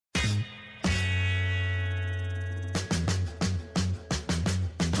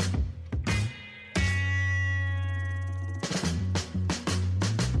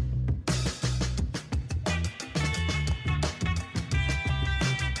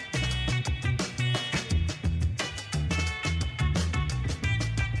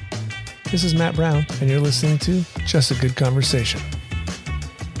This is Matt Brown, and you're listening to Just a Good Conversation.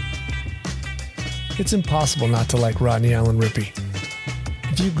 It's impossible not to like Rodney Allen Rippey.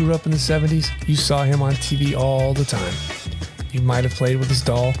 If you grew up in the 70s, you saw him on TV all the time. You might have played with his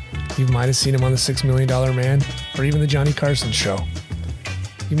doll. You might have seen him on the $6 Million Man or even the Johnny Carson show.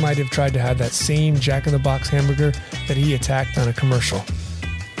 You might have tried to have that same Jack in the Box hamburger that he attacked on a commercial.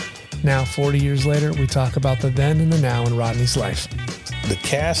 Now, 40 years later, we talk about the then and the now in Rodney's life. The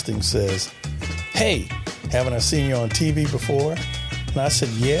casting says, "Hey, haven't I seen you on TV before?" And I said,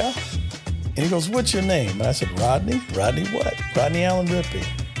 "Yeah." And he goes, "What's your name?" And I said, "Rodney." "Rodney what?" "Rodney Allen Rippey."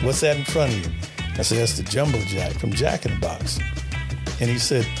 "What's that in front of you?" I said, "That's the Jumbo Jack from Jack in the Box." And he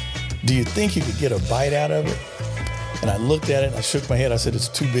said, "Do you think you could get a bite out of it?" And I looked at it and I shook my head. I said, "It's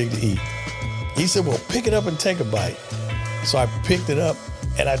too big to eat." He said, "Well, pick it up and take a bite." So I picked it up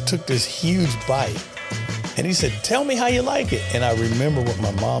and I took this huge bite. And he said, "Tell me how you like it." And I remember what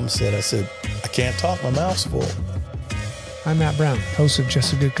my mom said. I said, "I can't talk, my mouth's full." I'm Matt Brown, host of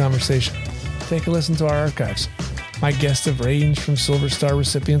Just a Good Conversation. Take a listen to our archives. My guests have ranged from Silver Star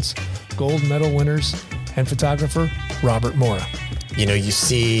recipients, gold medal winners, and photographer Robert Morra. You know, you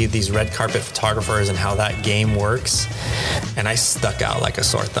see these red carpet photographers and how that game works, and I stuck out like a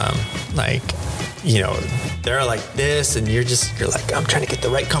sore thumb. Like, you know, they're like this, and you're like, I'm trying to get the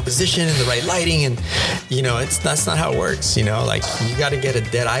right composition and the right lighting, and you know, that's not how it works. You know, like you got to get a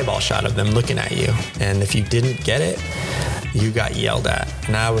dead eyeball shot of them looking at you, and if you didn't get it, you got yelled at,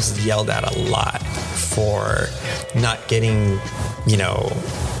 and I was yelled at a lot for not getting, you know,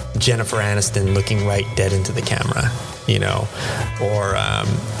 Jennifer Aniston looking right dead into the camera, you know, or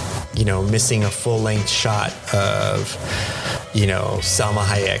you know, missing a full-length shot of, you know, Salma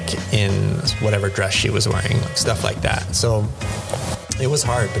Hayek in whatever dress she was wearing, like stuff like that. So it was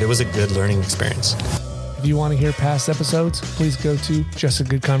hard, but it was a good learning experience. If you want to hear past episodes, please go to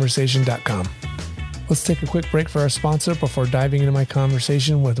justagoodconversation.com. Let's take a quick break for our sponsor before diving into my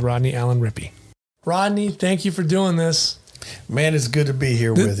conversation with Rodney Allen Rippey. Rodney, thank you for doing this. Man, it's good to be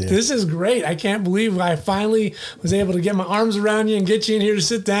here with you. This is great. I can't believe I finally was able to get my arms around you and get you in here to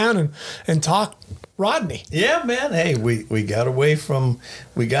sit down and talk Rodney. Yeah, man. Hey, we got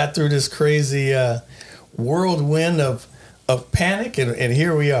we got through this crazy whirlwind of panic, and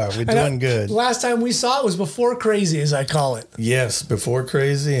here we are. We're doing good. Last time we saw it was before crazy, as I call it. Yes, before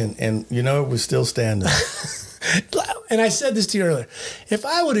crazy, and you know, we're still standing. And I said this to you earlier. If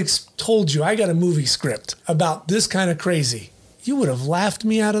I would have told you I got a movie script about this kind of crazy, you would have laughed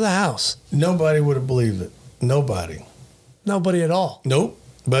me out of the house. Nobody would have believed it. Nobody at all. Nope.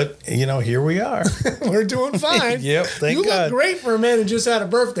 But, you know, here we are. We're doing fine. Yep, thank God. You look great for a man who just had a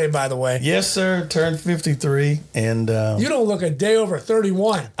birthday, by the way. Yes, sir. Turned 53. And you don't look a day over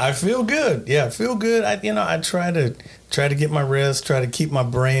 31. I feel good. Yeah, I feel good. I try to get my rest, try to keep my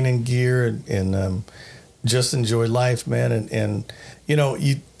brain in gear, and just enjoy life, man. And you know,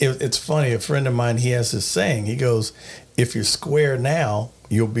 it's funny. A friend of mine, he has this saying. He goes, "If you're square now,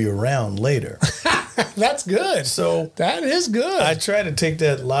 you'll be around later." That's good. So that is good. I try to take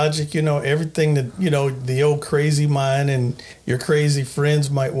that logic, you know, everything that, you know, the old crazy mind and your crazy friends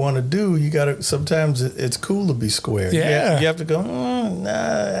might want to do. You got to, sometimes it's cool to be square. Yeah. You have to go,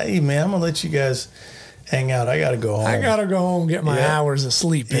 nah, hey, man, I'm going to let you guys hang out. I got to go home. I got to go home and get my hours of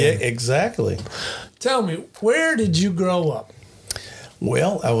sleep in. Yeah, exactly. Tell me, where did you grow up?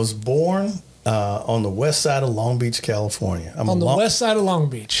 Well, I was born on the west side of Long Beach, California. I'm on the west side of Long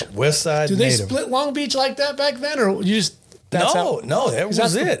Beach. West side. Do they native. split Long Beach like that back then, or you just? No, that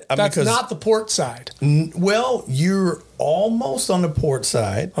was it. That's not the port side. Well, you're almost on the port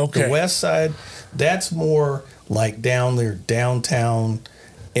side. Okay. The west side, that's more like down there, downtown,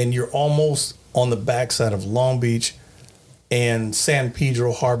 and you're almost on the backside of Long Beach and San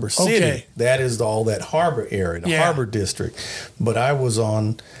Pedro Harbor City. Okay. That is all that harbor area, the harbor district. But I was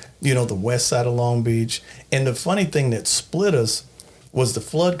on, you know, the west side of Long Beach. And the funny thing that split us was the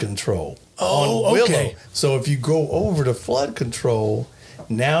flood control on Willow. Okay. So if you go over to flood control,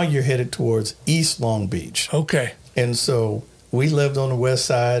 now you're headed towards East Long Beach. Okay. And so we lived on the west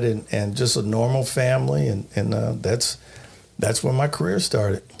side and just a normal family. And that's where my career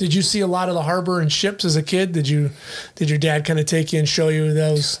started. Did you see a lot of the harbor and ships as a kid? Did your dad kind of take you and show you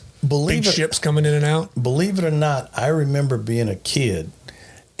those big ships coming in and out? Believe it or not, I remember being a kid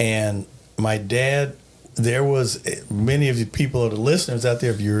and my dad, there was many of you people, the listeners out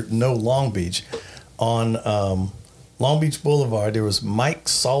there, if you know Long Beach, on Long Beach Boulevard, there was Mike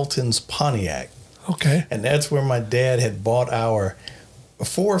Salton's Pontiac. Okay. And that's where my dad had bought our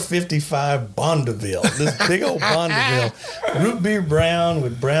 455 Bonneville, this big old Bonneville, root beer brown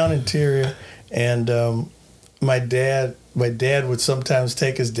with brown interior. And my dad my dad would sometimes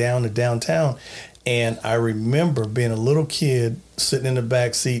take us down to downtown. And I remember being a little kid sitting in the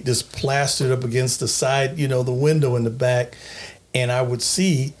back seat, just plastered up against the side, the window in the back. And I would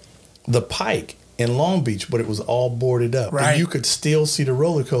see the Pike in Long Beach, but it was all boarded up. Right. And you could still see the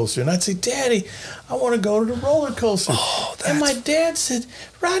roller coaster. And I'd say, Daddy, I want to go to the roller coaster. And my dad said,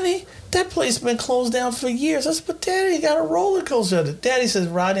 Rodney, that place has been closed down for years. I said, but Daddy, you got a roller coaster out there. Daddy says,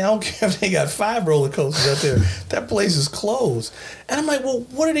 Rodney, I don't care if they got 5 roller coasters out there. That place is closed. And I'm like, well,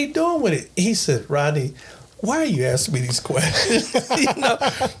 what are they doing with it? He said, Rodney, why are you asking me these questions?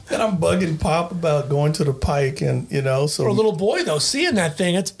 And I'm bugging Pop about going to the Pike, and so For a little boy though, seeing that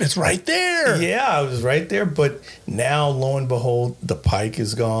thing, it's right there. Yeah, I was right there. But now, lo and behold, the Pike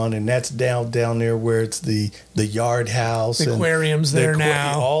is gone, and that's down there where it's the yard house, The aquarium's there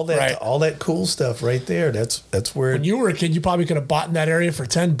now. All that, Right. all that cool stuff right there. That's where. When you were a kid, you probably could have bought in that area for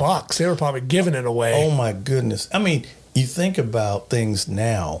 $10. They were probably giving it away. Oh my goodness! I mean, you think about things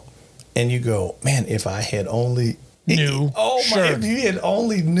now, and you go, man, if I had only Knew. Oh my! Sure. If you had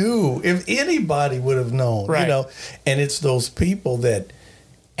only knew, if anybody would have known, Right. And it's those people that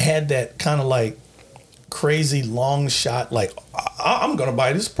had that kind of like crazy long shot, like I'm going to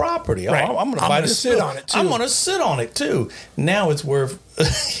buy this property. Right. I'm going to I'm buy gonna this. sit on it, too. I'm going to sit on it too. Now it's worth,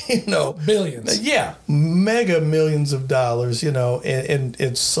 Billions. Yeah, mega millions of dollars. And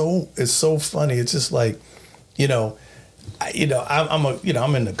it's so funny. It's just like, I'm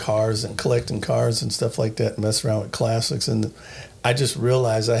into cars and collecting cars and stuff like that, and mess around with classics. And I just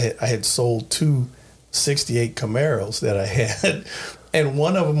realized I had sold 2 '68 Camaros that I had, and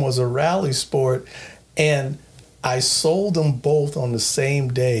one of them was a Rally Sport, and I sold them both on the same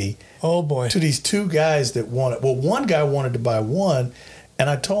day. Oh boy. To these 2 guys that wanted. Well, one guy wanted to buy one. And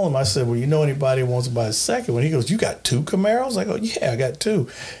I told him, I said, well, anybody who wants to buy a second one? He goes, you got 2 Camaros? I go, yeah, I got 2.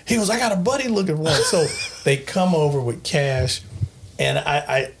 He goes, I got a buddy looking for one. So they come over with cash, and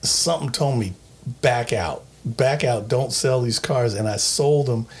I something told me, back out, don't sell these cars. And I sold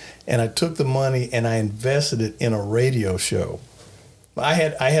them, and I took the money, and I invested it in a radio show. I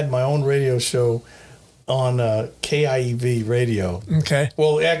had my own radio show on KIEV radio. Okay.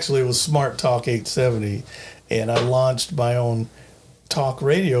 Well, actually, it was Smart Talk 870, and I launched my own talk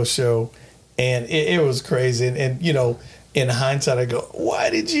radio show, and it was crazy. And in hindsight, I go, why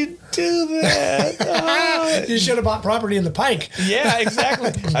did you do that? You should have bought property in the Pike. Yeah,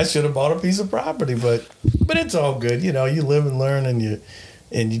 exactly. I should have bought a piece of property, but it's all good. You live and learn, and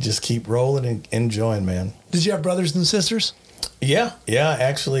you just keep rolling and enjoying, man. Did you have brothers and sisters? Yeah.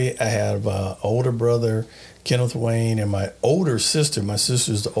 Actually, I have an older brother, Kenneth Wayne, and my older sister. My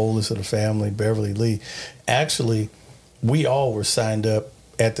sister's the oldest of the family, Beverly Lee. Actually, we all were signed up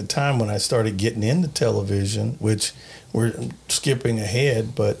at the time when I started getting into television, which we're skipping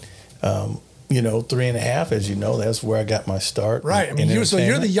ahead, but 3.5, as you know, that's where I got my start. Right. I mean, so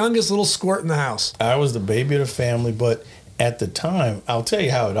you're the youngest little squirt in the house. I was the baby of the family, but at the time, I'll tell you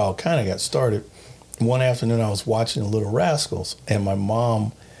how it all kind of got started. One afternoon, I was watching The Little Rascals, and my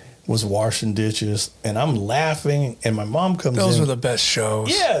mom was washing dishes, and I'm laughing, and my mom comes in. Those were the best shows.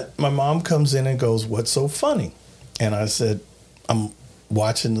 Yeah. My mom comes in and goes, what's so funny? And I said, I'm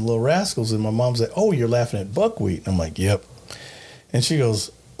watching The Little Rascals. And my mom said, oh, you're laughing at Buckwheat. I'm like, yep. And she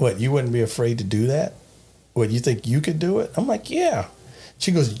goes, what, you wouldn't be afraid to do that? What, you think you could do it? I'm like, yeah.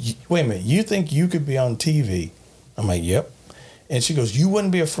 She goes, wait a minute, you think you could be on TV? I'm like, yep. And she goes, you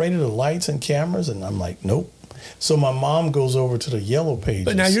wouldn't be afraid of the lights and cameras? And I'm like, nope. So my mom goes over to the Yellow Pages.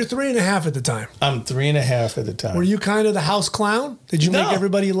 But now you're 3.5 at the time. I'm 3.5 at the time. Were you kind of the house clown? Did you No. make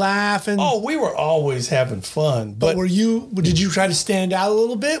everybody laugh? Oh, we were always having fun. But did you try to stand out a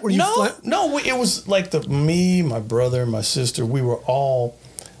little bit? Were you No, it was like me, my brother, my sister, we were all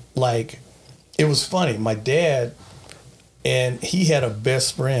like, it was funny. My dad, and he had a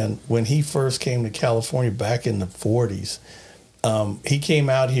best friend when he first came to California back in the 40s. He came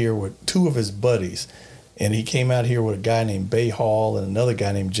out here with 2 of his buddies. And he came out here with a guy named Bay Hall and another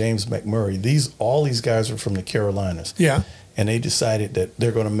guy named James McMurray. All these guys were from the Carolinas. Yeah. And they decided that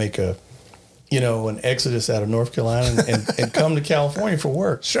they're going to make an exodus out of North Carolina and come to California for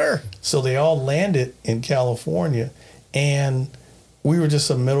work. Sure. So they all landed in California, and we were just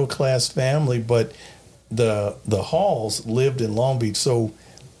a middle class family. But the Halls lived in Long Beach, so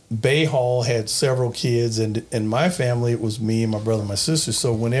Bay Hall had several kids, and in my family, it was me and my brother and my sister.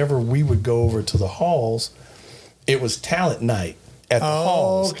 So whenever we would go over to the Halls, it was talent night at the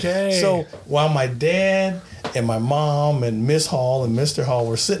Halls. Okay. So while my dad and my mom and Miss Hall and Mr. Hall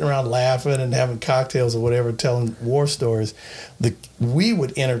were sitting around laughing and having cocktails or whatever, telling war stories, we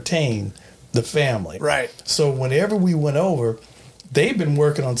would entertain the family. Right. So whenever we went over, they'd been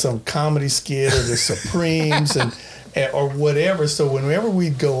working on some comedy skit or the Supremes, and or whatever. So whenever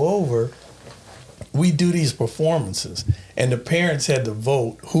we'd go over, we do these performances, and the parents had to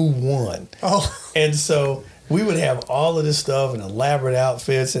vote who won. Oh. And so we would have all of this stuff and elaborate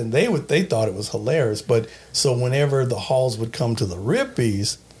outfits, and they thought it was hilarious. But so whenever the Halls would come to the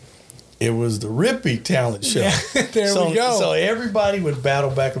Rippies, it was the Rippy talent show. Yeah, there we go. So everybody would battle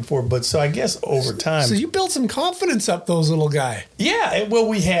back and forth. But so I guess over time. So you built some confidence up those little guy. Yeah, well,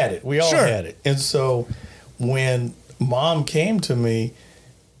 we had it. We all Sure. had it. And so when Mom came to me,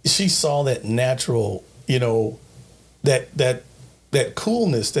 she saw that natural, that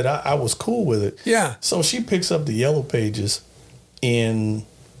coolness that I was cool with it. Yeah. So she picks up the Yellow Pages in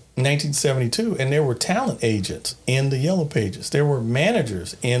 1972, and there were talent agents in the Yellow Pages. There were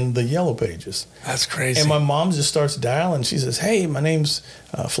managers in the Yellow Pages. That's crazy. And my mom just starts dialing. She says, "Hey, my name's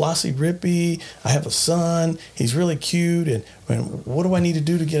Flossie Rippey. I have a son. He's really cute. And what do I need to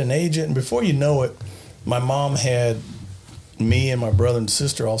do to get an agent?" And before you know it, my mom had me and my brother and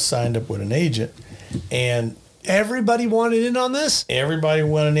sister all signed up with an agent. And everybody wanted in on this? everybody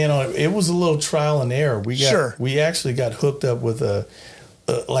went in on it. It was a little trial and error. Sure. We actually got hooked up with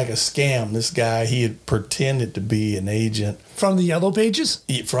like a scam. This guy, he had pretended to be an agent From the Yellow Pages?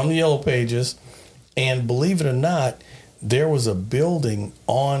 from the Yellow Pages, and believe it or not, there was a building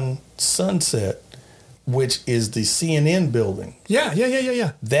on Sunset, which is the CNN building.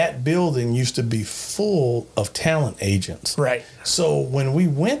 Yeah. That building used to be full of talent agents. Right. So when we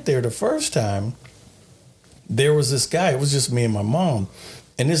went there the first time, there was this guy. It was just me and my mom.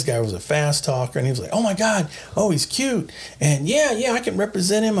 And this guy was a fast talker, and he was like, "Oh my God, oh, he's cute, and yeah, I can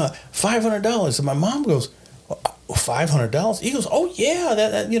represent him $500." And my mom goes, $500? He goes, "Oh yeah,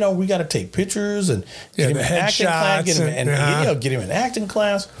 that we got to take pictures and get him the an acting class, headshots get him an acting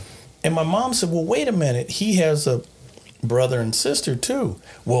class." And my mom said, "Well, wait a minute, he has a brother and sister too.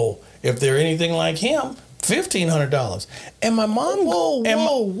 Well, if they're anything like him, $1,500." And my mom,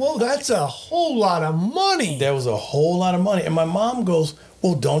 Whoa, that's a whole lot of money. There was a whole lot of money. And my mom goes,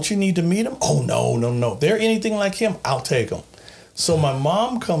 "Well, don't you need to meet him?" "Oh, no. If they're anything like him, I'll take them." So my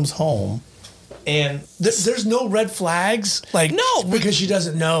mom comes home, and There's no red flags? No, because she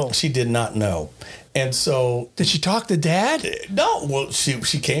doesn't know. she did not know. And so, Did she talk to Dad? no, well,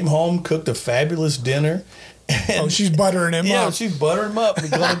 she came home, cooked a fabulous dinner. And Oh, she's buttering him yeah, up. she's buttering him up. We're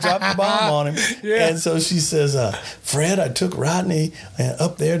going to drop the bomb on him. Yeah. And so she says, "Fred, I took Rodney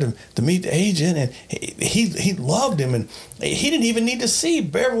up there to meet the agent, and he loved him, and he didn't even need to see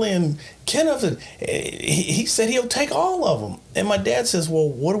Beverly and Kenneth. And he said he'll take all of them." And my dad says, "Well,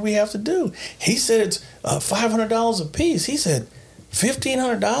 what do we have to do?" He said it's $500 a piece. He said,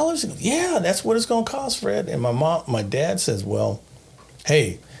 $1,500? Yeah, that's what it's going to cost, Fred. And my dad says, "Well,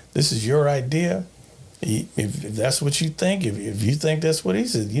 hey, this is your idea. If that's what you think, if you think that's what he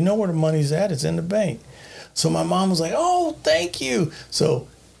said, you know where the money's at, it's in the bank." So my mom was like, "Oh, thank you." So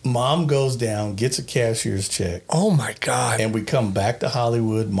Mom goes down, gets a cashier's check, Oh my God. and we come back to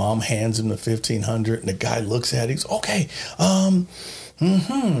Hollywood. Mom hands him the $1,500, and the guy looks at it. He's okay.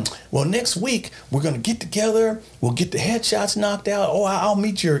 Well, next week we're gonna get together. We'll get the headshots knocked out. Oh, I'll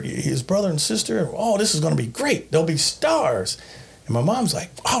meet his brother and sister. Oh, this is gonna be great. They'll be stars. And my mom's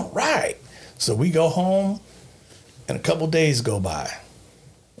like, "All right." So we go home, and a couple days go by.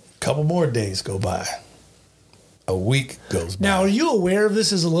 A couple more days go by. A week goes by. Now, are you aware of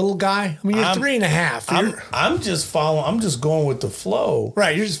this as a little guy? I mean, you're 3.5. I'm just following. I'm just going with the flow.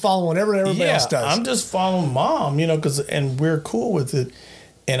 Right, you're just following whatever everybody else does. I'm just following Mom, and we're cool with it.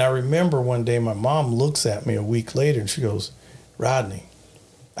 And I remember one day my mom looks at me a week later and she goes, "Rodney,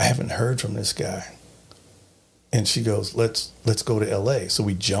 I haven't heard from this guy." And she goes, let's go to LA. So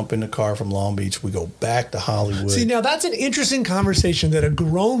we jump in the car from Long Beach. We go back to Hollywood. See, now that's an interesting conversation that a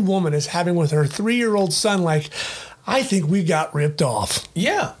grown woman is having with her 3-year-old son. Like, I think we got ripped off.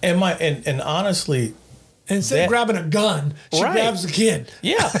 Yeah. And honestly, And instead of grabbing a gun, she Right. grabs the kid.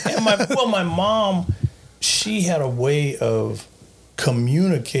 yeah. And my mom, she had a way of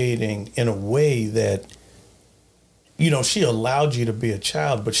communicating in a way that, she allowed you to be a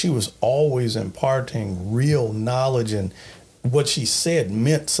child, but she was always imparting real knowledge, and what she said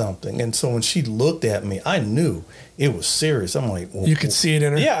meant something. And so when she looked at me, I knew it was serious. I'm like, well, You could see it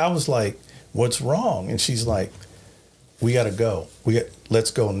in her. Yeah, I was like, "What's wrong?" And she's like, "We got to go.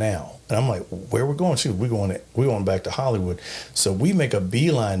 Let's go now." And I'm like, "Where we going?" She goes, we're going back to Hollywood. So we make a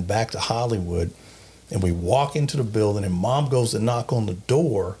beeline back to Hollywood, and we walk into the building, and Mom goes to knock on the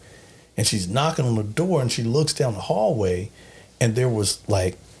door. And she's knocking on the door, and she looks down the hallway, and there was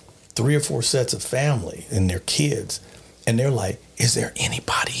like 3 or 4 sets of family and their kids. And they're like, "Is there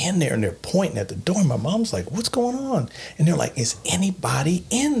anybody in there?" And they're pointing at the door. And my mom's like, "What's going on?" And they're like, "Is anybody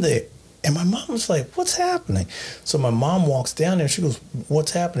in there?" And my mom was like, what's happening? So my mom walks down there. She goes,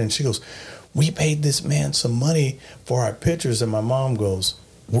 what's happening? She goes, we paid this man some money for our pictures. And my mom goes,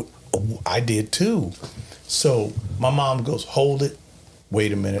 I did too. So my mom goes, hold it.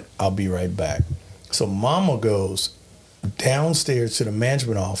 Wait a minute. I'll be right back. So mama goes downstairs to the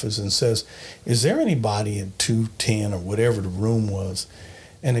management office and says, is there anybody in 210 or whatever the room was?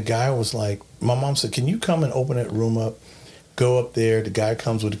 And the guy was like, my mom said, can you come and open that room up? Go up there. The guy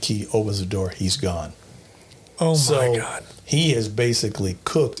comes with a key, opens the door. He's gone. Oh, so my God. He has basically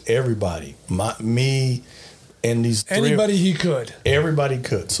cooked everybody, me and these Anybody he could. Everybody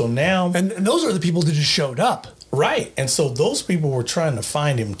could. So now. And those are the people that just showed up. Right. And so those people were trying to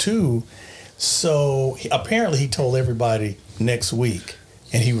find him too. So apparently he told everybody next week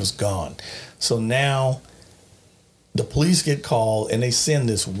and he was gone. So now the police get called and they send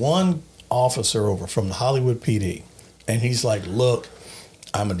this one officer over from the Hollywood PD. And he's like, look,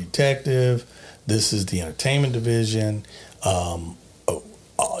 I'm a detective. This is the entertainment division.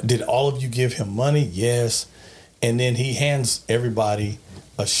 Did all of you give him money? Yes. And then he hands everybody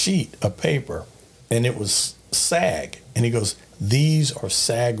a sheet of paper, and it was SAG. And he goes, these are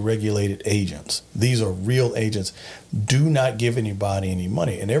SAG-regulated agents. These are real agents. Do not give anybody any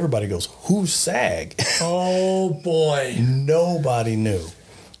money. And everybody goes, who's SAG? Oh, boy. Nobody knew.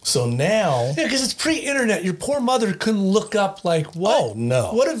 So now... Yeah, because it's pre-internet. Your poor mother couldn't look up, like, what? Oh,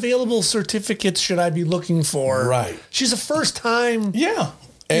 no. What available certificates should I be looking for? Right. She's a first-time... Yeah.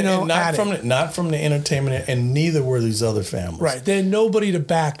 And not addict. from the entertainment, and neither were these other families. Right. They had nobody to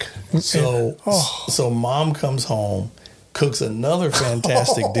back. So mom comes home, cooks another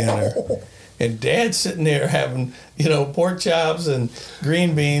fantastic dinner, and dad's sitting there having, pork chops and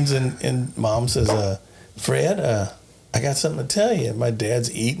green beans, and mom says, Fred, I got something to tell you. And my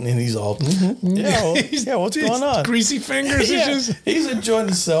dad's eating, and he's all, what's going on? Greasy fingers. He's enjoying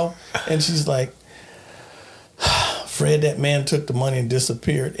himself. And she's like, Fred, that man took the money and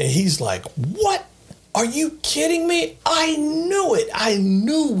disappeared. And he's like, what? Are you kidding me? I knew it. I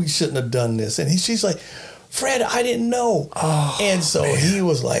knew we shouldn't have done this. And she's like, Fred, I didn't know. Oh, and so he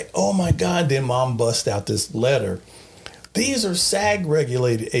was like, oh, my God. Then mom bust out this letter. These are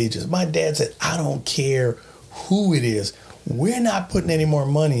SAG-regulated agents. My dad said, I don't care who it is. We're not putting any more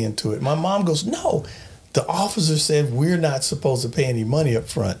money into it. My mom goes, no. The officer said we're not supposed to pay any money up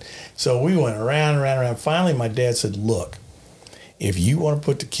front. So we went around. Finally, my dad said, look, if you want to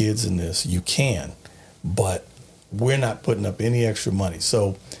put the kids in this, you can, but we're not putting up any extra money.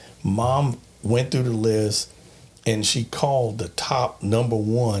 So mom went through the list, and she called the top number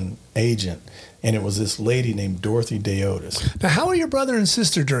one agent, and it was this lady named Dorothy Deotis. Now, how are your brother and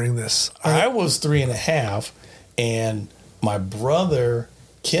sister during this? I was 3.5, and my brother,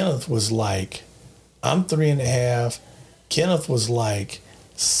 Kenneth, was like, I'm 3.5. Kenneth was like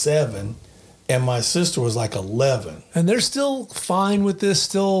 7, and my sister was like 11. And they're still fine with this,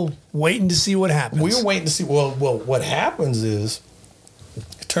 still waiting to see what happens. We were waiting to see. Well, what happens is,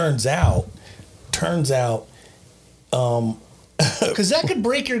 it turns out, because that could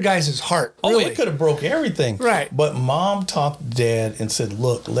break your guys' heart. Really. Oh, it could have broke everything. Right. But mom talked to dad and said,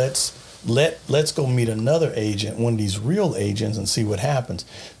 look, let's go meet another agent, one of these real agents, and see what happens.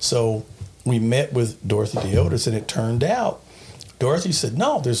 So we met with Dorothy Deotis, and it turned out Dorothy said,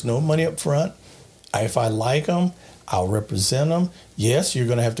 no, there's no money up front. If I like them, I'll represent them. Yes, you're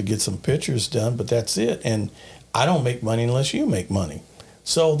going to have to get some pictures done, but that's it. And I don't make money unless you make money.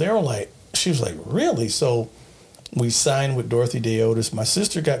 So they were like, she was like, really? So we signed with Dorothy Deotis. My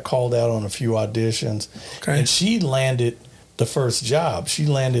sister got called out on a few auditions, and she landed the first job. She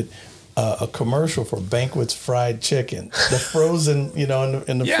landed a commercial for Banquet's Fried Chicken, the frozen, in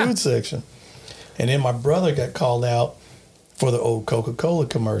the food section. And then my brother got called out for the old Coca-Cola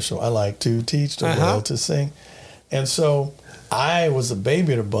commercial. I like to teach the world to sing. And so I was a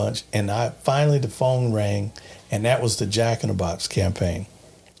baby of the bunch, and finally the phone rang, and that was the Jack in the Box campaign.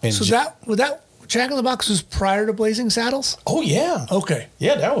 And so that Jack in the Box was prior to Blazing Saddles? Oh, yeah. Okay.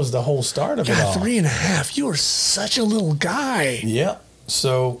 Yeah, that was the whole start of it all. 3.5. You were such a little guy. Yeah.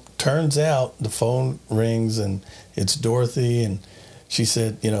 So turns out the phone rings, and it's Dorothy, and she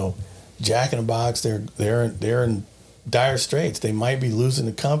said, Jack in the Box, they're in dire straits. They might be losing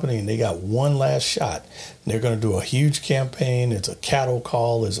the company, and they got one last shot. And they're going to do a huge campaign. It's a cattle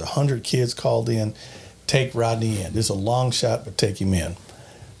call. There's 100 kids called in. Take Rodney in. There's a long shot, but take him in.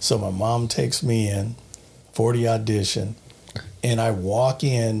 So my mom takes me in for the audition, and I walk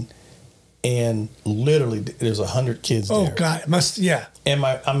in, and literally there's 100 kids there. Oh God, it must, yeah.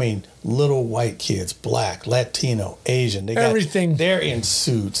 And little white kids, black, Latino, Asian. They got everything. They're in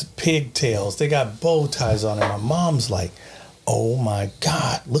suits, pigtails. They got bow ties on. And my mom's like, oh my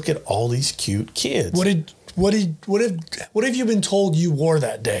God, look at all these cute kids. What have you been told you wore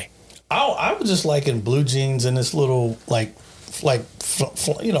that day? I was just like in blue jeans and this little kind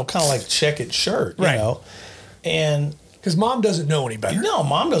of like checkered shirt, you Right. know, and Because mom doesn't know any better. no,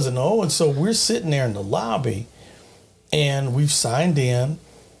 mom doesn't know, and so we're sitting there in the lobby, and we've signed in,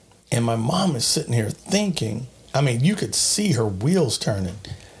 and my mom is sitting here thinking. I mean, you could see her wheels turning,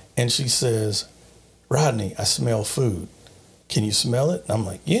 and she says, "Rodney, I smell food. Can you smell it?" And I'm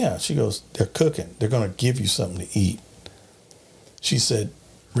like, "Yeah." She goes, "They're cooking. They're going to give you something to eat." She said,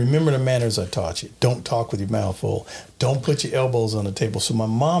 "Remember the manners I taught you. Don't talk with your mouth full. Don't put your elbows on the table." So my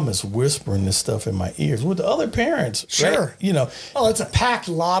mom is whispering this stuff in my ears with the other parents. Sure. Right? You know. Oh, it's a packed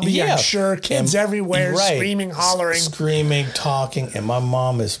lobby, I'm sure. Kids And- everywhere, right. screaming, hollering. Screaming, talking. And my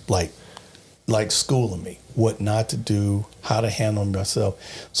mom is like schooling me what not to do, how to handle myself.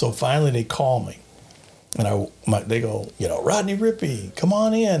 So finally they call me. And they go, "Rodney Rippey, come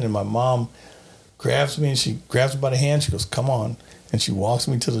on in." And my mom grabs me and she grabs me by the hand. She goes, "Come on." And she walks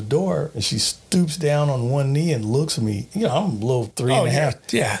me to the door and she stoops down on one knee and looks at me. I'm a little 3.5.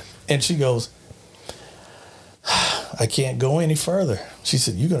 Yeah. And she goes, "I can't go any further." She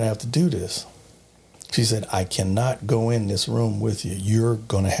said, "You're going to have to do this." She said, "I cannot go in this room with you. You're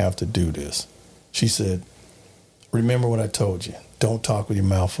going to have to do this." She said, "Remember what I told you. Don't talk with your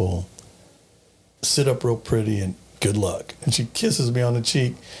mouth full. Sit up real pretty and good luck." And she kisses me on the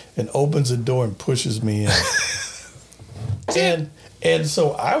cheek and opens the door and pushes me in. And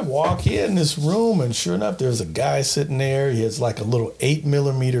so I walk in this room, and sure enough, there's a guy sitting there. He has like a little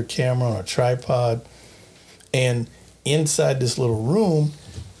 8mm camera on a tripod. And inside this little room,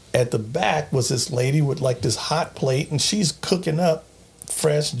 at the back was this lady with like this hot plate, and she's cooking up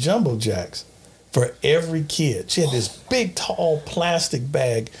fresh Jumbo Jacks for every kid. She had this big, tall plastic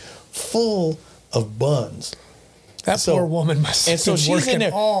bag full of buns. That poor woman must have been working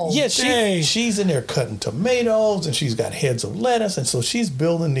all day. She's in there cutting tomatoes, and she's got heads of lettuce, and so she's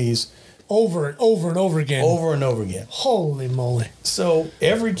building these over and over and over again. over and over again. Holy moly. So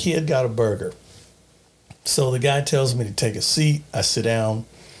every kid got a burger. So the guy tells me to take a seat. I sit down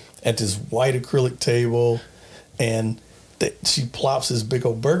at this white acrylic table, and she plops this big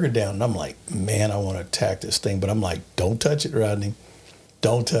old burger down. And I'm like, man, I want to attack this thing. But I'm like, don't touch it, Rodney.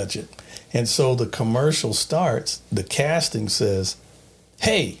 Don't touch it. And so the commercial starts. The casting says,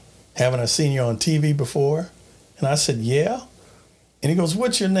 "Hey, haven't I seen you on TV before?" And I said, "Yeah." And he goes,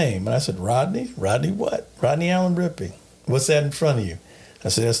 "What's your name?" And I said, "Rodney." "Rodney what?" "Rodney Allen Rippey." "What's that in front of you?" I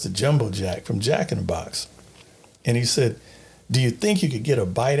said, "That's the Jumbo Jack from Jack in the Box." And he said, "Do you think you could get a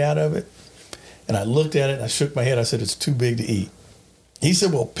bite out of it?" And I looked at it and I shook my head. I said, "It's too big to eat." He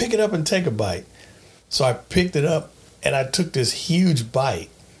said, "Well, pick it up and take a bite." So I picked it up and I took this huge bite.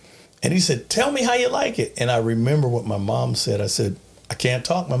 And he said, "Tell me how you like it." And I remember what my mom said. I said, "I can't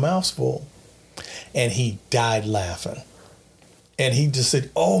talk, my mouth's full." And he died laughing. And he just said,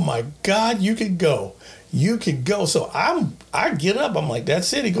 "Oh my God, you can go. You can go." So I get up. I'm like,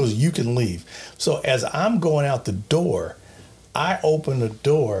 "That's it." He goes, "You can leave." So as I'm going out the door, I open the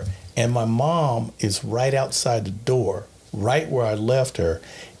door and my mom is right outside the door, right where I left her,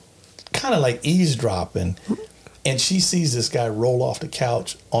 kind of like eavesdropping. And she sees this guy roll off the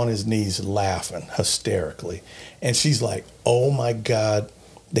couch on his knees laughing hysterically. And she's like, "Oh my God,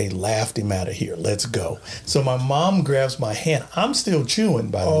 they laughed him out of here. Let's go." So my mom grabs my hand. I'm still chewing,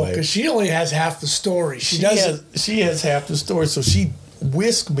 by the way. Because she only has half the story. She has half the story. So she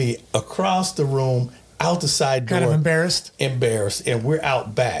whisked me across the room, out the side door. Kind of embarrassed? Embarrassed. And we're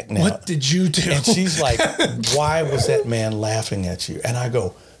out back now. What did you do? And she's like, "Why was that man laughing at you?" And I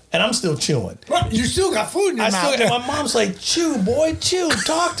go, and I'm still chewing. What? You still got food in your mouth. And my mom's like, "Chew, boy, chew.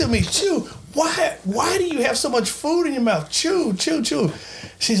 Talk to me, chew. Why do you have so much food in your mouth? Chew, chew, chew."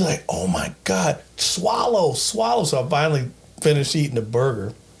 She's like, "Oh my God, swallow, swallow." So I finally finished eating the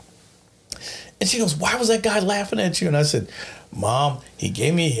burger. And she goes, "Why was that guy laughing at you?" And I said, "Mom,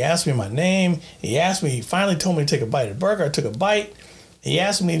 he asked me my name. He finally told me to take a bite of the burger. I took a bite. He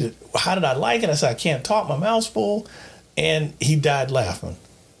asked me, how did I like it? I said, I can't talk, my mouth's full." And he died laughing.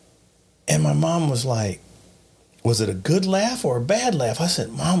 And my mom was like, "Was it a good laugh or a bad laugh?" I said,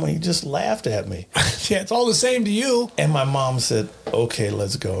 "Mama, he just laughed at me." Yeah, it's all the same to you. And my mom said, "Okay,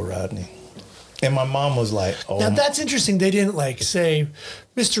 let's go, Rodney." And my mom was like, "Oh." Now that's interesting. They didn't like say,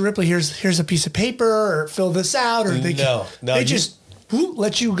 "Mr. Ripley, here's a piece of paper," or "fill this out," or they just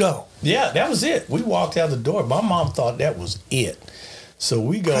let you go. Yeah, that was it. We walked out the door. My mom thought that was it. So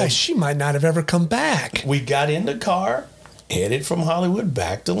we go. Gosh, she might not have ever come back. We got in the car, headed from Hollywood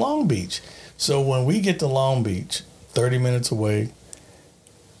back to Long Beach. So when we get to Long Beach, 30 minutes away,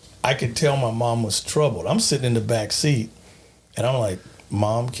 I could tell my mom was troubled. I'm sitting in the back seat, And I'm like,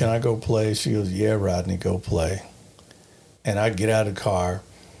 Mom, can I go play? She goes, yeah, Rodney, go play. And I get out of the car,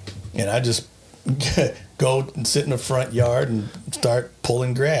 and I just go and sit in the front yard and start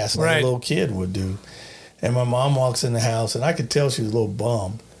pulling grass like a little kid would do. And my mom walks in the house, and I could tell she was a little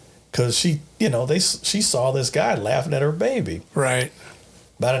bummed because she saw this guy laughing at her baby. Right.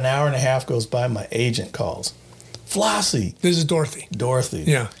 About an hour and a half goes by, my agent calls. Flossie. This is Dorothy.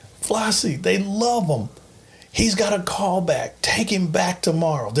 Yeah. Flossie, they love him. He's got a call back. Take him back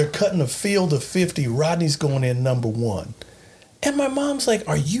tomorrow. They're cutting a field of 50. Rodney's going in number 1. And my mom's like,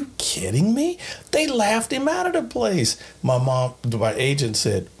 are you kidding me? They laughed him out of the place. My agent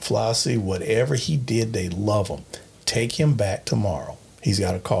said, Flossie, whatever he did, they love him. Take him back tomorrow. He's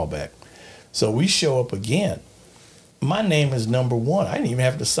got a call back. So we show up again. My name is number 1. I didn't even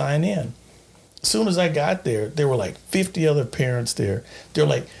have to sign in. As soon as I got there, there were like 50 other parents there. They're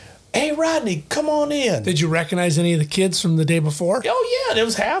like, hey, Rodney, come on in. Did you recognize any of the kids from the day before? Oh, yeah, there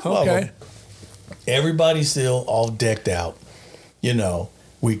was half of them. Everybody's still all decked out. You know,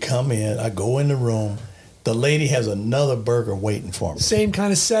 we come in, I go in the room. The lady has another burger waiting for me. Same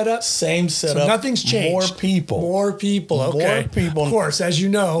kind of setup? Same setup. So nothing's changed. More people. Okay. More people. Of course, as you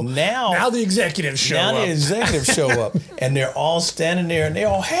know. Now the executives show up. Now the executives show up. And they're all standing there and they're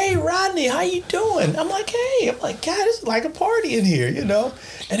all, hey, Rodney, how you doing? I'm like, hey. I'm like, God, it's like a party in here, you know?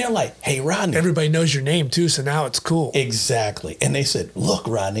 And they're like, hey, Rodney. Everybody knows your name, too, so now it's cool. Exactly. And they said, look,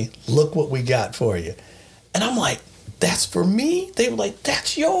 Rodney, look what we got for you. And I'm like, that's for me? They were like,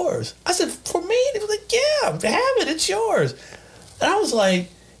 that's yours. I said, for me? They were like, yeah, have it, it's yours. And I was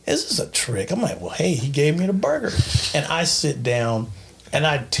like, is this a trick? I'm like, well, hey, he gave me the burger. And I sit down and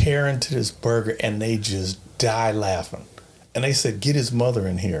I tear into this burger and they just die laughing. And they said, get his mother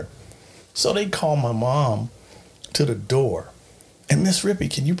in here. So they call my mom to the door. And Miss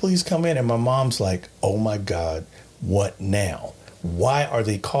Rippey, can you please come in? And my mom's like, oh my God, what now? Why are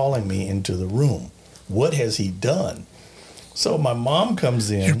they calling me into the room? What has he done? So my mom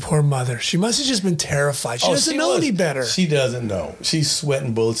comes in. Your poor mother. She must have just been terrified. She doesn't know any better. She doesn't know. She's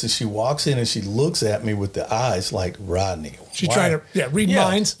sweating bullets, and she walks in and she looks at me with the eyes like, Rodney. She's trying to read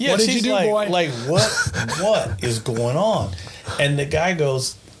minds. Yeah, what did you do, boy? Like, what is going on? And the guy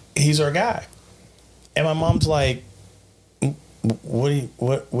goes, he's our guy. And my mom's like, what do you,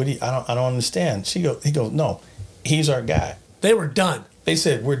 I don't understand. He goes, no, he's our guy. They were done. They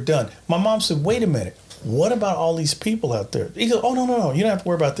said, we're done. My mom said, wait a minute. What about all these people out there? He goes, oh, no. You don't have to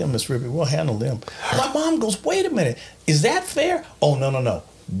worry about them, Miss Rippey. We'll handle them. My mom goes, wait a minute. Is that fair? Oh, no.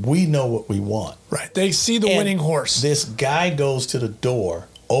 We know what we want. Right. They see the winning horse. This guy goes to the door,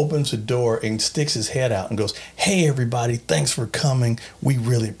 opens the door, and sticks his head out and goes, hey, everybody, thanks for coming. We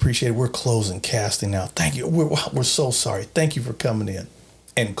really appreciate it. We're closing casting now. Thank you. We're so sorry. Thank you for coming in.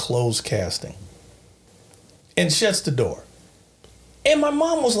 And close casting. And shuts the door. And my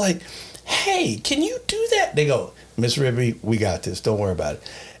mom was like, hey, can you do that? They go, Miss Rippey, we got this. Don't worry about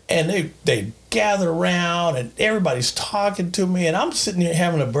it. And they gather around and everybody's talking to me. And I'm sitting here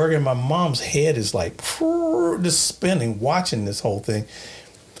having a burger and my mom's head is like just spinning, watching this whole thing.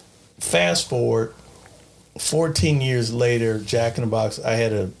 Fast forward, 14 years later, Jack in the Box, I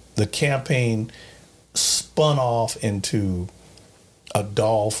had the campaign spun off into a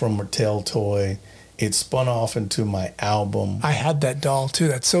doll from Mattel Toy. It spun off into my album. I had that doll too.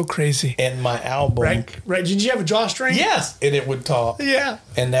 That's so crazy. And my album. Right. Did you have a drawstring? Yes. And it would talk. Yeah.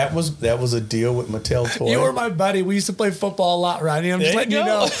 And that was a deal with Mattel Toy. You were my buddy. We used to play football a lot, Rodney. I'm just letting you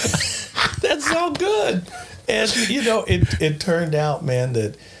know. That's so good. And, it turned out, man,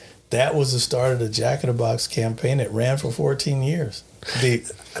 that was the start of the Jack in the Box campaign. It ran for 14 years.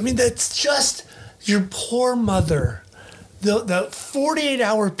 That's just your poor mother. The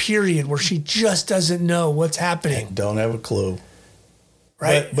 48-hour period where she just doesn't know what's happening. Don't have a clue.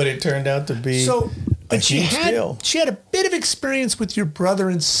 Right. But it turned out to be a huge deal. She had a bit of experience with your brother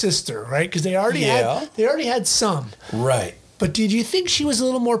and sister, right? Because they already had some. Right. But did you think she was a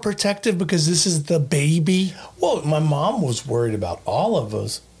little more protective because this is the baby? Well, my mom was worried about all of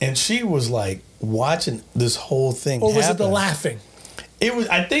us, and she was like watching this whole thing happen. Or was it the laughing?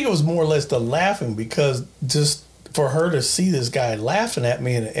 I think it was more or less the laughing because just for her to see this guy laughing at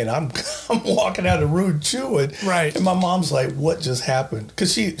me and I'm walking out of the room chewing. Right. And my mom's like, what just happened?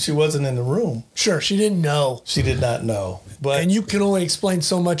 Because she wasn't in the room. Sure, she didn't know. She did not know. But and you can only explain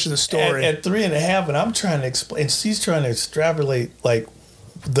so much of the story. At 3.5, and I'm trying to explain, and she's trying to extrapolate like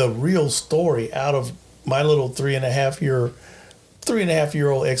the real story out of my little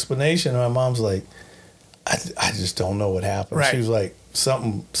 3.5-year-old explanation. And my mom's like, I just don't know what happened. Right. She was like,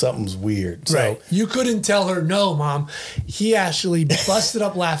 something's weird. So, Right. You couldn't tell her, no, Mom. He actually busted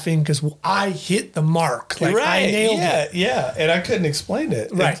up laughing because I hit the mark. Like, I nailed it. Yeah. And I couldn't explain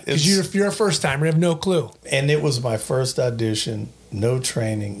it. Right. Because you're a first timer. You have no clue. And it was my first audition, no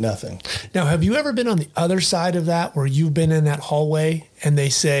training, nothing. Now, have you ever been on the other side of that where you've been in that hallway and they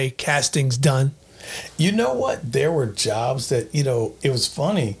say casting's done? You know what? There were jobs that, it was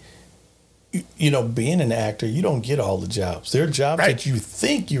funny. Being an actor, you don't get all the jobs. There are jobs Right. that you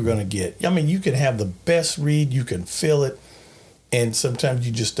think you're going to get. I mean, you can have the best read, you can feel it, and sometimes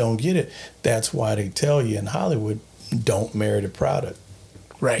you just don't get it. That's why they tell you in Hollywood, don't marry the product.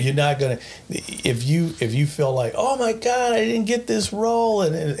 Right. You're not going to, if you feel like, oh my God, I didn't get this role,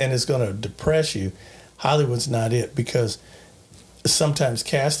 and it's going to depress you, Hollywood's not it, because sometimes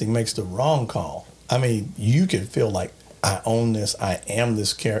casting makes the wrong call. I mean, you can feel like, I own this, I am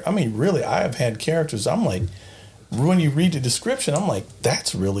this character. I mean, really, I have had characters, I'm like, when you read the description, I'm like,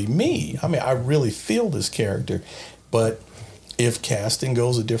 that's really me. I mean, I really feel this character. But if casting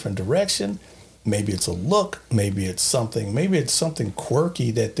goes a different direction, maybe it's a look, maybe it's something quirky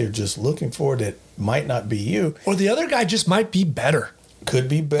that they're just looking for that might not be you. Or the other guy just might be better. Could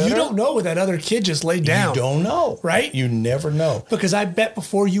be better. You don't know what that other kid just laid down. You don't know. Right? You never know. Because I bet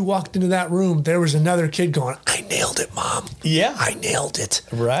before you walked into that room, there was another kid going, I nailed it, Mom. Yeah. I nailed it.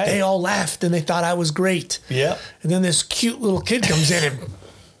 Right. They all laughed and they thought I was great. Yeah. And then this cute little kid comes in and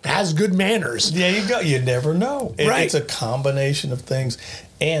has good manners. There you go. You never know. Right. It's a combination of things.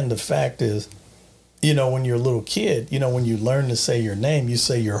 And the fact is, when you're a little kid, when you learn to say your name, you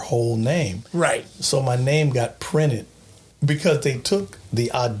say your whole name. Right. So my name got printed because they took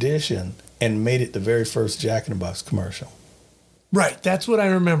the audition and made it the very first Jack in the Box commercial. Right. That's what I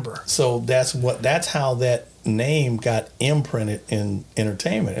remember. So that's how that name got imprinted in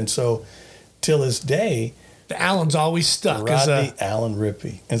entertainment. And so till this day, The Allen's always stuck. Rodney Allen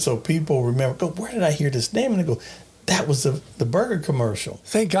Rippey. And so people remember, where did I hear this name? And they go, that was the burger commercial.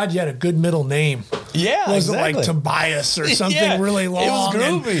 Thank God you had a good middle name. Yeah, Wasn't exactly. like Tobias or something Yeah, really long. It was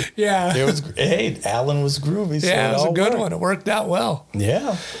groovy. Yeah. Allen was groovy. So Yeah, it was a good worked. one. It worked out well.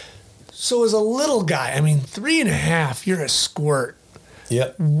 Yeah. So as a little guy, 3.5, you're a squirt.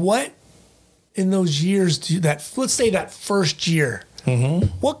 Yep. What in those years let's say that first year,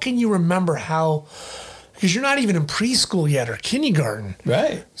 what can you remember because you're not even in preschool yet or kindergarten.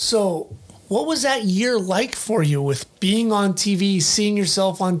 Right. So what was that year like for you with being on TV, seeing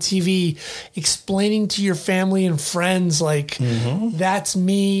yourself on TV, explaining to your family and friends, like, that's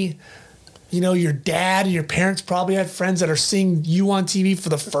me? Your dad and your parents probably had friends that are seeing you on TV for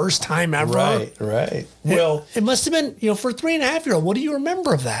the first time ever. Right. Well, it must have been, for a 3.5-year-old, what do you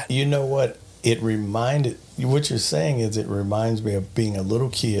remember of that? you know what? What you're saying is it reminds me of being a little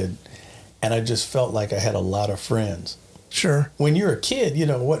kid, and I just felt like I had a lot of friends. Sure. When you're a kid,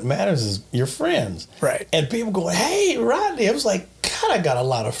 what matters is your friends. Right. And people go, hey, Rodney. I was like, God, I got a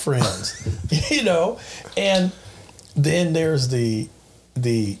lot of friends, And then there's the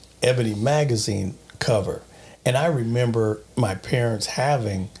Ebony magazine cover. And I remember my parents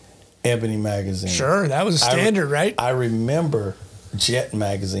having Ebony magazine. Sure. That was a standard, right? I remember Jet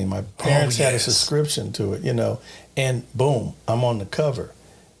magazine. My parents had a yes. subscription to it, and boom, I'm on the cover.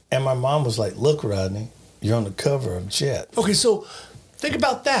 And my mom was like, look, Rodney, you're on the cover of Jet. Okay, so think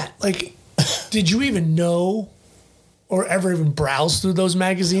about that. Like, did you even know or ever even browse through those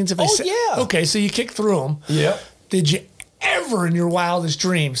magazines? Yeah. Okay, so you kicked through them. Yep. Did you ever in your wildest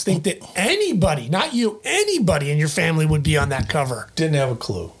dreams think that anybody, not you, anybody in your family would be on that cover? Didn't have a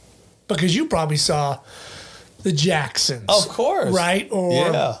clue. Because you probably saw the Jacksons. Of course. Right? Or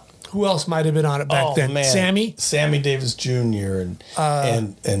Yeah. who else might have been on it back then? Man. Sammy Davis Jr. and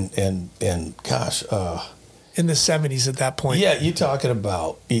gosh, in the 70s at that point. yeah, you're talking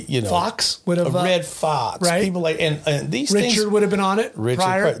about Fox would have Red Fox, right? People like and these Richard things, would have been on it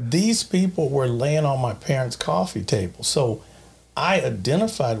prior. These people were laying on my parents' coffee table, so I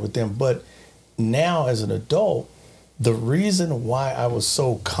identified with them. But now, as an adult, the reason why I was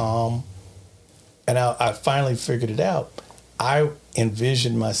so calm, and I finally figured it out, I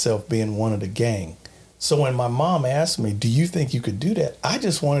envisioned myself being one of the gang. So when my mom asked me, do you think you could do that? I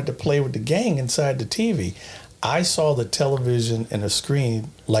just wanted to play with the gang inside the TV. I saw the television and the screen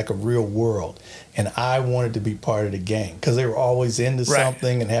like a real world, and I wanted to be part of the gang because they were always into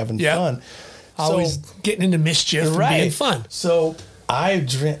something and having fun. Always getting into mischief and being fun. So I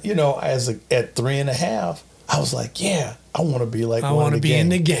dreamt, at 3.5, I was like, yeah, I want to be like I one want of to the be gang. in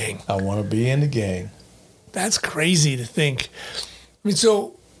the gang. I want to be in the gang. That's crazy to think.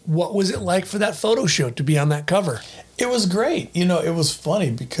 So what was it like for that photo shoot to be on that cover? It was great. It was funny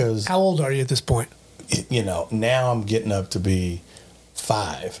because, How old are you at this point? now I'm getting up to be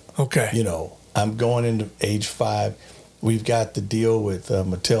 5. Okay. You know, I'm going into age 5. We've got the deal with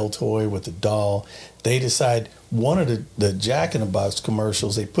Mattel Toy with the doll. They decide one of the Jack in the Box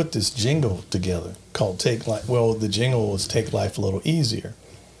commercials, they put this jingle together called Take Life. Well, the jingle was Take Life a Little Easier.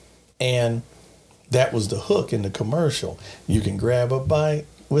 And that was the hook in the commercial. You can grab a bite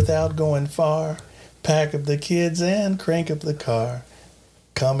without going far. Pack up the kids and crank up the car.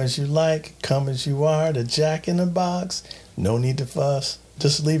 Come as you like, come as you are. The Jack in the Box. No need to fuss.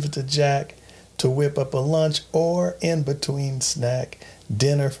 Just leave it to Jack to whip up a lunch or in between snack.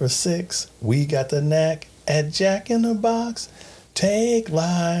 Dinner for 6. We got the knack at Jack in the Box. Take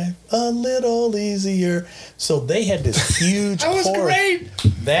life a little easier. So they had this huge That was chorus. great.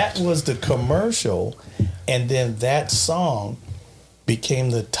 That was the commercial, and then that song became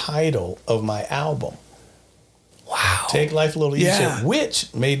the title of my album. Wow. Take Life a Little Easier, Yeah.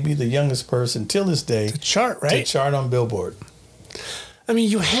 which made me the youngest person till this day The chart, to right? chart on Billboard. I mean,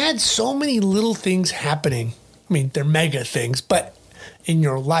 you had so many little things happening. I mean, they're mega things, but in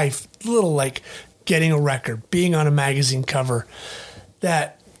your life, little like getting a record, being on a magazine cover,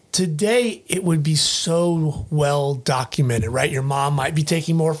 that today it would be so well documented, right? Your mom might be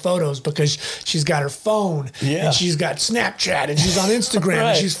taking more photos because she's got her phone Yeah. and she's got Snapchat and she's on Instagram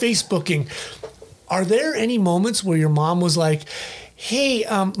Right. and she's Facebooking. Are there any moments where your mom was like, hey,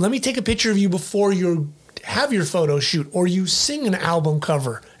 let me take a picture of you before you have your photo shoot or you sing an album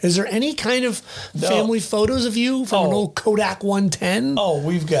cover? Is there any kind of family photos of you from an old Kodak 110? Oh,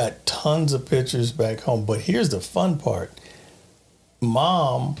 we've got tons of pictures back home. But here's the fun part.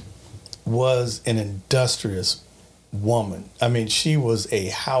 Mom was an industrious woman. I mean, she was a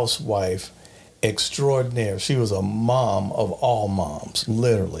housewife extraordinaire. She was a mom of all moms,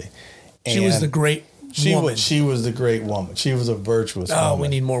 literally. She was And the great woman. she was the great woman. She was a virtuous Oh, woman. we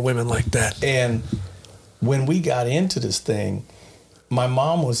need more women like that. And when we got into this thing, my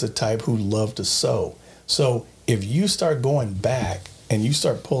mom was the type who loved to sew. So if you start going back and you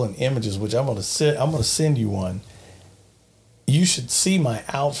start pulling images, which I'm gonna send you one, you should see my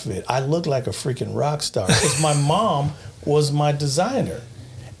outfit. I look like a freaking rock star because my mom was my designer.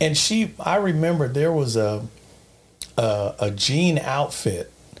 And I remember there was a jean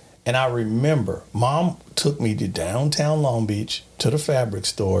outfit. And I remember Mom took me to downtown Long Beach to the fabric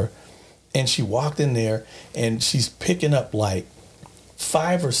store, and she walked in there and she's picking up like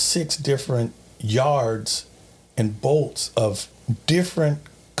 5 or 6 different yards and bolts of different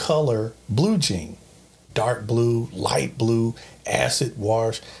color blue jean. Dark blue, light blue, acid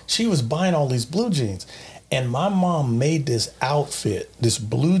wash. She was buying all these blue jeans. And my mom made this outfit, this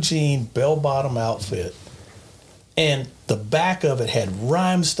blue jean bell-bottom outfit. And the back of it had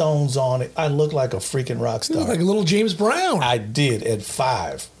rhinestones on it. I looked like a freaking rock You star. look like a little James Brown. I did at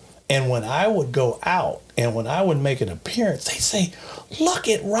 5. And when I would go out and when I would make an appearance, they'd say, look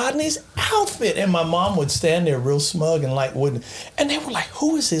at Rodney's outfit. And my mom would stand there real smug and like wouldn't. And they were like,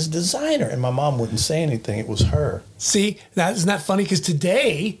 who is his designer? And my mom wouldn't say anything. It was her. See, isn't that funny? Because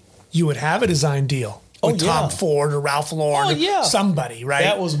today you would have a design deal with Tom Ford or Ralph Lauren or somebody, right?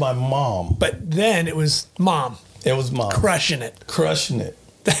 That was my mom. But then it was mom. It was mom. Crushing it. Crushing it.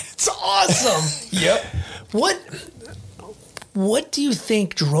 That's awesome. Yep. What do you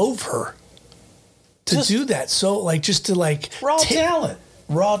think drove her to do that? So like just to like raw talent.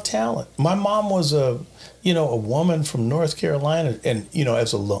 My mom was a woman from North Carolina, and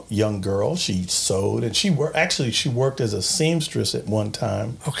as a young girl, she sewed and she worked as a seamstress at one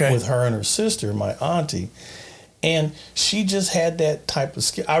time. Okay. With her and her sister, my auntie, and she just had that type of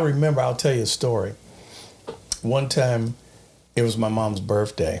skill. I remember. I'll tell you a story. One time, it was my mom's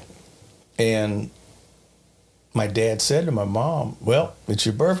birthday, and my dad said to my mom, well, it's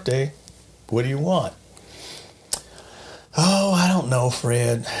your birthday. What do you want? Oh, I don't know,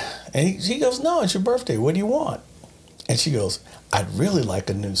 Fred. And she goes, no, it's your birthday. What do you want? And she goes, I'd really like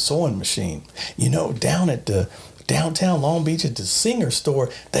a new sewing machine. Down at the downtown Long Beach at the Singer store,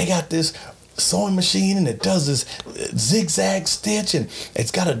 they got this sewing machine and it does this zigzag stitch and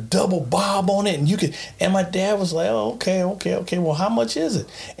it's got a double bob on it and my dad was like, oh, okay, well, how much is it?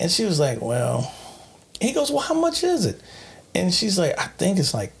 And she was like, well, he goes, well, how much is it? And she's like, I think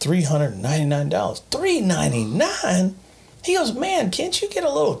it's like $399. $399? He goes, man, can't you get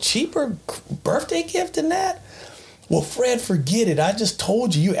a little cheaper birthday gift than that? Well, Fred, forget it. I just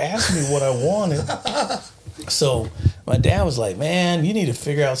told you asked me what I wanted. So my dad was like, man, you need to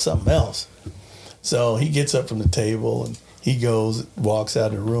figure out something else. So he gets up from the table and he walks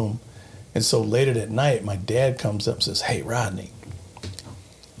out of the room. And so later that night, my dad comes up and says, hey, Rodney,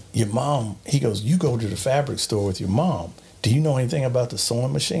 your mom, he goes, you go to the fabric store with your mom. do you know anything about the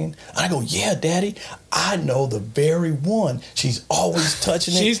sewing machine? I go, yeah, Daddy, I know the very one. She's always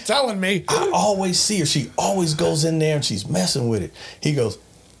touching it. She's telling me. I always see her. She always goes in there and she's messing with it. He goes,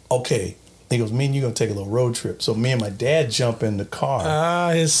 okay. He goes, me and you going to take a little road trip. So me and my dad jump in the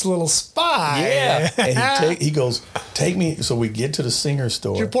car. His little spy. Yeah. And he goes, take me. So we get to the Singer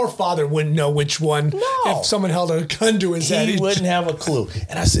store. Your poor father wouldn't know which one. No. If someone held a gun to his head. He wouldn't have a clue.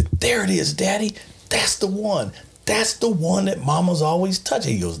 And I said, there it is, Daddy. That's the one. That's the one that Mama's always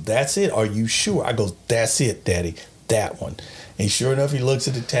touching. He goes, that's it. Are you sure? I go, that's it, Daddy. That one. And sure enough, he looks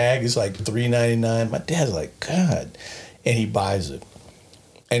at the tag. It's like $3.99. My dad's like, God. And he buys it.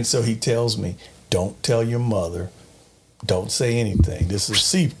 And so he tells me, don't tell your mother. Don't say anything. This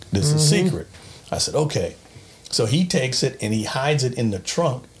is a secret. I said, okay. So he takes it and he hides it in the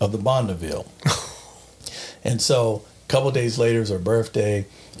trunk of the Bonneville. And so a couple of days later is her birthday.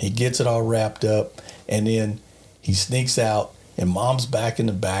 He gets it all wrapped up. And then he sneaks out and Mom's back in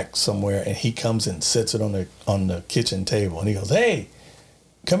the back somewhere. And he comes and sits it on the kitchen table. And he goes, hey,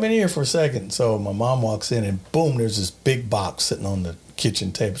 come in here for a second. So my mom walks in and boom, there's this big box sitting on the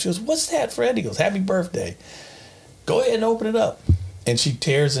kitchen table. She goes, what's that, Fred? He goes, happy birthday. Go ahead and open it up. And she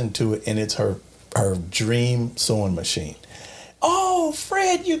tears into it and it's her dream sewing machine. Oh,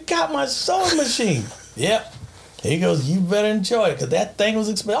 Fred, you got my sewing machine. Yep. He goes, you better enjoy it because that thing was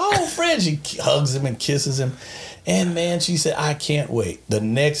expensive. Oh, Fred, she hugs him and kisses him. And man, she said, I can't wait. The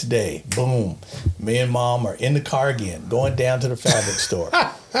next day, boom, me and Mom are in the car again, going down to the fabric store.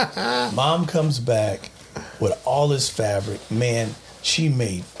 Mom comes back with all this fabric. Man, she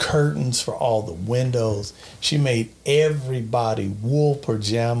made curtains for all the windows. She made everybody wool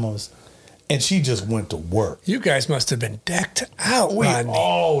pajamas. And she just went to work. You guys must have been decked out, We Rodney.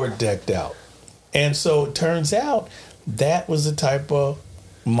 all were decked out. And so it turns out that was the type of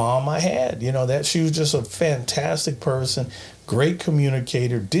mom I had. You know, that she was just a fantastic person, great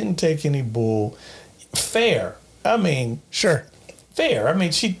communicator, didn't take any bull, fair. I mean, Sure. fair. I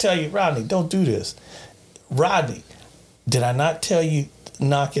mean, she'd tell you, Rodney, don't do this. Rodney, did I not tell you,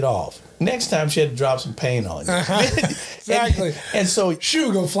 knock it off? Next time she had to drop some paint on you. Exactly. And so,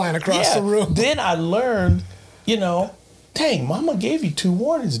 Shoe go flying across the room. then I learned, you know, dang, Mama gave you 2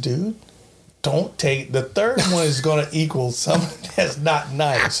 warnings, dude. Don't take the third one is going to equal something that's not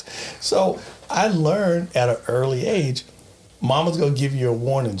nice. So I learned at an early age, Mama's going to give you a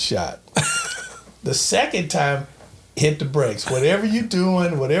warning shot. The second time, hit the brakes. Whatever you're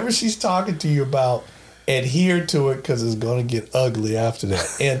doing, whatever she's talking to you about, adhere to it because it's going to get ugly after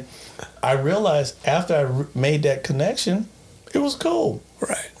that. And I realized after I made that connection, it was cool.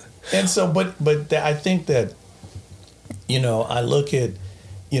 Right. And so, but I think that, you know, I look at,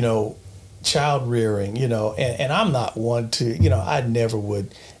 you know, child rearing, you know, and I'm not one to, you know, I never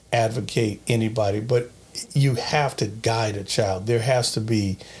would advocate anybody, but you have to guide a child. There has to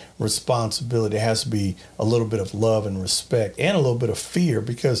be responsibility. There has to be a little bit of love and respect and a little bit of fear,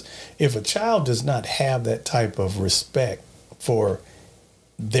 because if a child does not have that type of respect for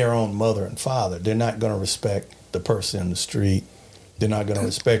their own mother and father, they're not going to respect the person in the street. They're not going to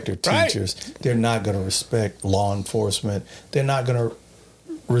respect their teachers. Right. They're not going to respect law enforcement. They're not going to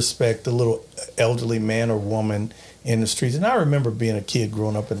respect the little elderly man or woman in the streets. And I remember being a kid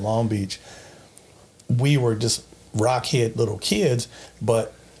growing up in Long Beach. We were just rockhead little kids,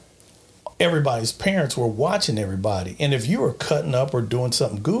 but everybody's parents were watching everybody. And if you were cutting up or doing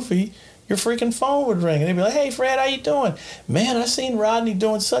something goofy, your freaking phone would ring. And they'd be like, hey, Fred, how you doing? Man, I seen Rodney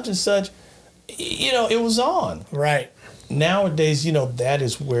doing such and such. You know, it was on. Right. Nowadays, you know, that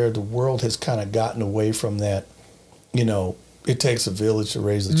is where the world has kind of gotten away from that, you know, it takes a village to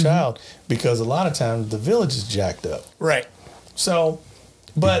raise a child, because a lot of times the village is jacked up. Right. So,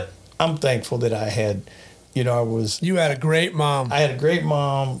 but I'm thankful that I had, you know, You had a great mom. I had a great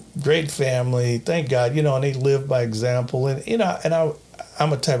mom, great family, thank God, you know, and they lived by example. And, you know, and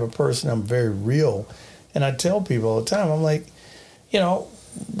I'm a type of person, I'm very real. And I tell people all the time, I'm like, you know,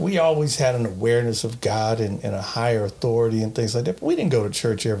 we always had an awareness of God and a higher authority and things like that. But we didn't go to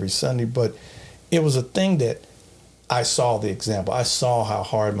church every Sunday, but it was a thing that I saw the example. I saw how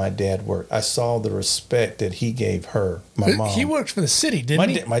hard my dad worked. I saw the respect that he gave her, my mom. He worked for the city, didn't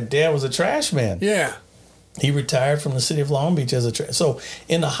he? My dad was a trash man. Yeah. He retired from the city of Long Beach as a trash. So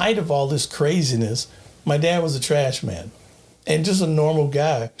in the height of all this craziness, my dad was a trash man and just a normal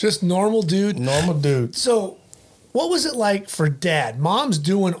guy. Just normal dude. Normal dude. So what was it like for Dad? Mom's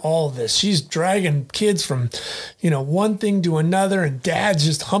doing all this. She's dragging kids from, you know, one thing to another, and Dad's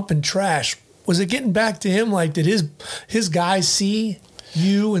just humping trash. Was it getting back to him? Like, did his guys see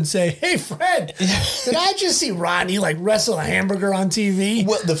you and say, hey, Fred, did I just see Rodney like wrestle a hamburger on TV?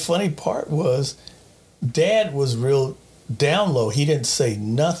 Well, the funny part was Dad was real down low, he didn't say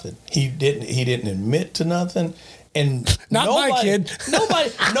nothing. He didn't admit to nothing. And Not my kid.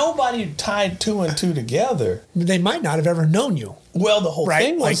 nobody tied two and two together. They might not have ever known you. Well, the whole Right,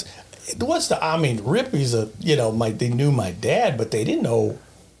 thing was, Rippy's they knew my dad, but they didn't know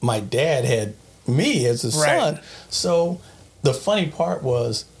my dad had me as a Right. son. So the funny part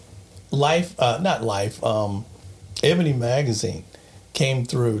was, Ebony Magazine came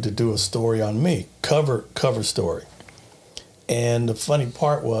through to do a story on me, cover story. And the funny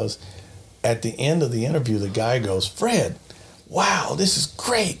part was, at the end of the interview, the guy goes, "Fred, wow, this is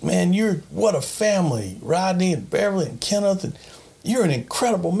great, man. What a family, Rodney and Beverly and Kenneth, and you're an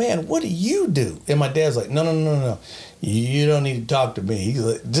incredible man. What do you do?" And my dad's like, No. You don't need to talk to me. He's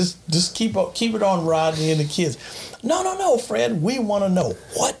like, just keep it on Rodney and the kids. No, Fred, we want to know,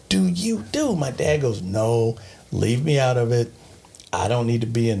 what do you do? My dad goes, "No, leave me out of it. I don't need to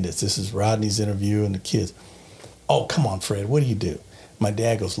be in this. This is Rodney's interview and the kids." "Oh, come on, Fred, what do you do?" My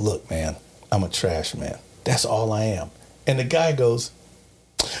dad goes, "Look, man, I'm a trash man. That's all I am." And the guy goes,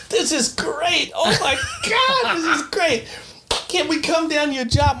 "This is great. Oh my God, this is great. Can't we come down to your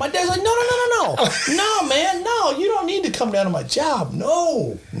job?" My dad's like, No. No, man, no, you don't need to come down to my job.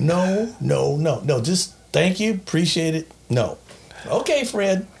 No. Just thank you, appreciate it. No. "Okay,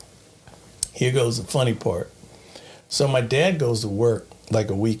 Fred." Here goes the funny part. So my dad goes to work like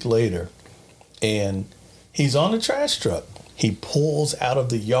a week later, and he's on the trash truck. He pulls out of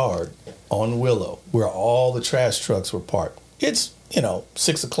the yard on Willow, where all the trash trucks were parked. It's,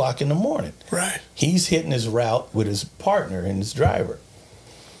 6 o'clock in the morning. Right. He's hitting his route with his partner and his driver.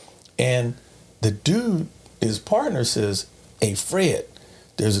 And the dude, his partner, says, "Hey, Fred,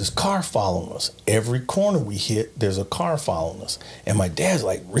 there's this car following us. Every corner we hit, there's a car following us." And my dad's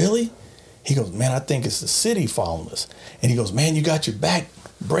like, "Really?" He goes, "Man, I think it's the city following us." And he goes, "Man, you got your back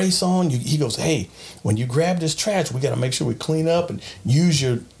brace on?" He goes, "Hey, when you grab this trash, we got to make sure we clean up and use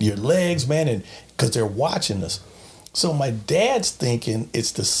your legs, man, and because they're watching us." So my dad's thinking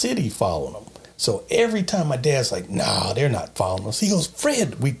it's the city following them. So every time my dad's like, "Nah, they're not following us." He goes,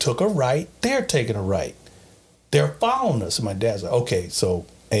 "Fred, we took a right. They're taking a right. They're following us." And my dad's like, "Okay, so,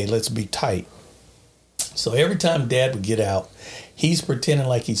 hey, let's be tight." So every time Dad would get out, he's pretending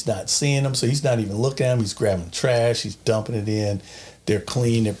like he's not seeing them. So he's not even looking at them. He's grabbing trash. He's dumping it in. They're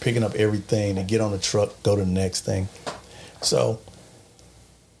clean. They're picking up everything. They get on the truck, go to the next thing. So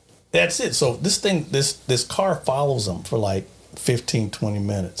that's it. So this car follows them for like 15, 20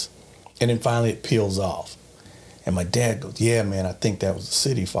 minutes. And then finally it peels off. And my dad goes, "Yeah, man, I think that was the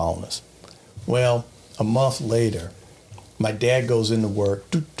city following us." Well, a month later, my dad goes into work,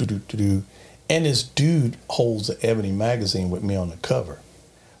 and this dude holds the Ebony Magazine with me on the cover.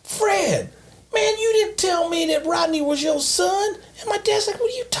 "Fred, man, you didn't tell me that Rodney was your son." And my dad's like,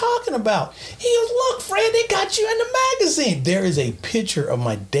 "What are you talking about?" He goes, "Look, Fred, they got you in the magazine." There is a picture of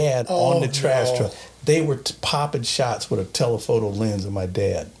my dad on the trash truck. They were popping shots with a telephoto lens of my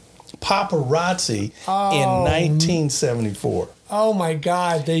dad. Paparazzi in 1974. Oh my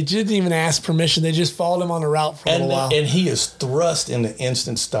God! They didn't even ask permission. They just followed him on the route for a little while. And he is thrust into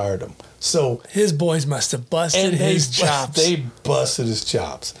instant stardom. So his boys must have busted his chops. They busted his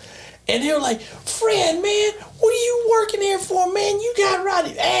chops. And they were like, "Fred, man, what are you working here for, man? You got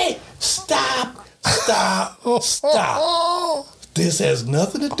Rodney." "Hey, stop. This has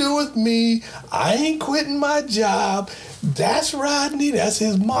nothing to do with me. I ain't quitting my job. That's Rodney. That's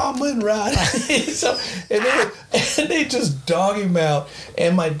his mama and Rodney." and they just dog him out.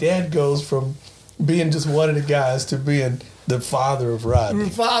 And my dad goes from being just one of the guys to being the father of Rodney.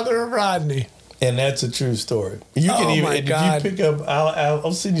 Father of Rodney. And that's a true story. You can if you pick up,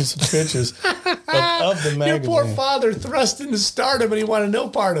 I'll send you some pictures of the magazine. Your poor father thrust into stardom and he wanted no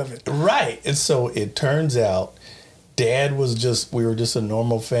part of it. Right. And so it turns out Dad we were just a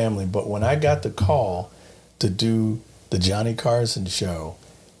normal family. But when I got the call to do the Johnny Carson show,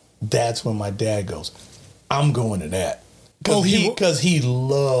 that's when my dad goes, "I'm going to that." Because he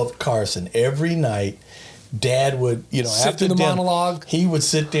loved Carson. Every night, Dad would, after the monologue, he would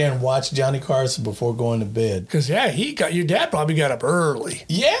sit there and watch Johnny Carson before going to bed. Because your dad probably got up early.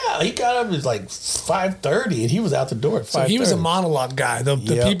 Yeah, he got up at like 5:30, and he was out the door at 5:30. So he was a monologue guy. The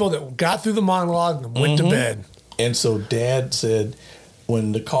people that got through the monologue and went to bed. And so Dad said,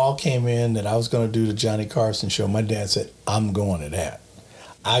 when the call came in that I was going to do the Johnny Carson show, my dad said, "I'm going to that.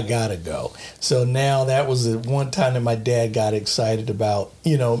 I gotta go." So now that was the one time that my dad got excited about,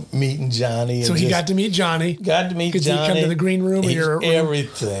 meeting Johnny. So he got to meet Johnny. Got to meet Johnny. Did he come to the green room?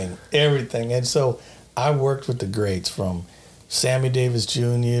 Everything. And so I worked with the greats, from Sammy Davis Jr.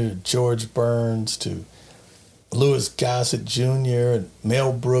 to George Burns to Louis Gossett Jr. and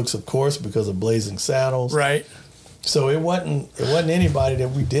Mel Brooks, of course, because of Blazing Saddles. Right. So it wasn't anybody that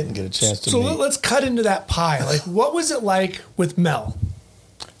we didn't get a chance to meet. So let's cut into that pie. Like, what was it like with Mel?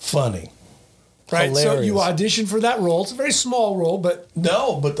 Funny. Right. Hilarious. So you auditioned for that role. It's a very small role, but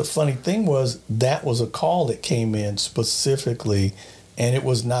No, but the funny thing was that was a call that came in specifically, and it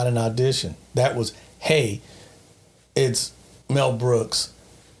was not an audition. That was, hey, it's Mel Brooks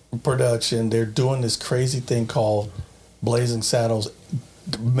production. They're doing this crazy thing called Blazing Saddles.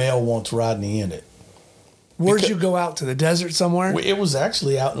 Mel wants Rodney in it. where'd you go out to the desert somewhere? It was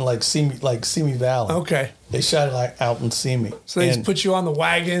actually out in like Simi Valley. Okay. They shot it like out in Simi. So they just put you on the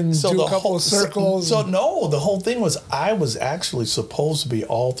wagon, do a couple of circles. So no, the whole thing was I was actually supposed to be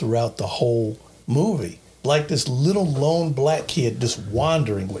all throughout the whole movie. Like this little lone black kid just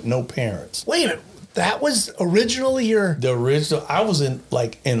wandering with no parents. Wait a minute. That was originally The original, I was in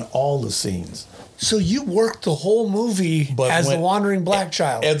all the scenes. So you worked the whole movie as the wandering black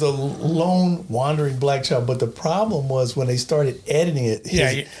child. As a lone wandering black child. But the problem was when they started editing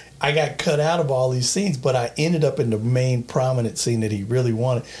it, I got cut out of all these scenes, but I ended up in the main prominent scene that he really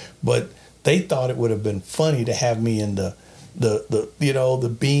wanted. But they thought it would have been funny to have me in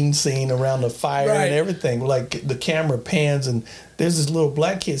the bean scene around the fire and everything. Like the camera pans and there's this little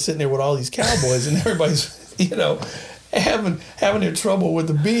black kid sitting there with all these cowboys and everybody's, having their trouble with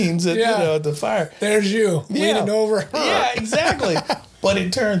the beans at the fire. There's you leaning over. Yeah, exactly. But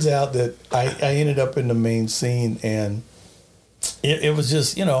it turns out that I ended up in the main scene, and it was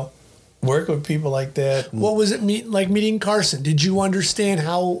just, working with people like that. What was it like meeting Carson? Did you understand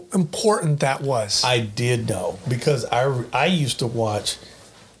how important that was? I did know, because I used to watch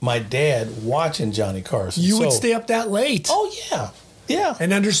my dad watching Johnny Carson. You would stay up that late. Oh, yeah. Yeah.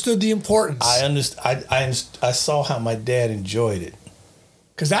 And understood the importance. I saw how my dad enjoyed it.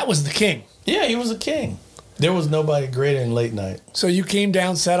 Because that was the king. Yeah, he was a king. There was nobody greater in late night. So you came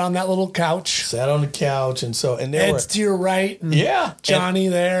down, sat on that little couch. Sat on the couch, and Ed's to your right. And Johnny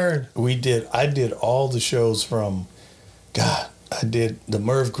there. I did all the shows from, I did the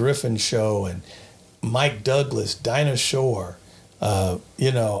Merv Griffin show and Mike Douglas, Dinah Shore. You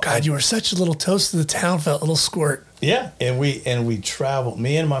were such a little toast to the town, felt a little squirt. Yeah, and we traveled.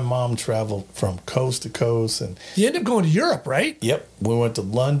 Me and my mom traveled from coast to coast, and you ended up going to Europe, right? Yep, we went to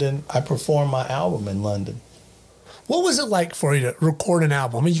London. I performed my album in London. What was it like for you to record an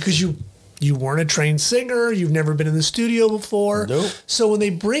album? I mean, because you weren't a trained singer, you've never been in the studio before. Nope. So when they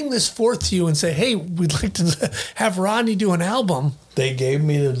bring this forth to you and say, "Hey, we'd like to have Rodney do an album," they gave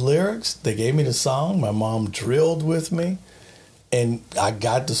me the lyrics. They gave me the song. My mom drilled with me. And I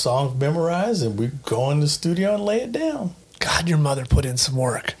got the songs memorized, and we go in the studio and lay it down. God, your mother put in some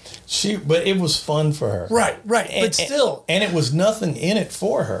work. But it was fun for her. Right. But still. And it was nothing in it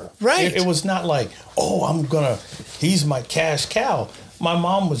for her. Right. It was not like, he's my cash cow. My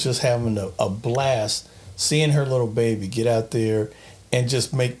mom was just having a blast seeing her little baby get out there and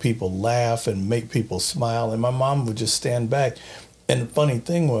just make people laugh and make people smile. And my mom would just stand back. And the funny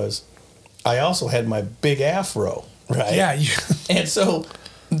thing was, I also had my big afro. Right. Yeah. And so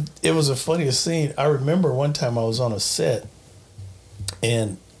it was the funniest scene. I remember one time I was on a set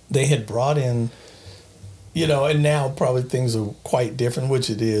and they had brought in, and now probably things are quite different, which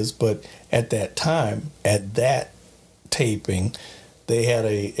it is. But at that time, at that taping, they had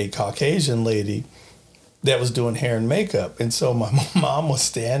a Caucasian lady that was doing hair and makeup. And so my mom was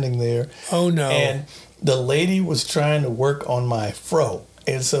standing there. Oh, no. And the lady was trying to work on my fro.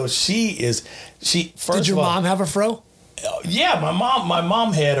 And so first Did your mom have a fro? Yeah, my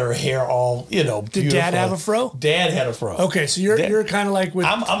mom had her hair all, beautiful. Did Dad have a fro? Dad had a fro. Okay, so you're kind of like with...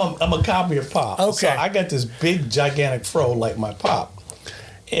 I'm a copy of Pop. Okay. So I got this big, gigantic fro like my Pop.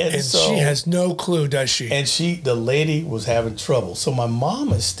 And so, she has no clue, does she? And the lady was having trouble. So my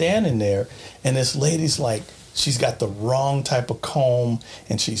mom is standing there, and this lady's like, she's got the wrong type of comb,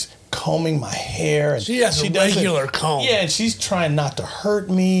 and she's combing my hair. And she has a regular comb. Yeah, and she's trying not to hurt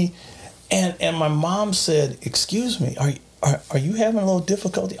me. And my mom said, "Excuse me, are you having a little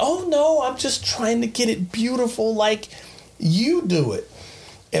difficulty?" "Oh no, I'm just trying to get it beautiful like you do it."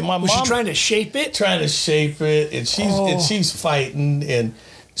 And my mom was she trying to shape it? Trying to shape it, and she's fighting, and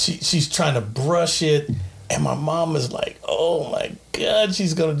she's trying to brush it. And my mom is like, "Oh my God,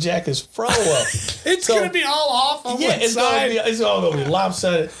 she's gonna jack his fro up." It's gonna be all off on one side. It's all gonna be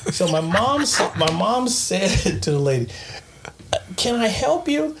lopsided. So my mom said to the lady, "Can I help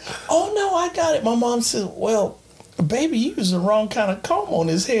you?" "Oh no, I got it." My mom said, "Well, baby, you used the wrong kind of comb on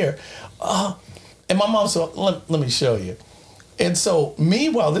his hair." And my mom said, let me show you. And so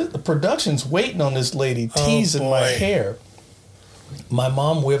meanwhile, the production's waiting on this lady teasing my hair. My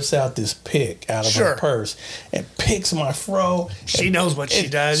mom whips out this pick out of Sure. her purse and picks my fro. She and- knows what she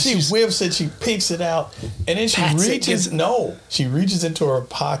and does. She whips it, she picks it out, and then she Pats it, reaches. gives- No, she reaches into her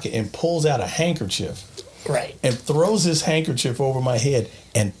pocket and pulls out a handkerchief Right. and throws this handkerchief over my head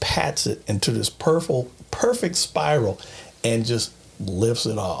and pats it into this perfect spiral and just lifts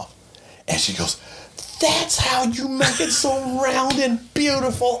it off. And she goes, "That's how you make it so round and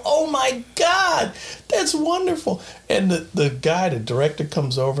beautiful. Oh my God, that's wonderful." And the guy, the director,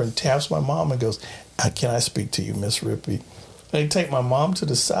 comes over and taps my mom and goes, "Can I speak to you, Miss Rippey?" And he take my mom to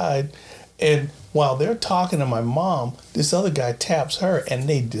the side, and while they're talking to my mom, this other guy taps her and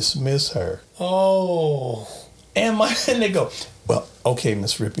they dismiss her. Oh. And they go, "Well, okay,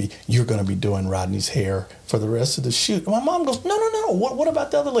 Miss Rippey, you're going to be doing Rodney's hair for the rest of the shoot." And my mom goes, "No. What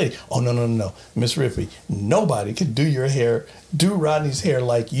about the other lady?" "Oh, no. Miss Rippey, nobody can do your hair, do Rodney's hair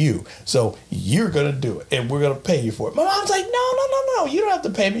like you. So you're going to do it, and we're going to pay you for it." My mom's like, "No. You don't have to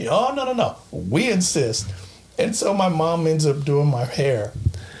pay me." "Oh, no. We insist." And so my mom ends up doing my hair.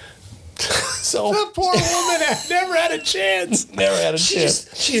 So That poor woman had never had a chance. never had a chance.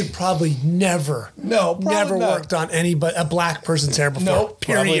 She had probably never Probably not. worked on a black person's hair before. Nope,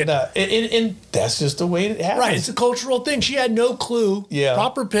 probably period. not. And that's just the way it happens. Right, it's a cultural thing. She had no clue. Yeah.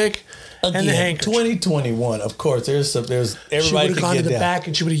 Proper pick and the Again, handkerchief. 2021, of course. There's She everybody would have can gone to get the down. back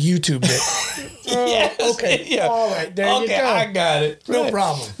and she would have YouTubed it. Yes, okay. yeah. All right, there you okay, go. I got it. No Right.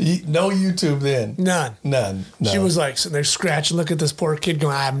 problem. No YouTube then. None. None. She was like sitting there scratching, look at this poor kid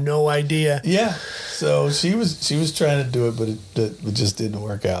going, I have no idea. Yeah. So she was trying to do it, but it just didn't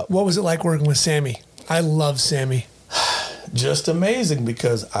work out. What was it like working with Sammy? I love Sammy. Just amazing,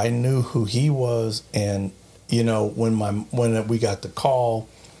 because I knew who he was, and when we got the call,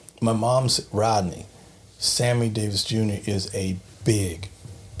 my mom said, "Rodney, Sammy Davis Jr. is a big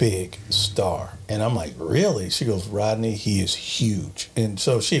star." And I'm like, "Really?" She goes, "Rodney, he is huge." And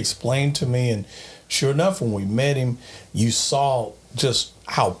so she explained to me, and sure enough, when we met him, you saw just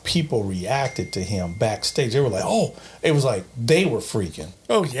how people reacted to him backstage. They were like, "Oh," it was like they were freaking.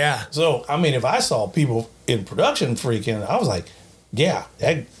 Oh, yeah. So, I mean, if I saw people in production freaking, I was like, yeah,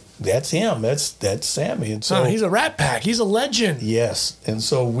 that's him. That's Sammy. And so He's a Rat Pack. He's a legend. yes. And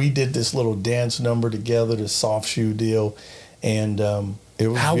so we did this little dance number together, this soft shoe deal. And it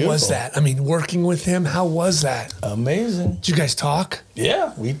was How was beautiful. that? I mean, working with him, how was that? Amazing. Did you guys talk?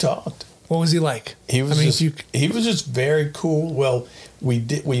 Yeah, we talked. What was he like? He was if he was just very cool. Well, we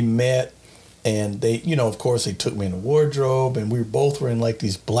met, and they, of course, they took me in the wardrobe, and we both were in like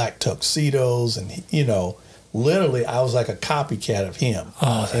these black tuxedos, and literally I was like a copycat of him.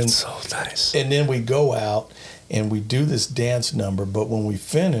 Oh, that's and, so nice. and then we go out and we do this dance number, but when we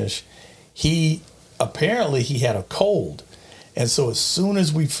finish, he had a cold, and so as soon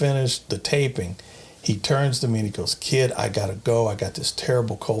as we finished the taping, he turns to me and he goes, "Kid, I gotta go. I got this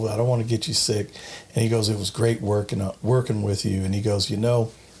terrible cold. I don't want to get you sick." And he goes, "It was great working with you." And he goes,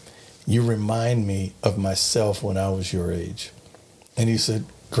 "You remind me of myself when I was your age." And he said,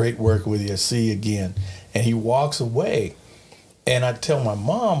 "Great working with you. See you again." And he walks away. And I tell my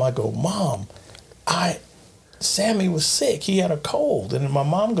mom, I go, "Mom, Sammy was sick. He had a cold." And my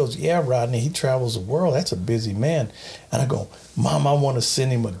mom goes, "Yeah, Rodney, he travels the world. That's a busy man." And I go, "Mom, I want to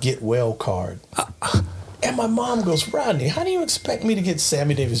send him a get well card." And my mom goes, "Rodney, how do you expect me to get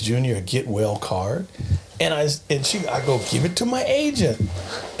Sammy Davis Jr. a get well card?" And I go, "Give it to my agent."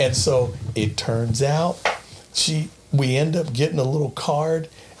 And so it turns out we end up getting a little card,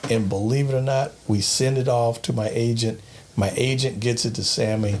 and believe it or not, we send it off to my agent. My agent gets it to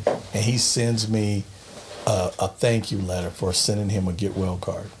Sammy, and he sends me a thank you letter for sending him a get well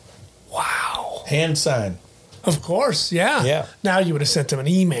card. Wow. Hand signed. Of course, yeah. Yeah. Now you would have sent him an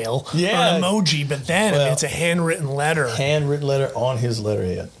email Yeah. or an emoji, but then Well, it's a handwritten letter. Handwritten letter on his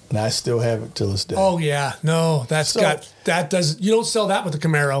letterhead. And I still have it till this day. Oh yeah, no, you don't sell that with a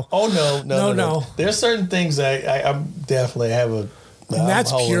Camaro. Oh, no. No. There's certain things I'm dedefinitely have a. And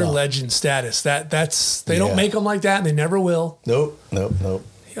that's I'm holding pure on. legend status. They Yeah. don't make them like that, and they never will. Nope.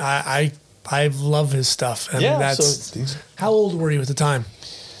 I love his stuff, and Yeah, that's. so these- How old were you at the time?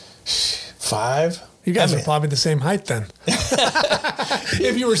 5. You guys I are mean, probably the same height then.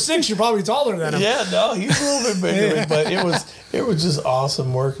 If you were 6, you're probably taller than him. Yeah, no, he's a little bit bigger, than me, but it was just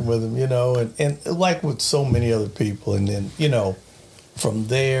awesome working with him, and like with so many other people, and then from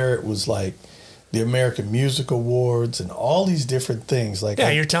there it was like the American Music Awards and all these different things. Like Yeah,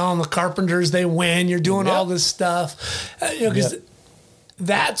 you're telling the Carpenters they win. You're doing all Yep. this stuff, because Yep.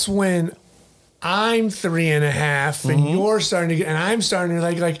 that's when I'm 3.5, and you're starting to get, and I'm starting to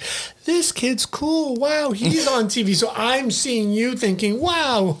like this kid's cool. Wow, he's on TV. So I'm seeing you thinking,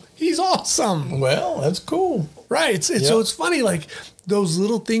 wow, he's awesome. Well, that's cool. Right. So it's funny, like those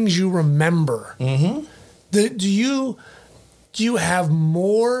little things you remember. Mm-hmm. Do you have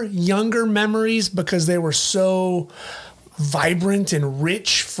more younger memories because they were so vibrant and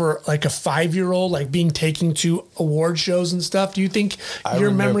rich for like a 5-year-old, like being taken to award shows and stuff? Do you think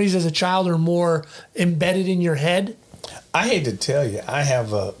your memories as a child are more embedded in your head? I hate to tell you, I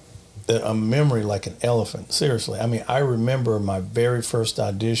have a memory like an elephant. Seriously. I mean, I remember my very first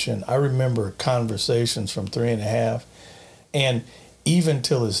audition. I remember conversations from 3.5. And even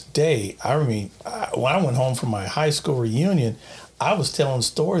till this day, when I went home from my high school reunion, I was telling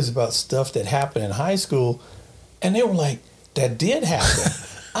stories about stuff that happened in high school. And they were like, that did happen.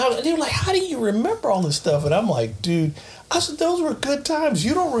 They were like, how do you remember all this stuff? And I'm like, dude, I said, those were good times.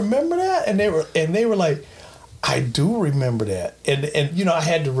 You don't remember that? And they were like, I do remember that. And you know, I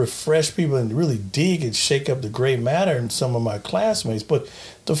had to refresh people and really dig and shake up the gray matter in some of my classmates. But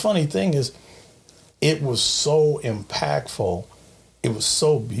the funny thing is, it was so impactful. It was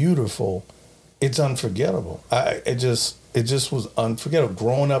so beautiful. It's unforgettable. It just was unforgettable.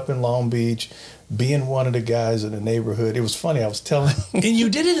 Growing up in Long Beach, being one of the guys in the neighborhood. It was funny. I was telling. And you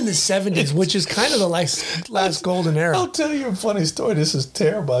did it in the 70s, which is kind of the last golden era. I'll tell you a funny story. This is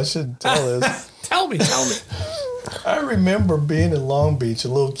terrible. I shouldn't tell this. Tell me. I remember being in Long Beach, a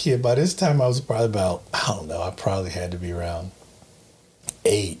little kid. By this time, I was probably about, I don't know, I probably had to be around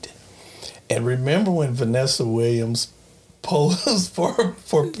 8. And remember when Vanessa Williams posed for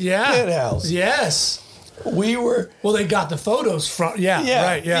Penthouse? Yes. Well, they got the photos from,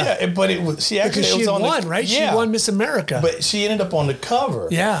 right. But it was, she actually, because she was on won, right? Yeah. She won Miss America. But she ended up on the cover.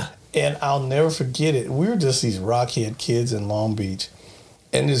 Yeah. And I'll never forget it. We were just these rockhead kids in Long Beach.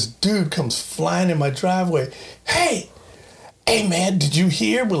 And this dude comes flying in my driveway. Hey, man, did you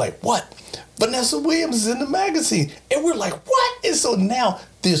hear? We're like, what? Vanessa Williams is in the magazine. And we're like, what? And so now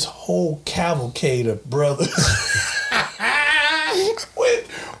this whole cavalcade of brothers went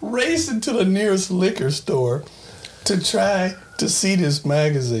racing to the nearest liquor store to try to see this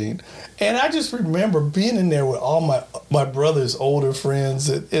magazine. And I just remember being in there with all my brother's older friends,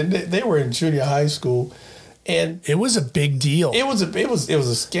 and they were in junior high school. And it was a big deal. It was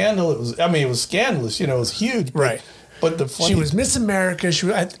a scandal. It was scandalous. You know, it was huge. Right. But she was Miss America.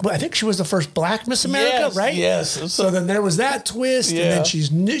 I think she was the first Black Miss America, right? Yes. So then there was that twist, and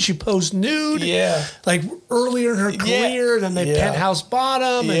then she posed nude. Yeah. Like earlier in her career, then they Penthouse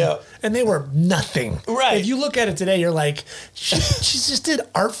bottom, and they were nothing. Right. If you look at it today, you're like, she just did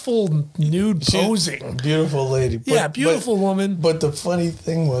artful nude posing. Beautiful lady. Beautiful woman. But the funny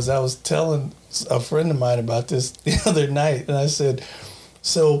thing was, I was telling a friend of mine about this the other night, and I said,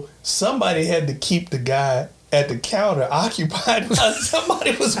 so somebody had to keep the guy at the counter occupied while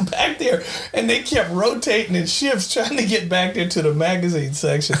somebody was back there, and they kept rotating in shifts trying to get back there to the magazine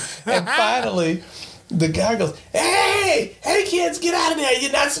section. And finally, the guy goes, hey kids, get out of there.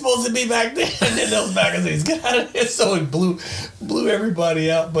 You're not supposed to be back there. And then those magazines, get out of there. So it blew everybody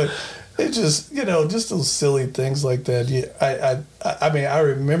out. But it just, just those silly things like that. Yeah, I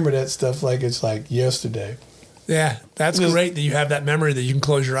remember that stuff like it's like yesterday. Yeah, that's great that you have that memory that you can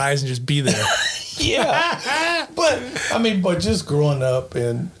close your eyes and just be there. Yeah. but just growing up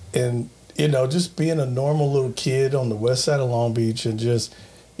and just being a normal little kid on the west side of Long Beach and just,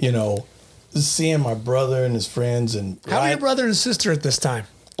 seeing my brother and his friends. And how are your brother and sister at this time?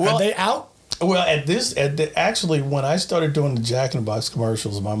 Well, are they out? Well, actually, when I started doing the Jack in the Box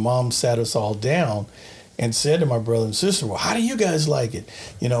commercials, my mom sat us all down and said to my brother and sister, well, how do you guys like it?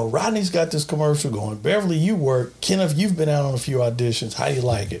 Rodney's got this commercial going. Beverly, you work. Kenneth, you've been out on a few auditions. How do you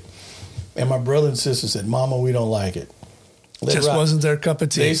like it? And my brother and sister said, Mama, we don't like it. Wasn't their cup of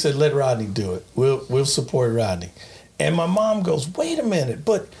tea. They said, let Rodney do it. We'll support Rodney. And my mom goes, wait a minute,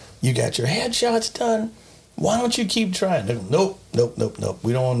 but you got your headshots done? Why don't you keep trying? They go, nope.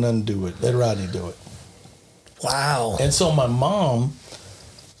 We don't want nothing to do with it. Let Rodney do it. Wow. And so my mom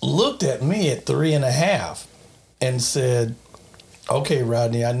looked at me at 3.5 and said, okay,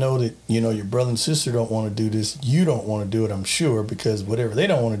 Rodney, I know that, your brother and sister don't want to do this. You don't want to do it, I'm sure, because whatever they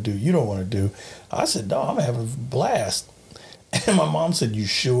don't want to do, you don't want to do. I said, no, I'm having a blast. And my mom said, you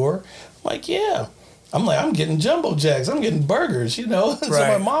sure? I'm like, yeah. I'm getting Jumbo Jacks. I'm getting burgers, Right. So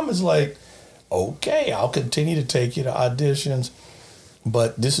my mom is like, okay, I'll continue to take you to auditions,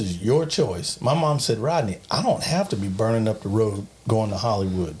 but this is your choice. My mom said, Rodney, I don't have to be burning up the road going to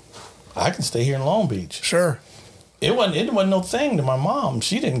Hollywood. I can stay here in Long Beach. Sure. It wasn't no thing to my mom.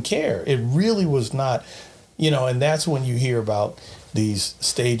 She didn't care. It really was not, and that's when you hear about, these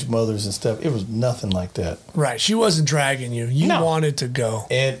stage mothers and stuff. It was nothing like that. Right. She wasn't dragging you. You No. wanted to go.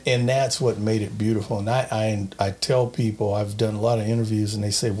 And that's what made it beautiful. And I tell people, I've done a lot of interviews, and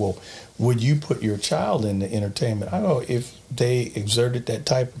they say, well, would you put your child into entertainment? I go, if they exerted that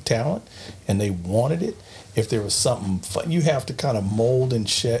type of talent and they wanted it, if there was something fun, you have to kind of mold and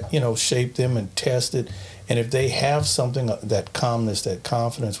shape them and test it. And if they have something, that calmness, that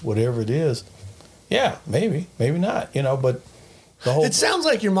confidence, whatever it is, yeah, maybe not, but the whole. It sounds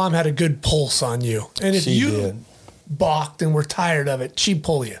like your mom had a good pulse on you. And if She you did. balked and were tired of it, she'd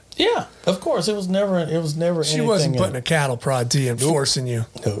pull you. Yeah, of course. It was never She anything wasn't putting a cattle prod to you and forcing you.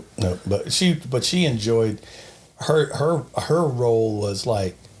 No. But she enjoyed her role was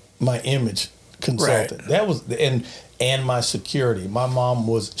like my image consultant. Right. That was and my security. My mom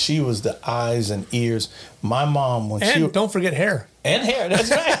was the eyes and ears. My mom And don't forget hair. and hair.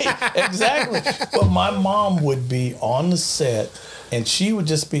 That's right. Exactly. But my mom would be on the set, and she would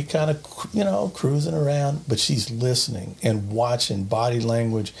just be kind of, cruising around, but she's listening and watching body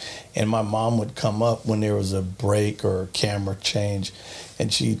language. And my mom would come up when there was a break or a camera change,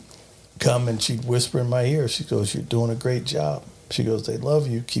 and she'd come and she'd whisper in my ear. She goes, "You're doing a great job." She goes, "They love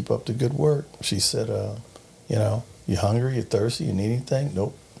you. Keep up the good work." She said, "You hungry? You thirsty? You need anything?"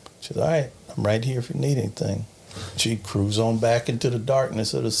 "Nope." She said, "All right, I'm right here if you need anything." She'd cruise on back into the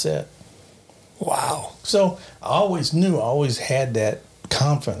darkness of the set. Wow. So I always had that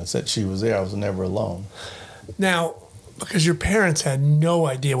confidence that she was there. I was never alone. Now, because your parents had no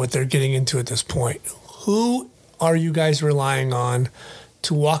idea what they're getting into at this point, who are you guys relying on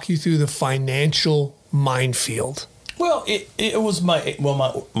to walk you through the financial minefield? Well, it was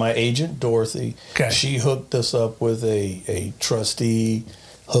my agent, Dorothy. Okay. She hooked us up with a trustee,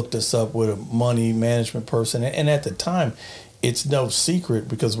 hooked us up with a money management person. And at the time, it's no secret,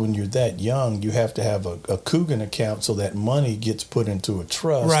 because when you're that young, you have to have a Coogan account so that money gets put into a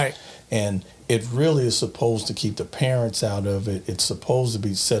trust. Right. And it really is supposed to keep the parents out of it. It's supposed to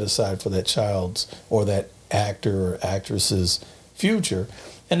be set aside for that child's or that actor or actress's future.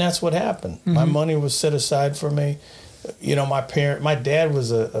 And that's what happened. Mm-hmm. My money was set aside for me. My dad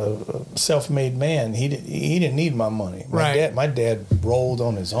was a self-made man. He didn't need my money. My dad rolled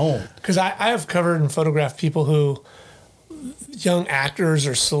on his own. Because I have covered and photographed people who, young actors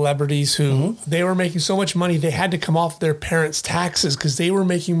or celebrities who they were making so much money they had to come off their parents' taxes because they were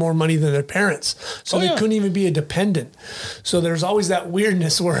making more money than their parents. So they couldn't even be a dependent. So there's always that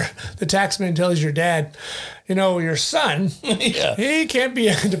weirdness where the taxman tells your dad, your son, he can't be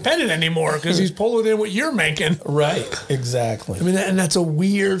a dependent anymore because he's pulling in what you're making. Right, exactly. I mean, and that's a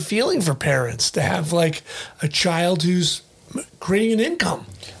weird feeling for parents to have like a child who's creating an income.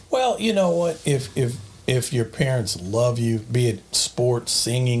 Well, you know what? If your parents love you, be it sports,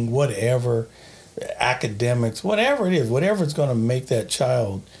 singing, whatever, academics, whatever it is, whatever is going to make that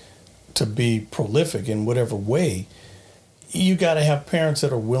child to be prolific in whatever way, you got to have parents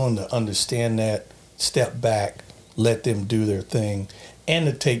that are willing to understand that, step back, let them do their thing, and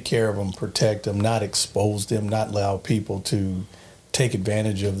to take care of them, protect them, not expose them, not allow people to take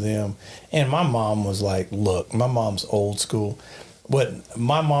advantage of them. And my mom was like, look, my mom's old school, but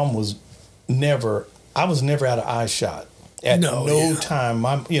my mom was never... I was never out of eye shot at no time.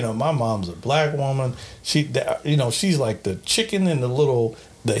 My mom's a black woman. She's like the chicken and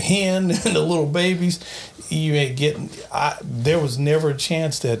the hen and the little babies. You ain't getting. There was never a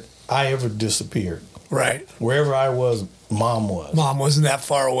chance that I ever disappeared. Right. Wherever I was, mom was. Mom wasn't that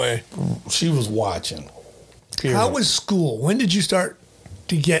far away. She was watching. Period. How was school? When did you start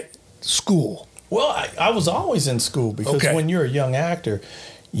to get school? Well, I was always in school because when you're a young actor,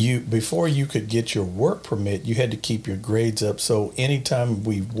 before you could get your work permit, you had to keep your grades up. So anytime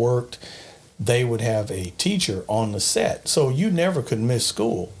we worked, they would have a teacher on the set. So you never could miss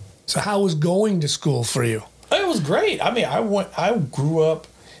school. So how was going to school for you? It was great. I mean, I grew up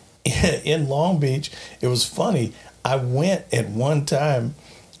in Long Beach. It was funny. I went at one time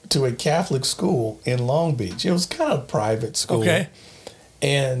to a Catholic school in Long Beach. It was kind of a private school. Okay.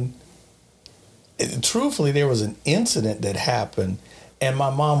 And truthfully, there was an incident that happened. And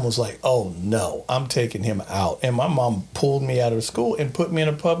my mom was like, "Oh, no, I'm taking him out." And my mom pulled me out of school and put me in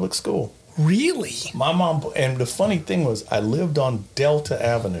a public school. Really? My mom, and the funny thing was, I lived on Delta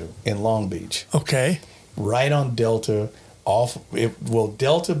Avenue in Long Beach. Okay. Right on Delta,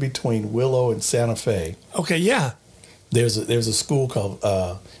 Delta between Willow and Santa Fe. Okay, yeah. There's a school called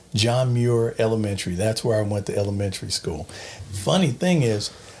John Muir Elementary. That's where I went to elementary school. Funny thing is,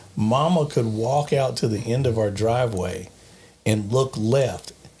 Mama could walk out to the end of our driveway and look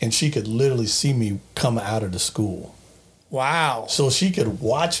left, and she could literally see me come out of the school. Wow. So she could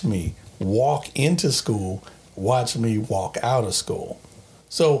watch me walk into school, watch me walk out of school.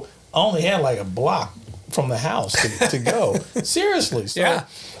 So I only had like a block from the house to go. Seriously. So, Yeah.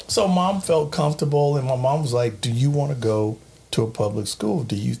 So mom felt comfortable, and my mom was like, do you want to go to a public school?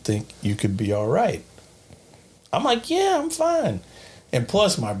 Do you think you could be all right? I'm like, yeah, I'm fine. And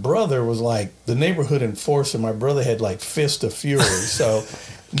plus, my brother was like the neighborhood enforcer. My brother had like fist of fury. So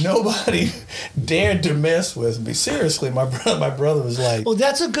nobody dared to mess with me. Seriously, my brother was like, Well,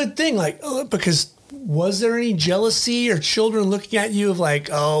 that's a good thing. Like, because was there any jealousy or children looking at you of like,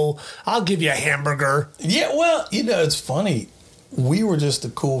 oh, I'll give you a hamburger? yeah, well, it's funny. We were just a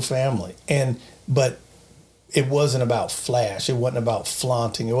cool family. But it wasn't about flash. It wasn't about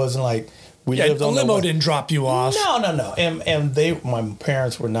flaunting. It wasn't like we Yeah, lived a on the limo way. didn't drop you off. No. And my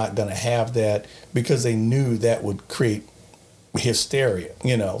parents were not going to have that because they knew that would create hysteria,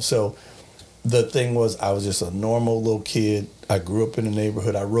 So the thing was, I was just a normal little kid. I grew up in the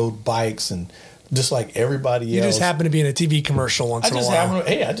neighborhood. I rode bikes, and just like everybody You else. just happened to be in a TV commercial once in a while.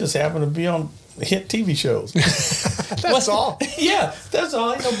 I just happened to be on hit TV shows. That's all. Yeah, that's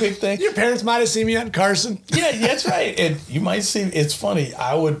all. Ain't no big thing. Your parents might have seen me on Carson. Yeah, that's right. And you might see, it's funny.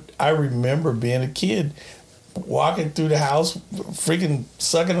 I remember being a kid walking through the house, freaking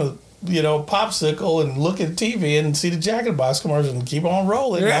sucking a popsicle and look at TV and see the Jack in the Box commercial and keep on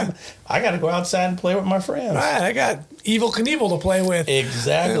rolling. Yeah. I got to go outside and play with my friends. Right, I got Evil Knievel to play with.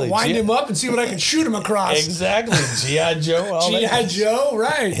 Exactly. Wind him up and see what I can shoot him across. Exactly. G.I. Joe. All G.I. that. Joe,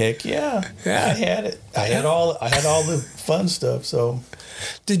 right. Heck yeah. Yeah. I had it. I had all the fun stuff. So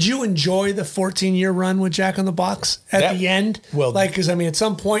Did you enjoy the 14-year run with Jack in the Box at the end? Well, because at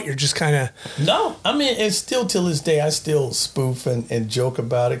some point you're just kind of no. I mean, it's still till this day. I still spoof and joke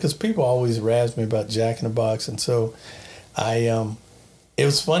about it because people always razz me about Jack in the Box, and so it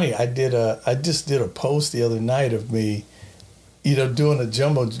was funny. I just did a post the other night of me, doing a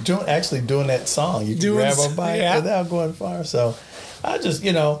jumbo, doing that song. You can grab a bite without going far. So I just,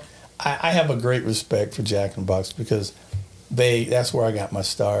 I have a great respect for Jack in the Box because that's where I got my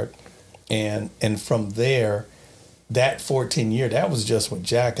start. And from there, that 14-year, that was just with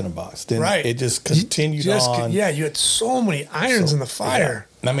Jack in the Box. Then it just continued on. Yeah, you had so many irons in the fire.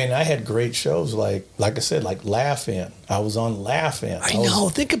 Yeah. I mean, I had great shows like I said, like Laugh In. I was on Laugh In. I know.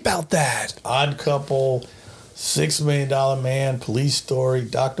 Think about that. Odd Couple, $6 Million Man, Police Story,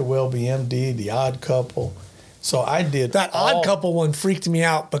 Dr. Welby, MD, The Odd Couple. So I did that Odd Couple one freaked me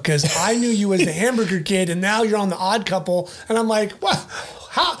out because I knew you as the hamburger kid, and now you're on the Odd Couple, and I'm like, what?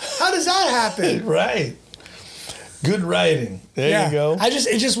 How does that happen? Right. Good writing. There you go.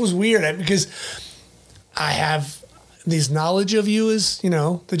 It just was weird because I have these knowledge of you as,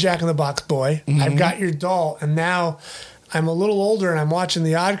 the Jack in the Box boy. Mm-hmm. I've got your doll, and now I'm a little older and I'm watching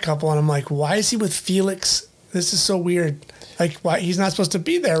The Odd Couple, and I'm like, why is he with Felix? This is so weird. Like, why he's not supposed to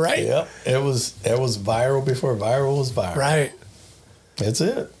be there, right? Yep. It was viral before viral was viral. Right. That's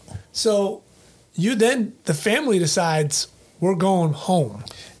it. So the family decides we're going home.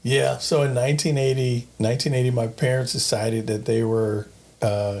 Yeah. So in 1980, my parents decided that they were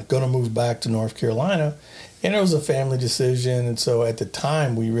going to move back to North Carolina, and it was a family decision. And so at the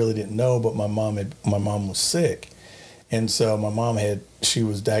time, we really didn't know, but my mom was sick, and so my mom she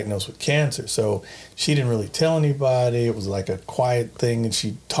was diagnosed with cancer. So she didn't really tell anybody. It was like a quiet thing, and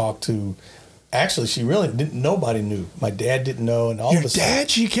she talked to. Actually, she really didn't. Nobody knew. My dad didn't know, and all Your of a sudden,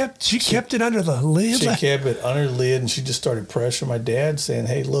 dad, she kept it under the lid. She kept it under the lid, and she just started pressuring my dad, saying,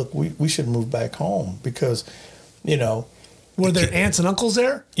 "Hey, look, we should move back home because, Were there aunts and uncles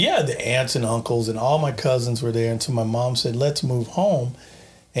there? Yeah, the aunts and uncles and all my cousins were there, and so my mom said, "Let's move home."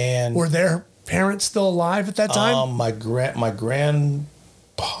 And were their parents still alive at that time? My grandpa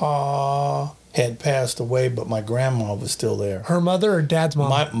had passed away, but my grandma was still there. Her mother or dad's mom?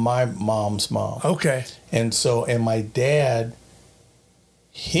 My mom's mom. Okay. And my dad,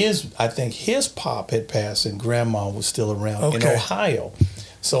 I think his pop had passed and grandma was still around in Ohio.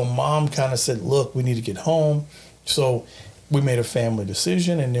 So mom kind of said, look, we need to get home. So we made a family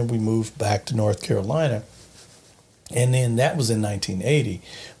decision, and then we moved back to North Carolina. And then that was in 1980.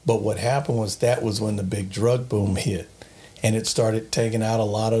 But what happened was that was when the big drug boom hit. And it started taking out a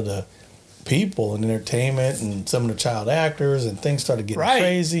lot of the people in entertainment and some of the child actors, and things started getting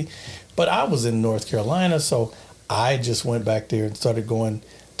crazy. But I was in North Carolina, so I just went back there and started going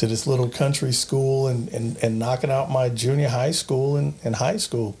to this little country school and knocking out my junior high school and high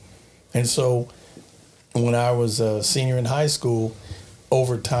school. And so when I was a senior in high school,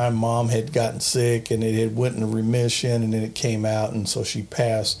 over time, Mom had gotten sick, and it had went into remission, and then it came out, and so she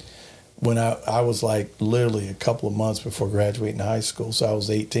passed when I was like literally a couple of months before graduating high school. So I was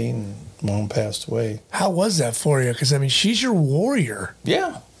 18 and Mom passed away. How was that for you? Because, I mean, she's your warrior.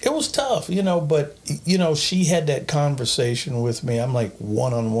 Yeah, it was tough, but, she had that conversation with me. I'm like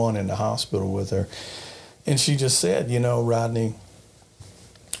one-on-one in the hospital with her. And she just said, Rodney,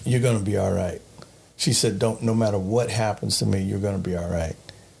 you're going to be all right. She said, no matter what happens to me, you're going to be all right.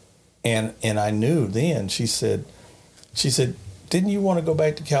 And I knew then, she said, didn't you want to go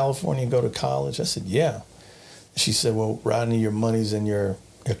back to California and go to college? I said, yeah. She said, well, Rodney, your money's in your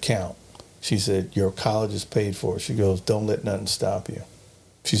account. She said, your college is paid for. She goes, don't let nothing stop you.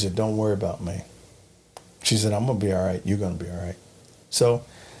 She said, don't worry about me. She said, I'm going to be all right. You're going to be all right. So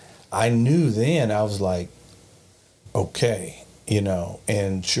I knew then, I was like, okay,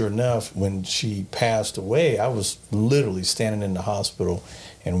 and sure enough, when she passed away, I was literally standing in the hospital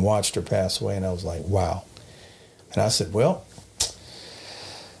and watched her pass away, and I was like, wow. And I said, well,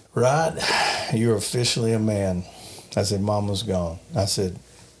 Rod, you're officially a man. I said, Mama's gone. I said,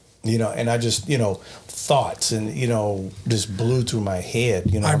 and I just, thoughts and, just blew through my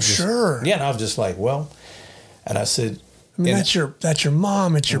head. I'm sure. Yeah, and I was just like, well, and I said, I mean, that's your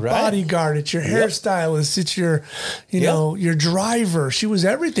mom, it's your bodyguard, it's your hairstylist, it's your, your driver. She was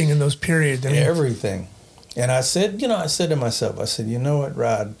everything in those periods. I mean, everything. And I said, I said to myself, I said, you know what,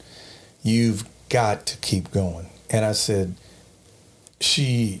 Rod, you've got to keep going. And I said,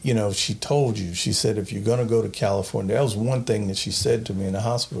 she told you, she said, if you're going to go to California, that was one thing that she said to me in the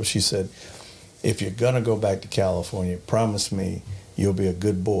hospital. She said, if you're going to go back to California, promise me you'll be a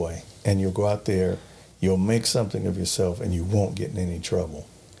good boy and you'll go out there, you'll make something of yourself and you won't get in any trouble.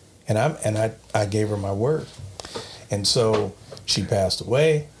 And I gave her my word. And so she passed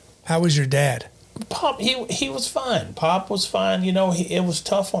away. How was your dad? Pop, he was fine. Pop was fine. It was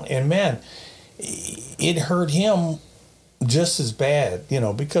tough on, and man, it hurt him just as bad,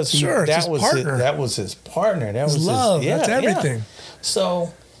 because that was his partner. That was his love. That's everything. Yeah.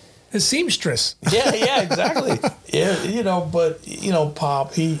 So his seamstress. Yeah, exactly. But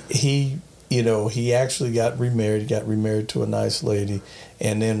Pop, he actually got remarried to a nice lady.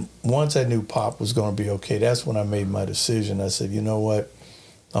 And then once I knew Pop was going to be okay, that's when I made my decision. I said, you know what?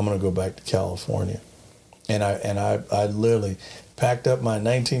 I'm going to go back to California. And I literally packed up my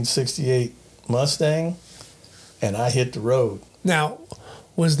 1968 Mustang and I hit the road. Now,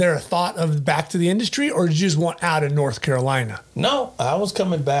 was there a thought of back to the industry, or did you just want out of North Carolina? No, I was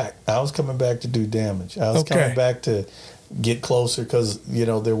coming back. I was coming back to do damage. I was coming back to get closer because,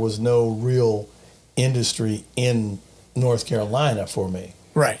 there was no real industry in North Carolina for me.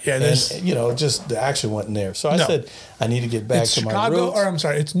 Right. Yeah. And, just the action wasn't there. So I said, I need to get back to my roots. Or I'm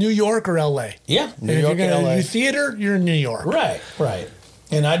sorry, it's New York or L.A.? Yeah, New York, LA. If you're going to do theater, you're in New York. Right.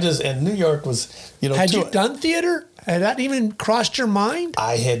 And New York was, Had you done theater? Had that even crossed your mind?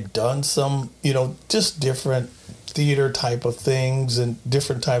 I had done some, just different theater type of things and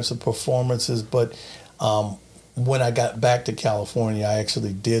different types of performances. But when I got back to California, I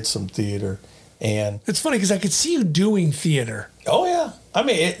actually did some theater. And it's funny because I could see you doing theater. Oh, yeah. I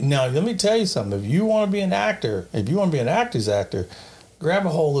mean, now, let me tell you something. If you want to be an actor, if you want to be an actor's actor, grab a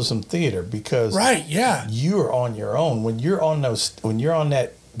hold of some theater because you're on your own. When you're on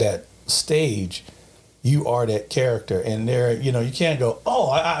that stage, you are that character. And there, you can't go, oh,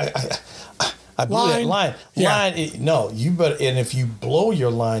 I blew that line. Yeah. No, you better, and if you blow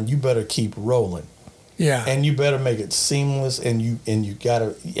your line, you better keep rolling. Yeah. And you better make it seamless and you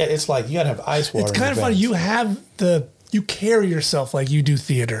gotta, it's like you gotta have ice water. It's kind of funny. You carry yourself like you do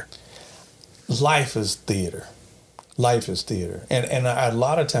theater. Life is theater. And a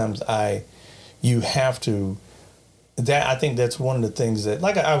lot of times you have to, I think that's one of the things that,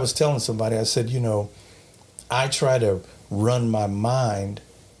 like I was telling somebody, I said, I try to run my mind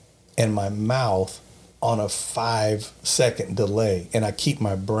and my mouth on a 5-second delay and I keep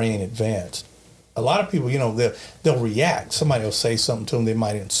my brain advanced. A lot of people, they'll react. Somebody will say something to them. They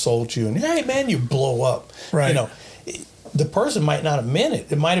might insult you and, hey, man, you blow up. Right. The person might not have meant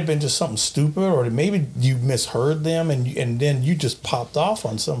it. It might have been just something stupid, or maybe you misheard them and then you just popped off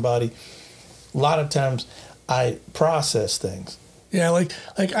on somebody. A lot of times I process things. Yeah, like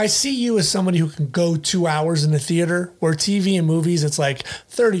I see you as somebody who can go 2 hours in the theater, where TV and movies, it's like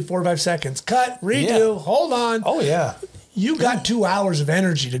 30, 45 seconds. Cut, redo, hold on. Oh, yeah. You got 2 hours of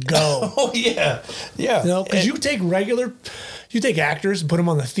energy to go. Oh, yeah. Yeah. Because you take actors and put them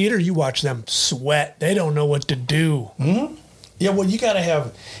on the theater, you watch them sweat. They don't know what to do. Mm-hmm. Yeah, well, you got to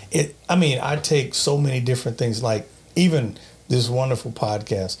have it. I mean, I take so many different things, like even this wonderful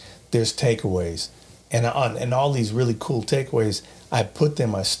podcast, there's takeaways. And all these really cool takeaways, I put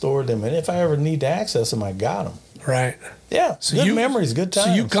them, I store them. And if I ever need to access them, I got them. Right. Yeah, so good memories, good times.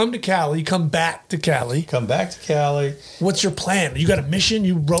 So you come to Cali, you come back to Cali. Come back to Cali. What's your plan? You got a mission?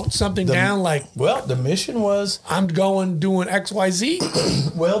 You wrote something down like, well, the mission was, I'm going doing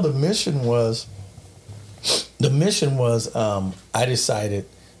XYZ? well, the mission was, I decided,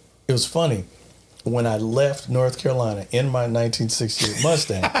 it was funny, when I left North Carolina in my 1968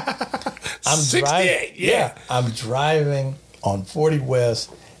 Mustang, I'm 68, yeah. I'm driving on 40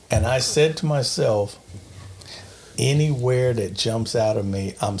 West, and I said to myself, anywhere that jumps out of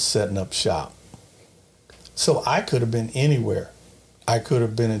me, I'm setting up shop. So I could have been anywhere. I could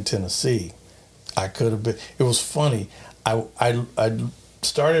have been in Tennessee. I could have been. It was funny. I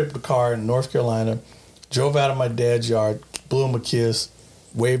started the car in North Carolina, drove out of my dad's yard, blew him a kiss,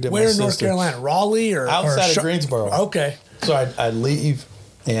 waved at my sister. Where in North Carolina? Raleigh or outside of Greensboro? Okay. So I leave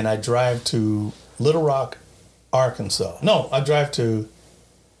and I drive to Little Rock, Arkansas. No, I drive to.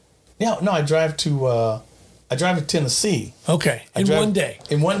 I drive to Tennessee. Okay. In one day.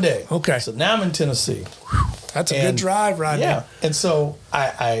 In one day. Okay. So now I'm in Tennessee. That's a good drive, Rodney. Yeah. And so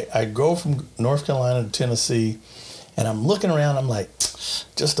I go from North Carolina to Tennessee, and I'm looking around. I'm like,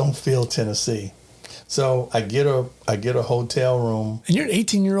 just don't feel Tennessee. So I get a hotel room. And you're an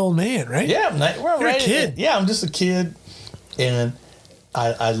 18-year-old man, right? Yeah. You're a kid. Yeah, I'm just a kid. And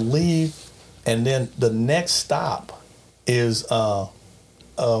I leave, and then the next stop is Tulsa,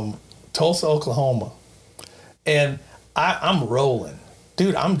 Oklahoma. And I'm rolling.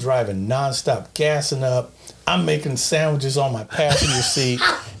 Dude, I'm driving nonstop, gassing up. I'm making sandwiches on my passenger seat.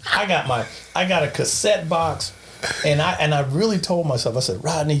 I got a cassette box. And I really told myself, I said,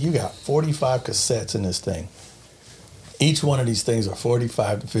 Rodney, you got 45 cassettes in this thing. Each one of these things are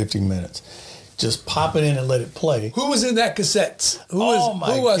 45 to 50 minutes. Just pop it in and let it play. Who was in that cassette?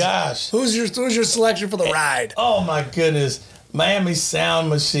 Gosh. Who's your selection for the ride? Oh my goodness. Miami Sound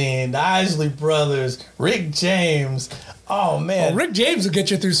Machine, the Isley Brothers, Rick James. Oh man. Rick James will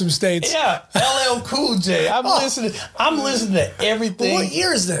get you through some states. Yeah. LL Cool J. I'm listening to everything. What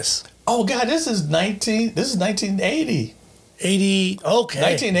year is this? Oh God, this is 1980. 80. Okay.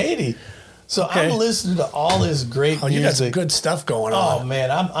 1980. So Okay. I'm listening to all this great music. You got some good stuff going on. Oh man,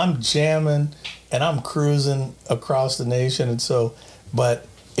 I'm jamming and I'm cruising across the nation, and so, but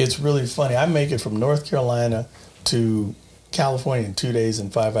it's really funny. I make it from North Carolina to California in 2 days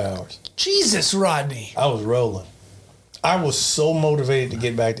and 5 hours. Jesus, Rodney. I was rolling. I was so motivated to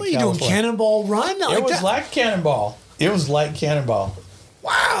get back to What are you California. doing, Cannonball Run? It was like Cannonball. It was like Cannonball.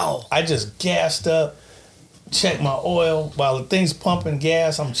 Wow. I just gassed up, checked my oil. While the thing's pumping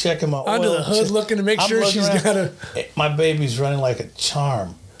gas, I'm checking my oil. Under the hood looking to make I'm sure looking she's around. got a My baby's running like a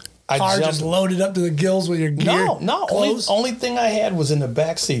charm. car just loaded up to the gills with your gear. No. Only thing I had was in the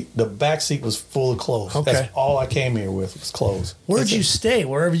back seat. The back seat was full of clothes. Okay. That's all I came here with was clothes. Where'd That's you it. stay?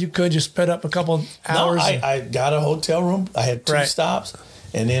 Wherever you could, just sped up a couple hours. No, I got a hotel room. I had two Right. stops,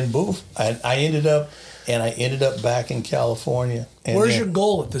 and then boof. I ended up back in California. And Where's then your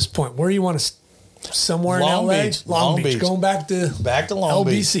goal at this point? Where you want to? Somewhere Long in LA? Beach. Long Beach. Going back to Long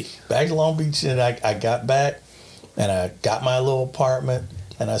LBC. Beach. Back to Long Beach, and I got back, and I got my little apartment,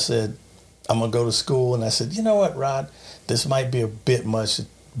 and I said, I'm gonna go to school, and I said, you know what, Rod, this might be a bit much to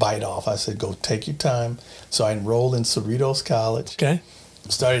bite off. I said, go take your time. So I enrolled in Cerritos College. Okay.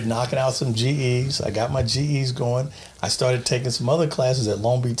 Started knocking out some GEs. I got my GEs going. I started taking some other classes at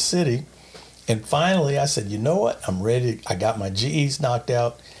Long Beach City. And finally, I said, you know what? I'm ready. I got my GEs knocked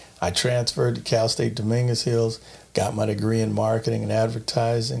out. I transferred to Cal State Dominguez Hills, got my degree in marketing and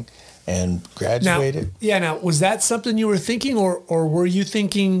advertising, and graduated. Now, was that something you were thinking, or were you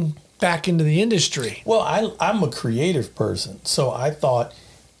thinking back into the industry? Well, I'm a creative person, so I thought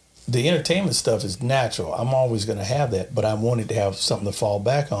the entertainment stuff is natural. I'm always going to have that, but I wanted to have something to fall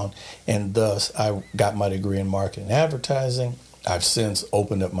back on, and thus I got my degree in marketing and advertising. I've since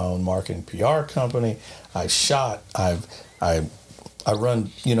opened up my own marketing PR company. I shot. I run,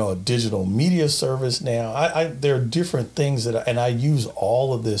 a digital media service now. There are different things and I use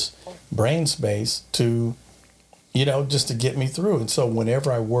all of this brain space to, just to get me through. And so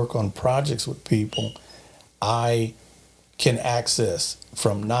whenever I work on projects with people, I can access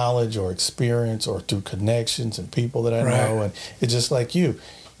from knowledge or experience or through connections and people that I know. And it's just like you're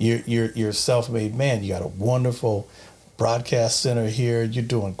a self-made man. You got a wonderful broadcast center here. You're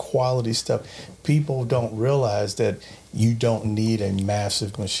doing quality stuff. People don't realize that you don't need a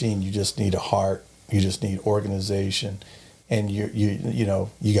massive machine. You just need a heart. You just need organization, and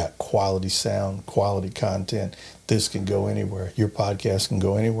you got quality sound, quality content. This can go anywhere. Your podcast can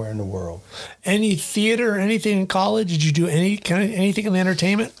go anywhere in the world. Any theater or anything in college? Did you do anything in the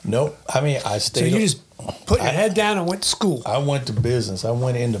entertainment? Nope. I mean, I stayed. So you just Put your head down and went to school. I went to business. I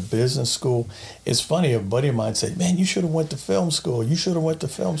went into business school. It's funny, a buddy of mine said, man, you should have went to film school. You should have went to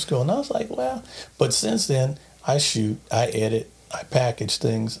film school. And I was like, well, but since then, I shoot, I edit, I package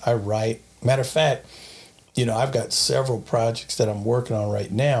things, I write. Matter of fact, you know, I've got several projects that I'm working on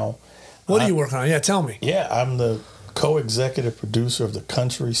right now. What are you working on? Yeah, tell me. Yeah, I'm the co-executive producer of the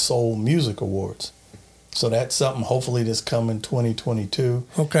Country Soul Music Awards. So that's something hopefully that's coming 2022.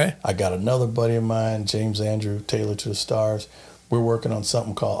 Okay. I got another buddy of mine, James Andrew, Taylor to the Stars. We're working on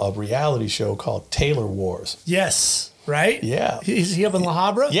something called a reality show called Taylor Wars. Yes, right? Yeah. Is he up in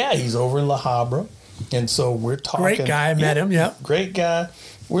La Habra? Yeah, he's over in La Habra. And so we're talking. Great guy. I met him. Yeah. Great guy.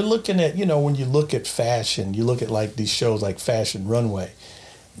 We're looking at, you know, when you look at fashion, you look at like these shows like Fashion Runway.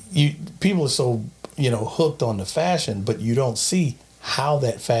 People are so, you know, hooked on the fashion, but you don't see how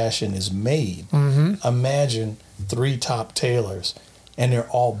that fashion is made. Mm-hmm. Imagine 3 top tailors, and they're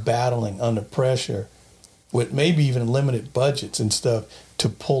all battling under pressure with maybe even limited budgets and stuff to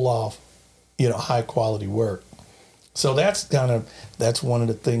pull off, you know, high quality work. So that's one of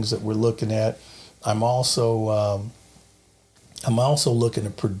the things that we're looking at. I'm also looking to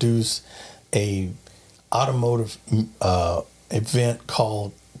produce a automotive event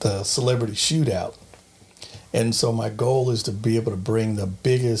called the Celebrity Shootout. And so my goal is to be able to bring the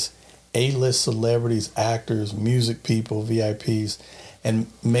biggest A-list celebrities, actors, music people, VIPs, and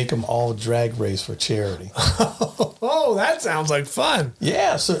make them all drag race for charity. Oh, that sounds like fun.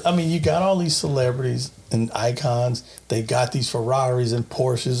 Yeah. So, I mean, you got all these celebrities and icons. They got these Ferraris and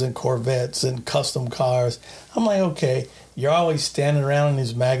Porsches and Corvettes and custom cars. I'm like, okay, you're always standing around in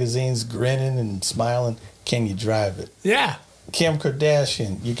these magazines grinning and smiling. Can you drive it? Yeah. Kim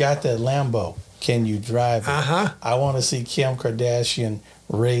Kardashian, you got that Lambo. Can you drive it? Uh-huh. I want to see Kim Kardashian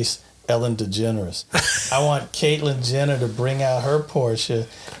race Ellen DeGeneres. I want Caitlyn Jenner to bring out her Porsche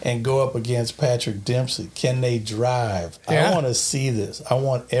and go up against Patrick Dempsey. Can they drive? Yeah. I want to see this. I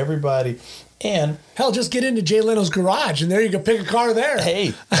want everybody. And hell, just get into Jay Leno's garage and there you can pick a car there.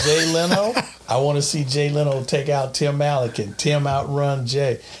 hey, Jay Leno, I want to see Jay Leno take out Tim Allen and Tim outrun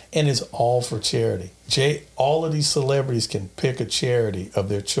Jay. And it's all for charity. All of these celebrities can pick a charity of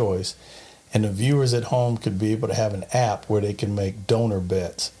their choice. And the viewers at home could be able to have an app where they can make donor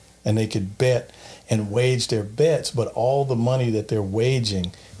bets. And they could bet and wage their bets, but all the money that they're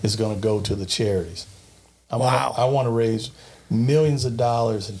waging is going to go to the charities. I want to raise millions of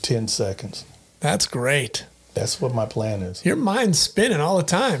dollars in 10 seconds. That's great. That's what my plan is. Your mind's spinning all the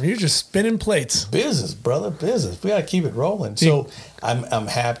time. You're just spinning plates. Business, brother, business. We got to keep it rolling. So I'm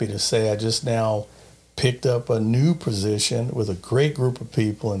happy to say I just now picked up a new position with a great group of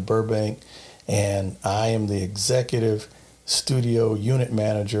people in Burbank, and I am the executive studio unit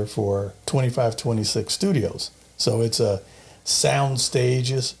manager for 2526 Studios. So it's a sound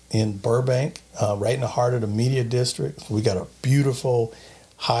stages in Burbank, right in the heart of the media district. We got a beautiful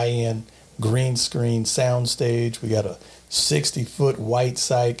high-end green screen sound stage. We got a 60-foot white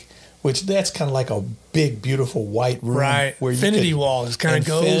cyc, which that's kind of like a big, beautiful white room. Right. Where Infinity wall just kind of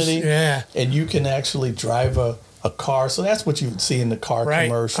goes. Yeah. And you can actually drive a car. So that's what you would see in the car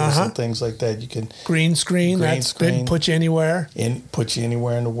commercials and things like that. You can green screen. That's good. Put you anywhere. Put you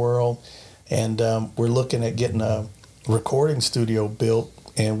anywhere in the world. And we're looking at getting a recording studio built.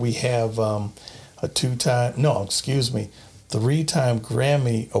 And we have a 3-time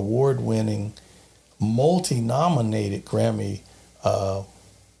Grammy award-winning, multi-nominated Grammy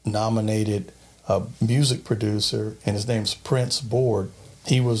nominated music producer, and his name's Prince Board.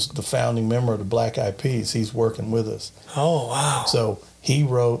 He was the founding member of the Black Eyed Peas. He's working with us. Oh, wow. So he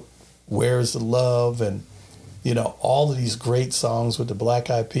wrote Where's the Love and, you know, all of these great songs with the Black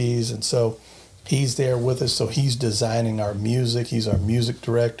Eyed Peas. And so he's there with us. So he's designing our music. He's our music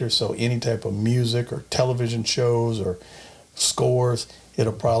director. So any type of music or television shows or scores,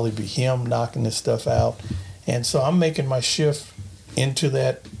 it'll probably be him knocking this stuff out. And so I'm making my shift into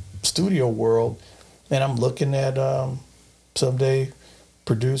that studio world, and I'm looking at someday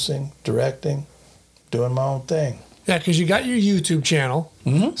producing, directing, doing my own thing. Yeah, because you got your YouTube channel,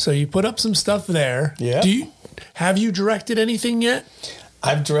 so you put up some stuff there. Yeah. Have you directed anything yet?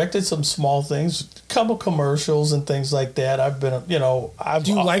 I've directed some small things, a couple commercials and things like that. I've been, you know,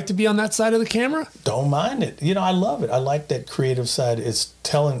 Do you like to be on that side of the camera? Don't mind it. You know, I love it. I like that creative side. It's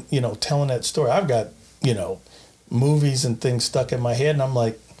telling that story. I've got, you know, movies and things stuck in my head, and I'm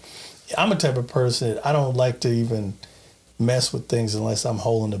like, I'm a type of person that I don't like to even mess with things unless I'm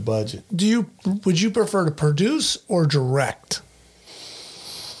holding the budget. Would you prefer to produce or direct?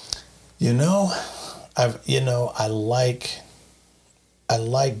 You know, I like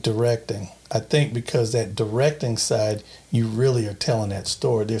directing. I think because that directing side, you really are telling that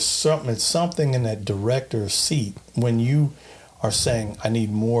story. There's something in that director's seat when you are saying, I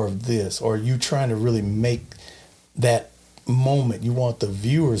need more of this, or you trying to really make that moment. You want the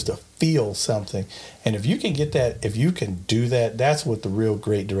viewers to feel something. And if you can get that, if you can do that, that's what the real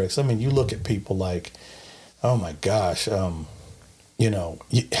great directors. I mean, you look at people like, oh my gosh, you know,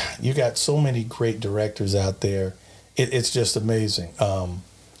 you got so many great directors out there. It's just amazing.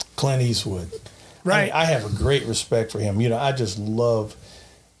 Clint Eastwood. Right. I have a great respect for him. You know, I just love,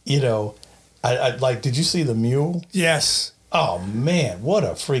 you know, I like, did you see The Mule? Yes. Oh man, what a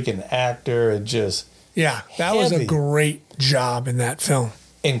freaking actor. And just Yeah, that was a heavy. Great job in that film.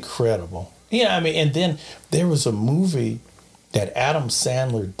 Incredible. Yeah, I mean, and then there was a movie that Adam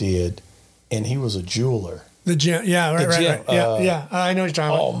Sandler did, and he was a jeweler. The gym. Yeah, right, The right, gym, right. Yeah, yeah. I know what you're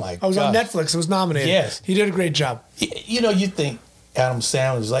talking about. oh my I was on gosh. Netflix. It was nominated. Yes. He did a great job. You know, you think Adam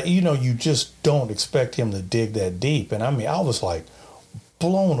Sandler's like, you know, you just don't expect him to dig that deep. And I mean, I was like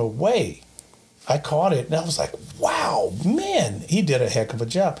blown away. I caught it and I was like, wow, man, he did a heck of a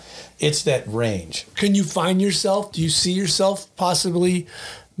job. It's that range. Can you find yourself? Do you see yourself possibly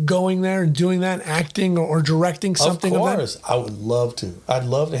going there and doing that, acting or directing something Of of that? course, I would love to. I'd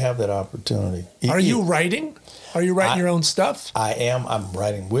love to have that opportunity. Are you writing? Are you writing your own stuff? I am. I'm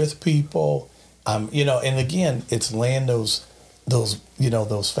writing with people. You know, and again, it's laying those you know,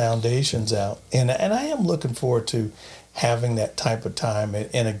 those foundations out. And I am looking forward to having that type of time.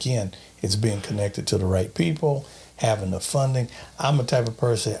 And again, it's being connected to the right people, having the funding. I'm the type of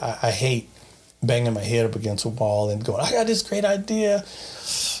person, I hate banging my head up against a wall and going, I got this great idea.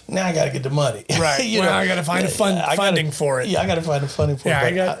 Now I got to get the money. Right. You well, know, I got to find funding for it. Yeah, I got to find the funding for Yeah,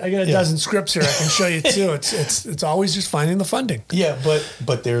 it. I got a dozen scripts here I can show you too. It's always just finding the funding. Yeah,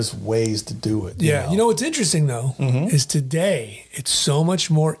 but there's ways to do it. Yeah. You know what's interesting though is today it's so much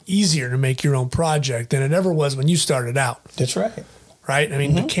more easier to make your own project than it ever was when you started out. That's right. Right? I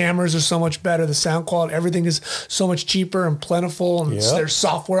mean, the cameras are so much better, the sound quality, everything is so much cheaper and plentiful, and Yep. there's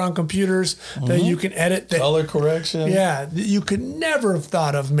software on computers that you can edit. That, Color correction. yeah, that you could never have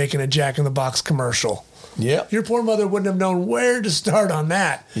thought of making a Jack in the Box commercial. Yep. Your poor mother wouldn't have known where to start on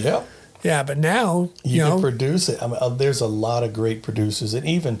that. Yep. Yeah, but now, You you can know, produce it. I mean, there's a lot of great producers, and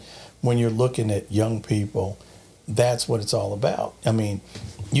even when you're looking at young people, that's what it's all about. I mean,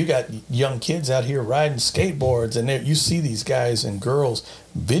 you got young kids out here riding skateboards, and you see these guys and girls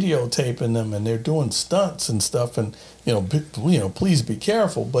videotaping them, and they're doing stunts and stuff. And you know, please be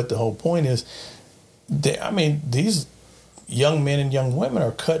careful. But the whole point is, these young men and young women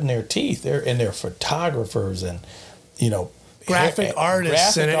are cutting their teeth. They're photographers, and you know, Graphic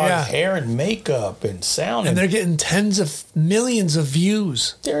artists and hair and makeup and sound, and they're getting tens of millions of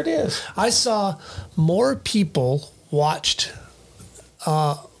views. there it is. I saw more people watched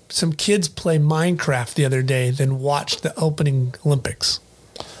some kids play Minecraft the other day than watched the opening Olympics.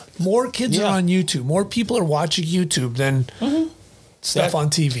 More kids Yeah. are on YouTube. More people are watching YouTube than stuff That- on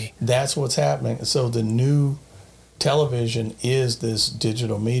TV. That's what's happening. So the new television is this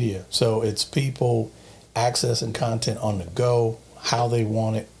digital media. So it's people accessing content on the go, how they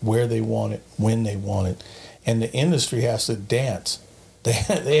want it, where they want it, when they want it. And the industry has to dance.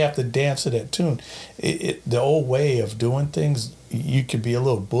 They have to dance to that tune. The old way of doing things, you could be a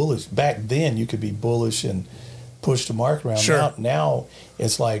little bullish. Back then, you could be bullish and push the market around. Sure. Now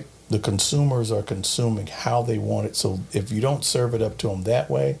it's like the consumers are consuming how they want it. So if you don't serve it up to them that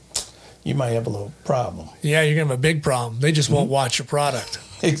way, you might have a little problem. Yeah, you're going to have a big problem. They just won't watch your product.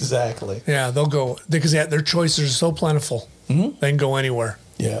 Exactly. Yeah, they'll go because their choices are so plentiful. They can go anywhere.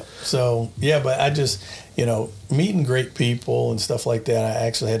 Yeah. So, yeah, but I just, meeting great people and stuff like that. I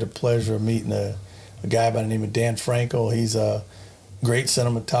actually had the pleasure of meeting a guy by the name of Dan Frankel. He's a great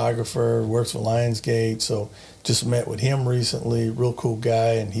cinematographer, works with Lionsgate. So just met with him recently. Real cool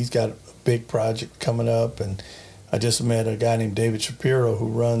guy. And he's got a big project coming up. And I just met a guy named David Shapiro who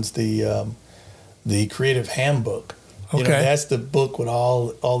runs the Creative Handbook. Okay. That's the book with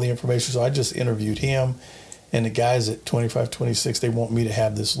all the information. So I just interviewed him. And the guys at 2526, they want me to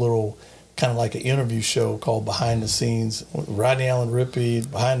have this little kind of like an interview show called Behind the Scenes. Rodney Allen Rippey,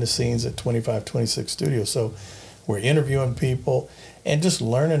 Behind the Scenes at 2526 Studios. So we're interviewing people and just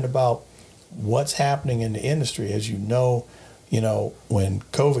learning about what's happening in the industry. As you know, when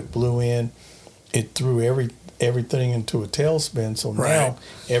COVID blew in, it threw everything into a tailspin. So now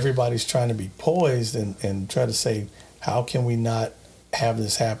everybody's trying to be poised and try to say, how can we not have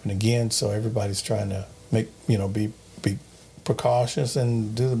this happen again? So everybody's trying to be precautious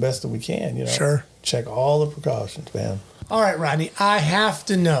and do the best that we can, Sure. Check all the precautions, man. All right, Rodney, I have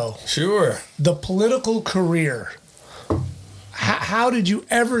to know Sure. the political career. How did you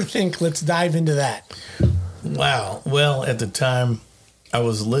ever think, let's dive into that? Wow. Well, at the time, I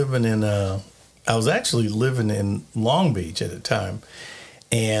was actually living in Long Beach at the time,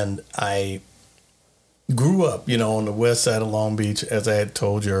 and I grew up, on the west side of Long Beach, as I had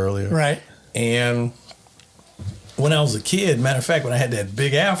told you earlier. Right. And when I was a kid, matter of fact, when I had that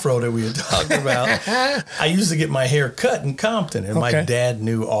big afro that we had talked about, I used to get my hair cut in Compton, and my dad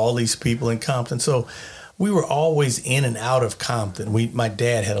knew all these people in Compton. So we were always in and out of Compton. My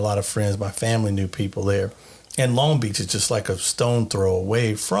dad had a lot of friends. My family knew people there. And Long Beach is just like a stone throw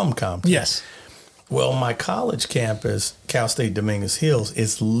away from Compton. Yes. Well, my college campus, Cal State Dominguez Hills,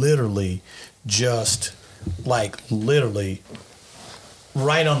 is literally just literally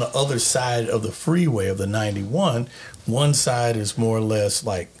right on the other side of the freeway of the 91. One side is more or less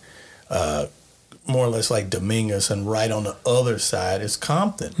like Dominguez, and right on the other side is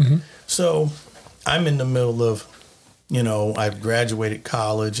Compton. Mm-hmm. So I'm in the middle of, I've graduated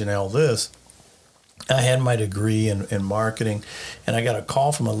college and all this. I had my degree in marketing, and I got a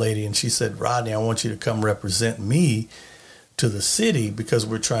call from a lady, and she said, Rodney, I want you to come represent me to the city because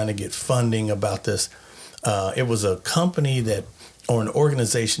we're trying to get funding about this. It was a company or an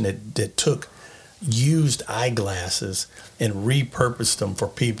organization that took used eyeglasses and repurposed them for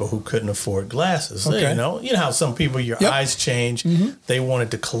people who couldn't afford glasses. Okay. You know how some people, your eyes change. Mm-hmm. They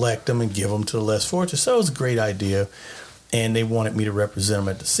wanted to collect them and give them to the less fortunate. So it was a great idea. And they wanted me to represent them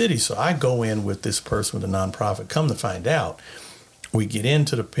at the city. So I go in with this person with a nonprofit. Come to find out, we get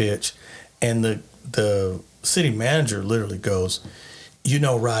into the pitch, and the city manager literally goes,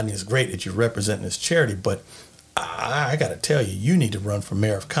 Rodney, it's great that you're representing this charity, but I got to tell you, you need to run for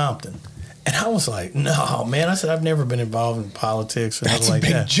mayor of Compton. And I was like, no, man. I said, I've never been involved in politics or That's anything like that.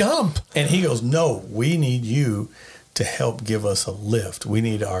 That's a big jump. And he goes, no, we need you to help give us a lift. We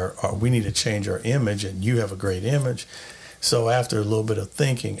need we need to change our image, and you have a great image. So after a little bit of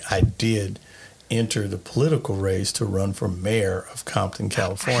thinking, I did enter the political race to run for mayor of Compton,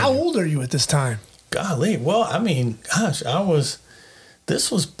 California. How old are you at this time? Golly, well, I mean, gosh,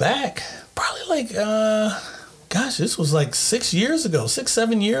 this was back probably this was like 6 years ago,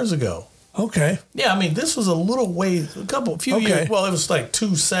 7 years ago. Okay. Yeah, I mean, this was a few years. Well, it was like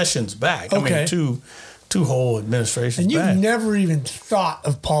 2 sessions back. Okay. I mean, two whole administrations and you've back. never even thought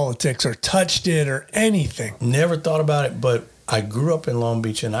of politics or touched it or anything. Never thought about it, but I grew up in Long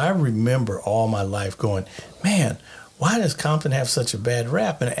Beach, and I remember all my life going, man, why does Compton have such a bad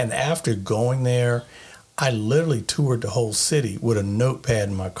rap? And after going there, I literally toured the whole city with a notepad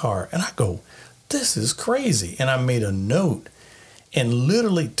in my car, and I go, this is crazy. And I made a note, and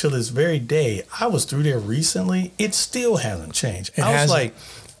literally till this very day, I was through there recently, it still hasn't changed. I was like,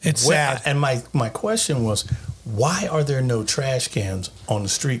 it's sad. And my question was, why are there no trash cans on the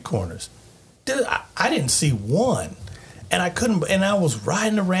street corners? I didn't see one. And I couldn't, and I was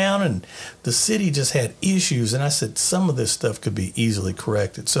riding around, and the city just had issues. And I said, some of this stuff could be easily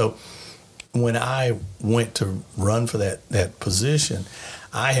corrected. So when I went to run for that position,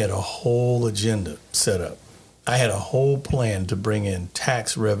 I had a whole agenda set up. I had a whole plan to bring in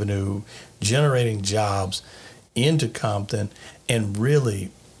tax revenue, generating jobs into Compton, and really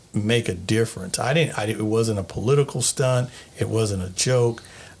make a difference. It wasn't a political stunt. It wasn't a joke.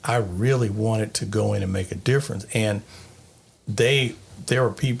 I really wanted to go in and make a difference. And there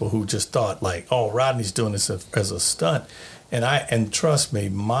were people who just thought like, oh, Rodney's doing this as a stunt. And trust me,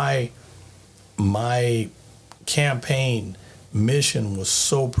 my campaign mission was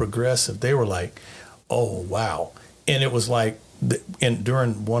so progressive. They were like, oh, wow. And it was like,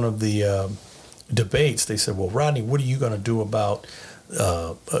 during one of the debates, they said, well, Rodney, what are you going to do about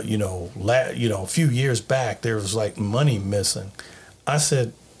a few years back, there was like money missing. I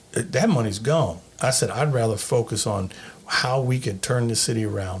said, that money's gone. I said, I'd rather focus on how we can turn the city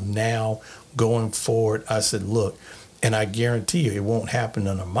around now, going forward. I said, look, and I guarantee you it won't happen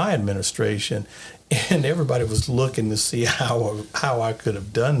under my administration. And everybody was looking to see how I could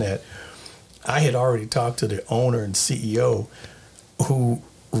have done that. I had already talked to the owner and CEO who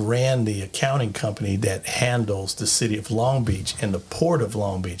ran the accounting company that handles the city of Long Beach and the port of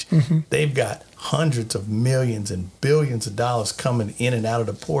Long Beach. Mm-hmm. They've got hundreds of millions and billions of dollars coming in and out of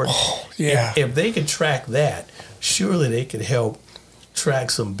the port. Oh, yeah. If they could track that, surely they could help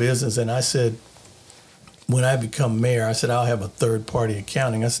track some business. And I said, when I become mayor, I said, I'll have a third-party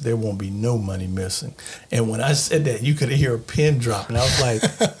accounting. I said, there won't be no money missing. And when I said that, you could hear a pin drop. And I was like,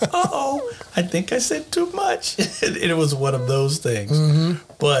 uh-oh, I think I said too much. It was one of those things. Mm-hmm.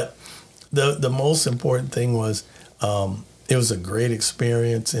 But the most important thing was it was a great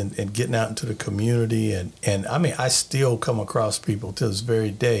experience and getting out into the community. And I mean, I still come across people to this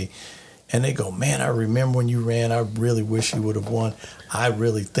very day. And they go, man, I remember when you ran. I really wish you would have won. I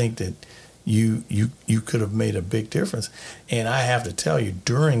really think that you could have made a big difference. And I have to tell you,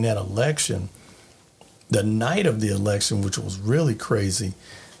 during that election, the night of the election, which was really crazy,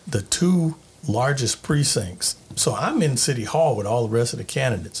 the two largest precincts. So I'm in City Hall with all the rest of the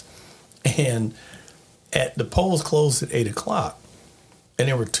candidates. And the polls closed at 8 o'clock. And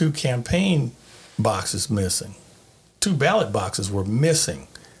there were two campaign boxes missing. Two ballot boxes were missing.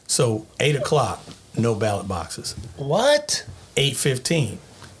 So 8 o'clock, no ballot boxes. What? 8:15,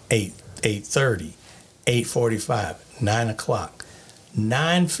 8:30, 8:45, 9 o'clock.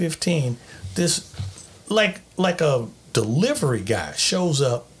 9:15, this like a delivery guy shows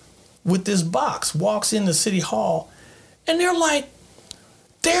up with this box, walks into City Hall, and they're like,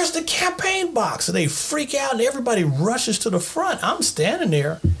 there's the campaign box. And they freak out and everybody rushes to the front. I'm standing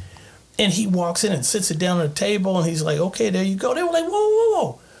there, and he walks in and sits it down on the table, and he's like, okay, there you go. They were like, whoa, whoa,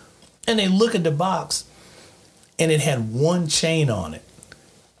 whoa. And they look at the box, and it had one chain on it.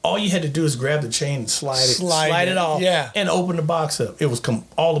 All you had to do is grab the chain and slide it off, and open the box up. It was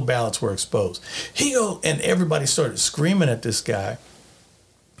all the ballots were exposed. He goes, and everybody started screaming at this guy.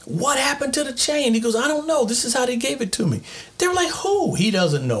 What happened to the chain? He goes, I don't know. This is how they gave it to me. They're like, who? He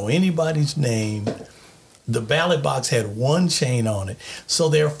doesn't know anybody's name. The ballot box had one chain on it, so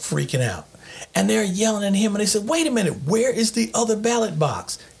they're freaking out. And they're yelling at him, and they said, wait a minute, where is the other ballot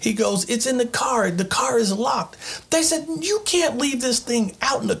box? He goes, it's in the car. The car is locked. They said, you can't leave this thing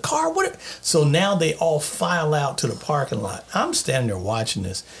out in the car. So now they all file out to the parking lot. I'm standing there watching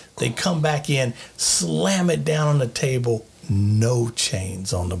this. They come back in, slam it down on the table. No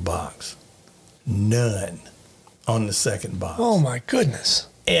chains on the box. None on the second box. Oh, my goodness.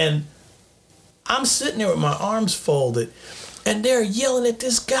 And I'm sitting there with my arms folded, and they're yelling at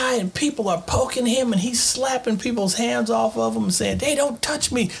this guy, and people are poking him, and he's slapping people's hands off of them and saying, hey, don't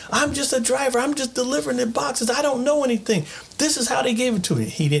touch me. I'm just a driver. I'm just delivering the boxes. I don't know anything. This is how they gave it to me.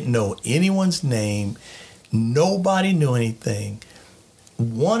 He didn't know anyone's name. Nobody knew anything.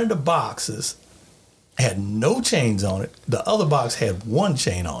 One of the boxes had no chains on it. The other box had one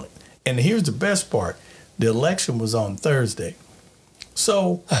chain on it. And here's the best part. The election was on Thursday.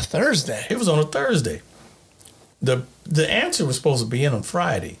 So a Thursday? It was on a Thursday. The answer was supposed to be in on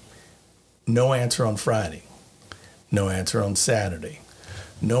Friday. No answer on Friday. No answer on Saturday.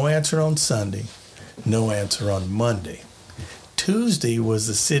 No answer on Sunday. No answer on Monday. Tuesday was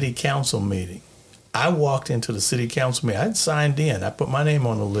the city council meeting. I walked into the city council meeting. I'd signed in. I put my name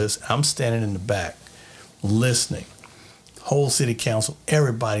on the list. I'm standing in the back listening. Whole city council,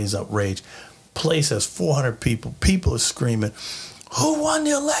 everybody's outraged. Place has 400 people. People are screaming, who won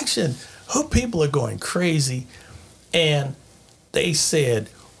the election? People are going crazy. And they said,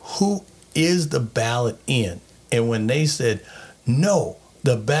 who is the ballot in? And when they said, no,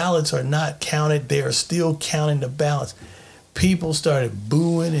 the ballots are not counted, they are still counting the ballots, people started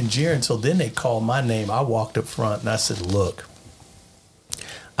booing and jeering. So then they called my name. I walked up front and I said, look,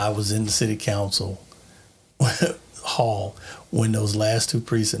 I was in the city council hall when those last two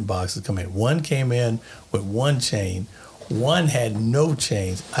precinct boxes come in. One came in with one chain. One had no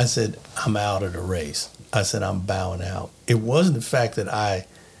chains. I said, I'm out of the race. I said, I'm bowing out. It wasn't the fact that I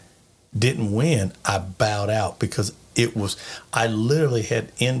didn't win. I bowed out because I literally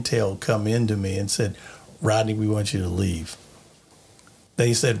had intel come into me and said, Rodney, we want you to leave.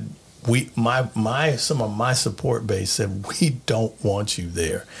 They said, some of my support base said, we don't want you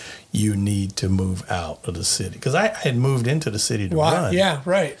there. You need to move out of the city. Because I had moved into the city to run. Yeah,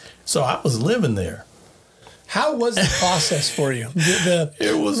 right. So I was living there. How was the process for you?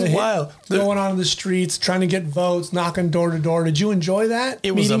 It was wild. Going on in the streets, trying to get votes, knocking door to door. Did you enjoy that?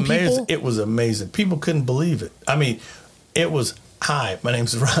 It was amazing. It was amazing. People couldn't believe it. I mean, it was, hi, my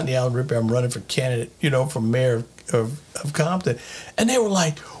name's Rodney Allen Rippey. I'm running for candidate, for mayor of Compton. And they were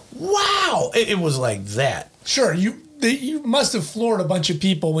like, wow. It was like that. Sure. You must have floored a bunch of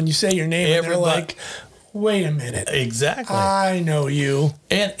people when you say your name. And they're like, wait a minute. Exactly. I know you.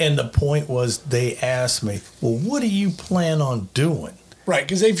 And the point was, they asked me, well, what do you plan on doing? Right,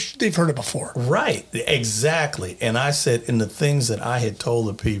 because they've heard it before. Right, exactly. And I said, in the things that I had told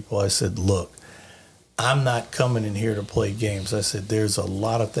the people, I said, look, I'm not coming in here to play games. I said, there's a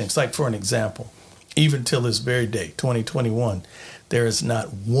lot of things. Like, for an example, even till this very day, 2021, there is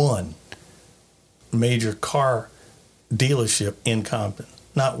not one major car dealership in Compton.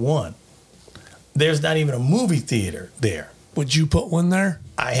 Not one. There's not even a movie theater there. Would you put one there?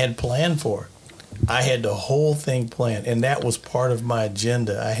 I had planned for it. I had the whole thing planned, and that was part of my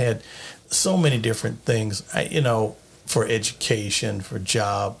agenda. I had so many different things, for education, for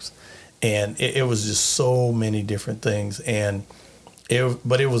jobs, and it was just so many different things. And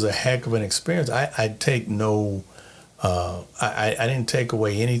But it was a heck of an experience. I take no, I didn't take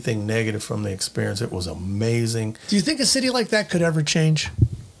away anything negative from the experience. It was amazing. Do you think a city like that could ever change?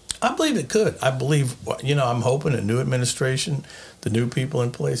 I believe it could. I believe, I'm hoping a new administration, the new people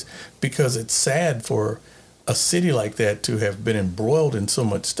in place, because it's sad for a city like that to have been embroiled in so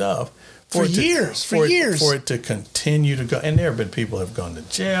much stuff. For years. For it to continue to go. And there have been people who have gone to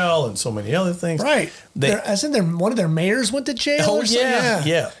jail and so many other things. Right. One of their mayors went to jail or something?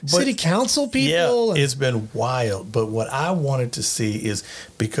 Yeah. But, city council people? Yeah, it's been wild. But what I wanted to see is,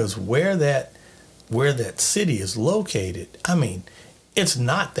 because where that city is located, I mean, it's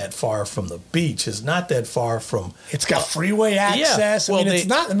not that far from the beach. It's not that far from. It's got freeway access. Yeah. It's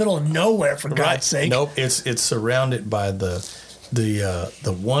not in the middle of nowhere, for God's sake. Nope. It's surrounded by the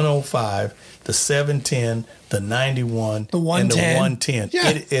 105, the 710, the 91, the 110. And the 110. Yeah.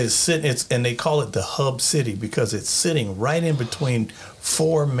 It is sitting. And they call it the hub city because it's sitting right in between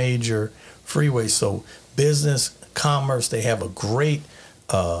 4 major freeways. So business, commerce, they have a great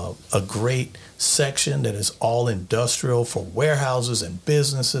section that is all industrial for warehouses and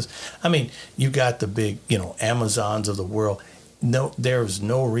businesses. I mean, you got the big, Amazons of the world. No, there's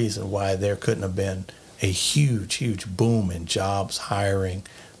no reason why there couldn't have been a huge, huge boom in jobs, hiring,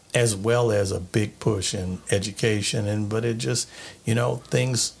 as well as a big push in education. But it just,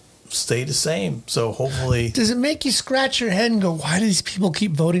 things stay the same. So hopefully. Does it make you scratch your head and go, why do these people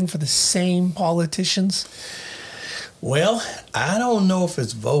keep voting for the same politicians? Well, I don't know if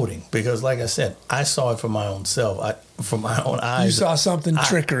it's voting because, like I said, I saw it for my own self, from my own eyes. You saw something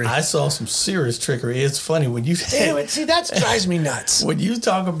trickery. I saw some serious trickery. It's funny when you. Damn it! See, that drives me nuts. When you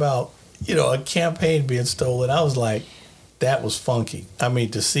talk about, a campaign being stolen, I was like, that was funky. I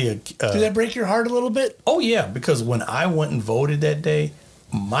mean, to see a. Did that break your heart a little bit? Oh yeah, because when I went and voted that day,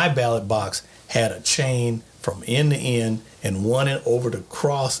 my ballot box had a chain from end to end and one over the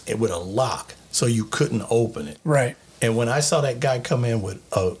cross with a lock, so you couldn't open it. Right. And when I saw that guy come in with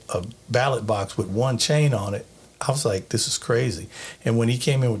a ballot box with one chain on it, I was like, this is crazy. And when he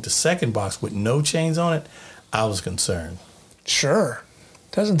came in with the second box with no chains on it, I was concerned. Sure.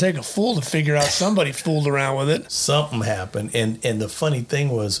 Doesn't take a fool to figure out somebody fooled around with it. Something happened. And the funny thing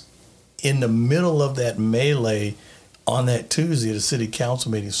was, in the middle of that melee on that Tuesday at the city council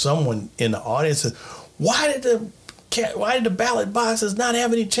meeting, someone in the audience said, why did the ballot boxes not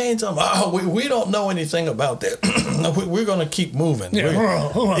have any chains on them? Oh, we don't know anything about that. We're going to keep moving.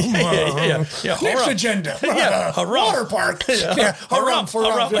 Yeah. Next agenda. Water park.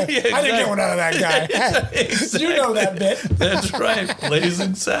 Harumph. I didn't get one out of that guy. Exactly. You know that bit. That's right.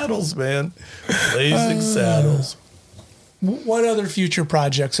 Blazing Saddles, man. Blazing Saddles. What other future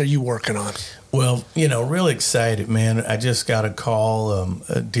projects are you working on? Well, really excited, man. I just got a call.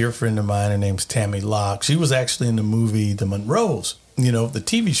 A dear friend of mine, her name's Tammy Locke. She was actually in the movie The Monroes, the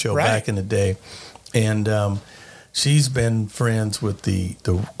TV show back in the day. And she's been friends with the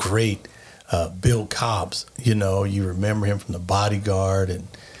great Bill Cobbs. You remember him from The Bodyguard and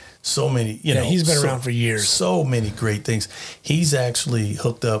so many, he's been around for years. So many great things. He's actually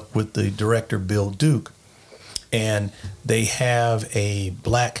hooked up with the director, Bill Duke. And they have a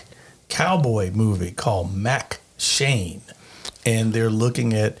black cowboy movie called Mac Shane, and they're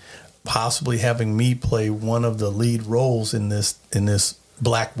looking at possibly having me play one of the lead roles in this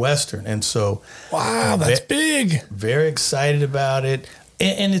black western. And so, wow, that's big. Very excited about it,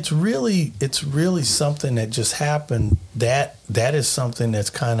 and it's really something that just happened. That is something that's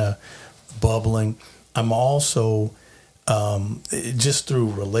kind of bubbling. I'm also just through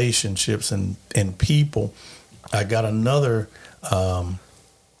relationships and people. I got another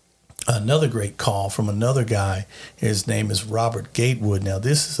great call from another guy. His name is Robert Gatewood. Now,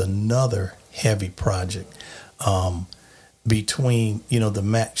 this is another heavy project between, the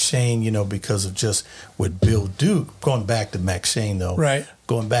Mac Shane, because of just with Bill Duke, going back to Mac Shane, though. Right.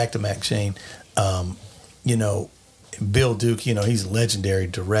 Going back to Mac Shane, Bill Duke, he's a legendary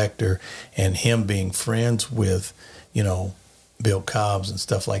director, and him being friends with, Bill Cobbs and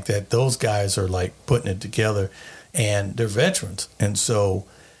stuff like that. Those guys are like putting it together, and they're veterans. And so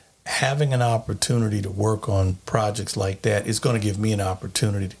having an opportunity to work on projects like that is going to give me an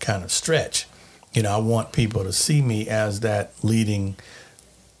opportunity to kind of stretch. I want people to see me as that leading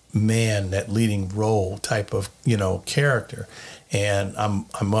man, that leading role type of, character. And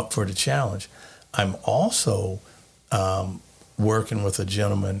I'm up for the challenge. I'm also working with a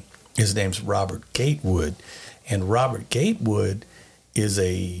gentleman. His name's Robert Gatewood. And Robert Gatewood is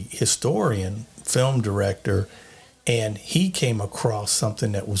a historian, film director, and he came across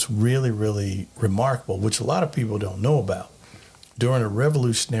something that was really, really remarkable, which a lot of people don't know about. During the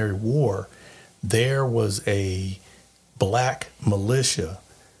Revolutionary War, there was a black militia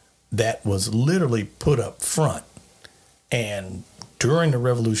that was literally put up front. And during the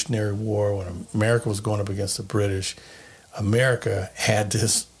Revolutionary War, when America was going up against the British, America had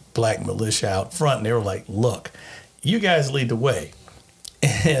this black militia out front, and they were like, look, you guys lead the way.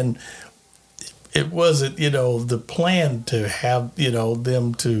 And it wasn't, the plan to have,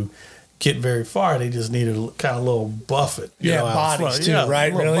 them to get very far. They just needed a kind of little buffet. Bodies too,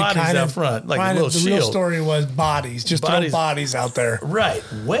 right? Really bodies kind out front, like a little shield. The real story was bodies, just throw bodies out there. Right.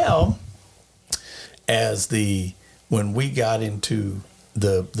 Well, when we got into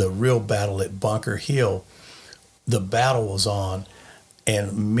the real battle at Bunker Hill, the battle was on,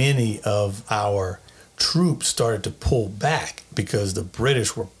 and many of our troops started to pull back because the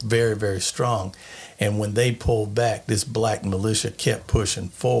British were very, very strong. And when they pulled back, this black militia kept pushing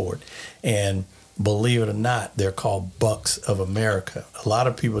forward. And believe it or not, they're called Bucks of America. A lot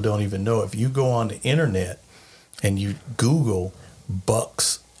of people don't even know. If you go on the internet and you Google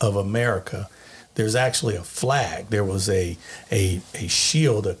Bucks of America, there's actually a flag. There was a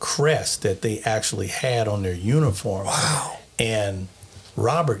shield, a crest that they actually had on their uniform. Wow. And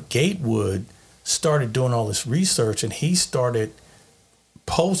Robert Gatewood started doing all this research, and he started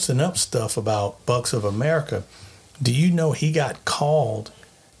posting up stuff about Bucks of America. Do you know he got called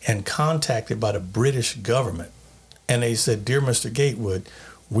and contacted by the British government? And they said, "Dear Mr. Gatewood,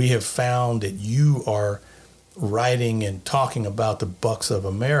 we have found that you are writing and talking about the Bucks of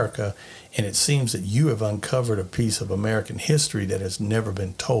America, and it seems that you have uncovered a piece of American history that has never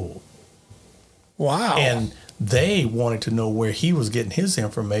been told." Wow. And they wanted to know where he was getting his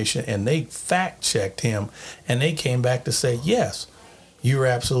information, and they fact-checked him, and they came back to say, yes, you're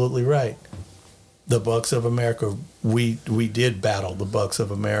absolutely right. The Bucks of America, we did battle the Bucks of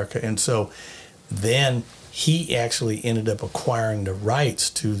America. And so then he actually ended up acquiring the rights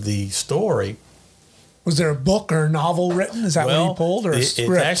to the story. Was there a book or a novel written? Is that what he pulled, or a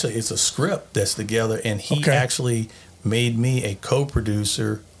script? It's a script that's together, and he actually made me a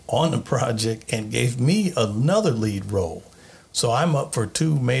co-producer on the project and gave me another lead role. So I'm up for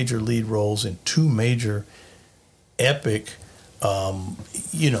 2 major lead roles in 2 major epic,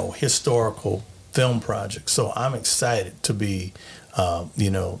 historical film projects. So I'm excited to be,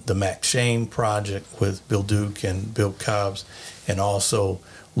 the Mac Shane project with Bill Duke and Bill Cobbs, and also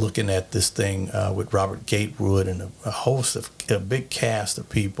looking at this thing with Robert Gatewood and a big cast of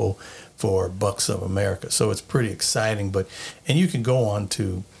people for Bucks of America. So it's pretty exciting. And you can go on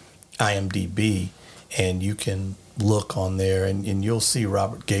to IMDb and you can look on there, and you'll see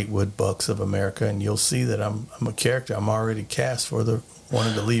Robert Gatewood, Bucks of America, and you'll see that I'm a character. I'm already cast for one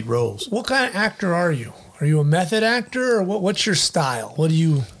of the lead roles. What kind of actor are you? Are you a method actor, or what's your style? What do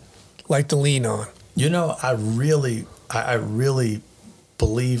you like to lean on? I really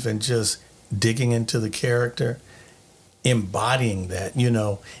believe in just digging into the character, embodying that,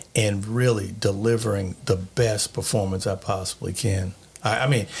 and really delivering the best performance I possibly can. I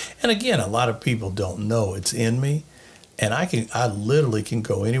mean, and again, a lot of people don't know it's in me, and I literally can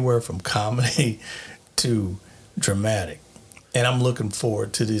go anywhere from comedy to dramatic, and I'm looking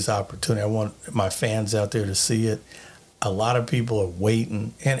forward to this opportunity. I want my fans out there to see it. A lot of people are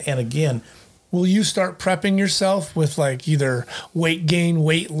waiting, and again, will you start prepping yourself with like either weight gain,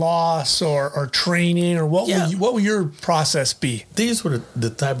 weight loss, or training, or what will your process be? These were the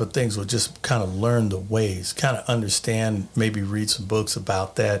type of things we'll just kind of learn the ways, kind of understand, maybe read some books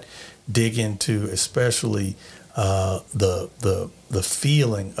about that, dig into especially the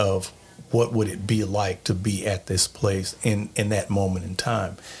feeling of what would it be like to be at this place in that moment in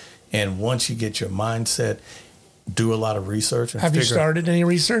time. And once you get your mindset, do a lot of research. And have you started any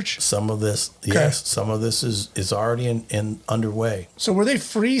research? Some of this, yes. Some of this is already in underway. So were they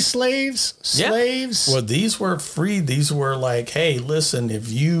free slaves? Slaves? Yeah. Well, these were free. These were like, hey, listen,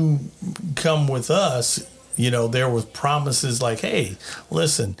 if you come with us, there was promises like, hey,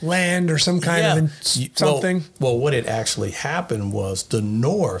 listen. Land or some kind of something. Well, what had actually happened was the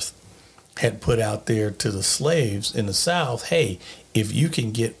North had put out there to the slaves in the South, hey, if you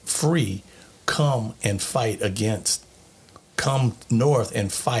can get free, come north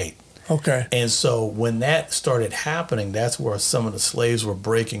and fight. Okay. And so when that started happening, that's where some of the slaves were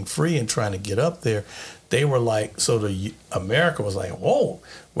breaking free and trying to get up there. They were like, America was like, whoa,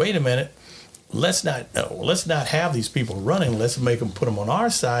 wait a minute. Let's not have these people running. Let's make them put them on our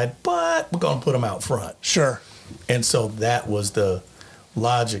side, but we're going to put them out front. Sure. And so that was the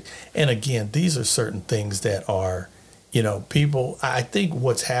logic. And again, these are certain things that are, people, I think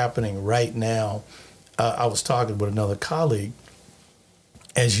what's happening right now, I was talking with another colleague,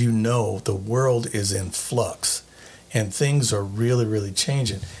 as you know, the world is in flux and things are really, really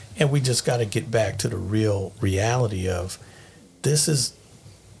changing. And we just got to get back to the real reality of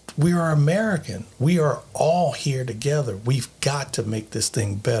we are American. We are all here together. We've got to make this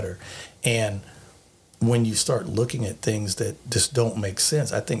thing better. And when you start looking at things that just don't make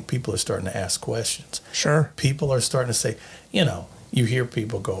sense, I think people are starting to ask questions. Sure. People are starting to say, you hear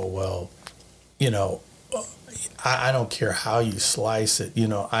people go, well, I don't care how you slice it.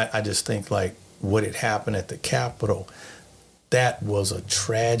 I just think like what had happened at the Capitol, that was a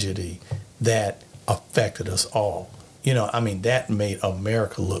tragedy that affected us all. That made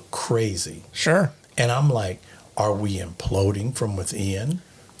America look crazy. Sure. And I'm like, are we imploding from within?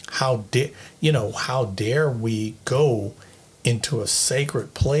 How dare we go into a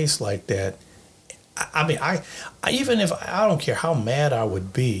sacred place like that? I even if I don't care how mad I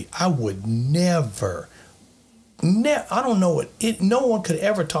would be, I would never, I don't know no one could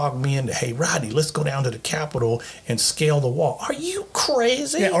ever talk me into, hey, Rodney, let's go down to the Capitol and scale the wall. Are you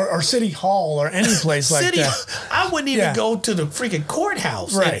crazy? Yeah, or City Hall or any place like that. I wouldn't even go to the freaking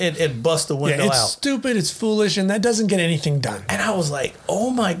courthouse and bust the window out. It's stupid, it's foolish, and that doesn't get anything done. And I was like,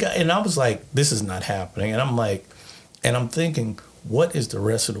 oh my God. And I was like, this is not happening. And I'm like, I'm thinking, what is the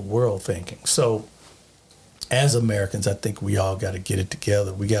rest of the world thinking? So as Americans, I think we all got to get it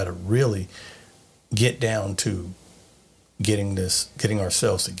together. We got to really get down to getting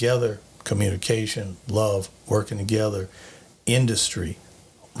ourselves together, communication, love, working together, industry,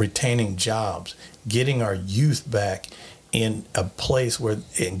 retaining jobs, getting our youth back in a place where,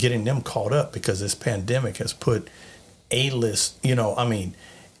 and getting them caught up, because this pandemic has put A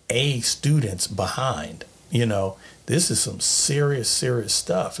students behind. This is some serious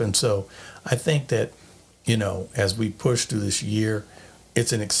stuff. And so I think that, as we push through this year,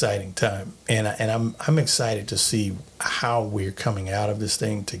 it's an exciting time, and I'm excited to see how we're coming out of this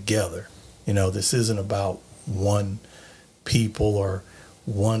thing together. This isn't about one people or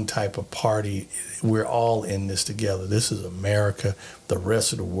one type of party. We're all in this together. This is America. The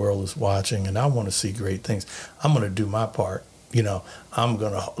rest of the world is watching, and I want to see great things. I'm going to do my part. I'm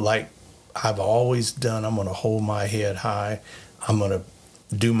going to, like I've always done, I'm going to hold my head high. I'm going to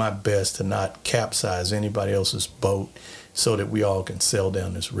do my best to not capsize anybody else's boat, so that we all can sail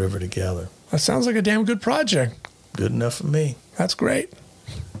down this river together. That sounds like a damn good project. Good enough for me. That's great.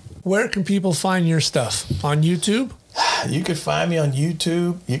 Where can people find your stuff? On YouTube? You can find me on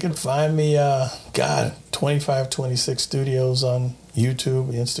YouTube. You can find me, 2526 Studios on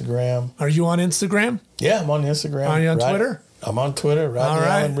YouTube, Instagram. Are you on Instagram? Yeah, I'm on Instagram. Are you on Twitter? I'm on Twitter, Rodney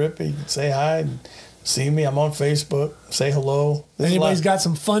Allen Rippey. You can say hi and see me. I'm on Facebook. Say hello. Anybody's got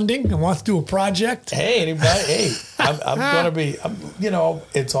some funding and wants to do a project? Hey, anybody? Hey, I'm going to be,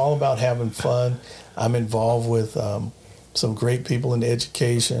 it's all about having fun. I'm involved with some great people in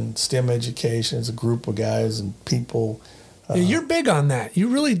education, STEM education. It's a group of guys and people. You're big on that. You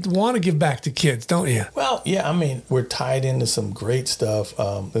really want to give back to kids, don't you? Well, yeah, we're tied into some great stuff.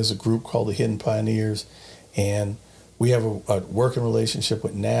 There's a group called the Hidden Pioneers, and we have a working relationship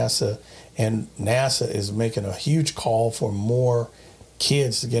with NASA. And NASA is making a huge call for more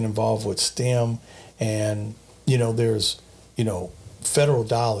kids to get involved with STEM. And, there's, federal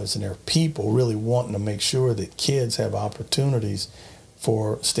dollars, and there are people really wanting to make sure that kids have opportunities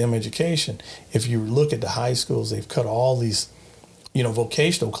for STEM education. If you look at the high schools, they've cut all these,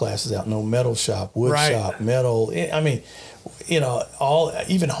 vocational classes out. No metal shop, wood shop, metal. Even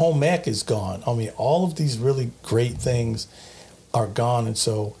home ec is gone. All of these really great things are gone. And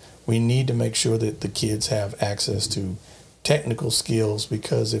so we need to make sure that the kids have access to technical skills,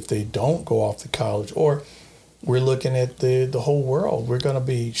 because if they don't go off to college, or we're looking at the whole world, we're going to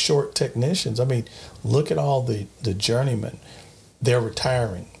be short technicians. Look at all the journeymen. They're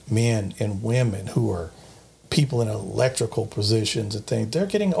retiring, men and women who are people in electrical positions and things. They're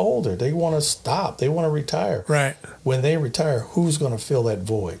getting older. They want to stop. They want to retire. Right. When they retire, who's going to fill that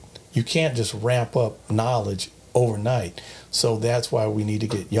void? You can't just ramp up knowledge overnight. So that's why we need to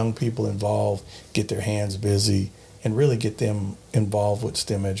get young people involved, get their hands busy, and really get them involved with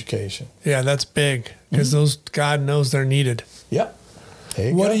STEM education. Yeah, that's big, because those, God knows, they're needed. Yep.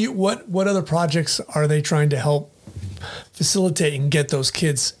 There you go. What other projects are they trying to help facilitate and get those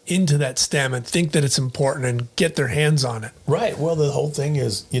kids into that STEM and think that it's important and get their hands on it? Right. Well, the whole thing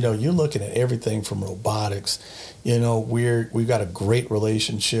is, you're looking at everything from robotics. We've got a great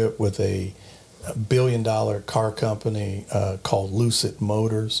relationship with a $1 billion car company called Lucid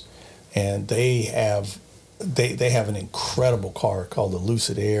Motors, and they have an incredible car called the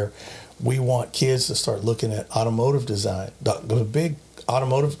Lucid Air. We want kids to start looking at automotive design. The big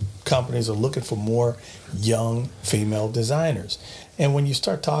automotive companies are looking for more young female designers. And when you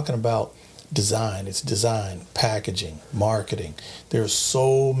start talking about design. It's design, packaging, marketing. There's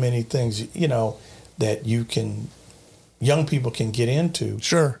so many things, that young people can get into.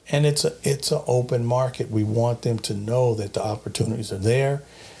 Sure. And it's an open market. We want them to know that the opportunities are there.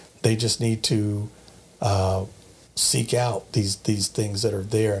 They just need to seek out these things that are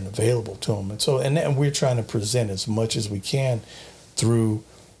there and available to them. And we're trying to present as much as we can through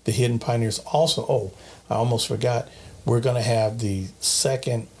the Hidden Pioneers. Also, I almost forgot, we're going to have the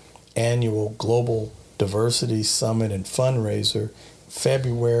second annual Global Diversity Summit and Fundraiser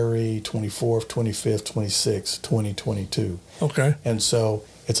February 24th, 25th, 26th, 2022. Okay. And so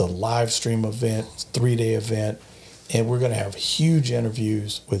it's a live stream event, it's a 3-day event, and we're going to have huge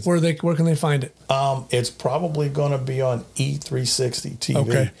interviews with. Where can they find it? It's probably going to be on E360 TV.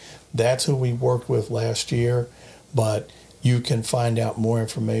 Okay. That's who we worked with last year, but you can find out more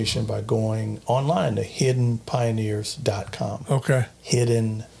information by going online to hiddenpioneers.com. Okay.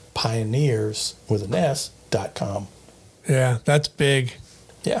 Hiddenpioneers with an S.com. Yeah, that's big.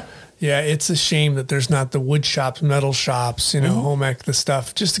 Yeah. Yeah, it's a shame that there's not the wood shops, metal shops, home ec, the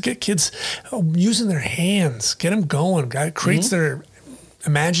stuff, just to get kids using their hands, get them going. It creates their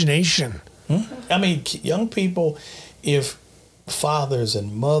imagination. I mean, young people, if fathers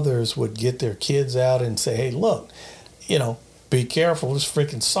and mothers would get their kids out and say, hey, look, be careful. This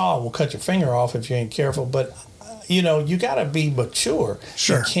freaking saw will cut your finger off if you ain't careful. But, you got to be mature.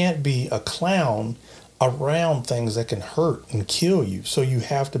 Sure. You can't be a clown around things that can hurt and kill you. So you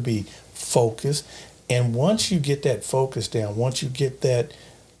have to be focused. And once you get that focus down, once you get that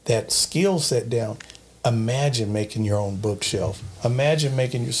skill set down, imagine making your own bookshelf. Imagine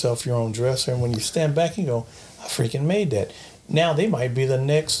making yourself your own dresser. And when you stand back and go, I freaking made that. Now they might be the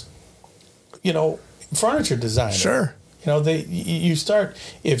next, furniture designer. Sure. You start,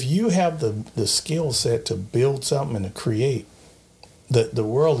 if you have the skill set to build something and to create, the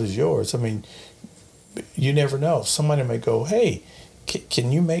world is yours. I mean, you never know. Somebody may go, hey,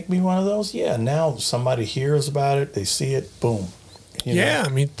 can you make me one of those? Yeah. Now somebody hears about it. They see it. Boom. I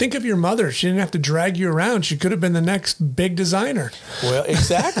mean, think of your mother. She didn't have to drag you around. She could have been the next big designer. Well,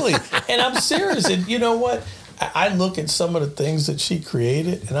 exactly. And I'm serious. And you know what? I look at some of the things that she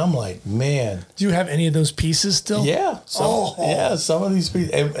created, and I'm like, man. Do you have any of those pieces still? Yeah. Some of these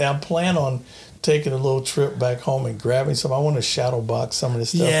pieces. And I plan on taking a little trip back home and grabbing some. I want to shadow box some of this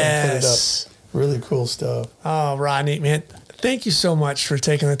stuff and put it up. Really cool stuff. Oh, Rodney, man, thank you so much for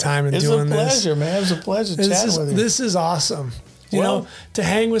taking the time and doing this. It's a pleasure, man. It was a pleasure chatting with you. This is awesome. To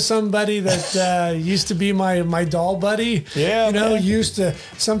hang with somebody that used to be my doll buddy. Yeah, man. Used to,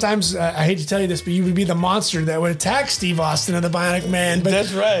 sometimes, I hate to tell you this, but you would be the monster that would attack Steve Austin of the Bionic Man. But,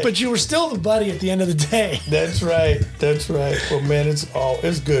 that's right. But you were still the buddy at the end of the day. That's right. Well, man,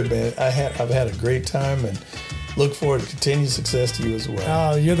 it's good, man. I've had a great time and look forward to continued success to you as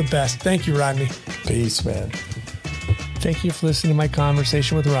well. Oh, you're the best. Thank you, Rodney. Peace, man. Thank you for listening to my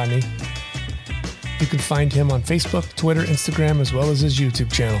conversation with Rodney. You can find him on Facebook, Twitter, Instagram, as well as his YouTube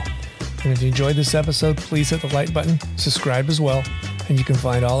channel. And if you enjoyed this episode, please hit the like button, subscribe as well, and you can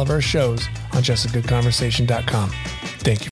find all of our shows on justagoodconversation.com.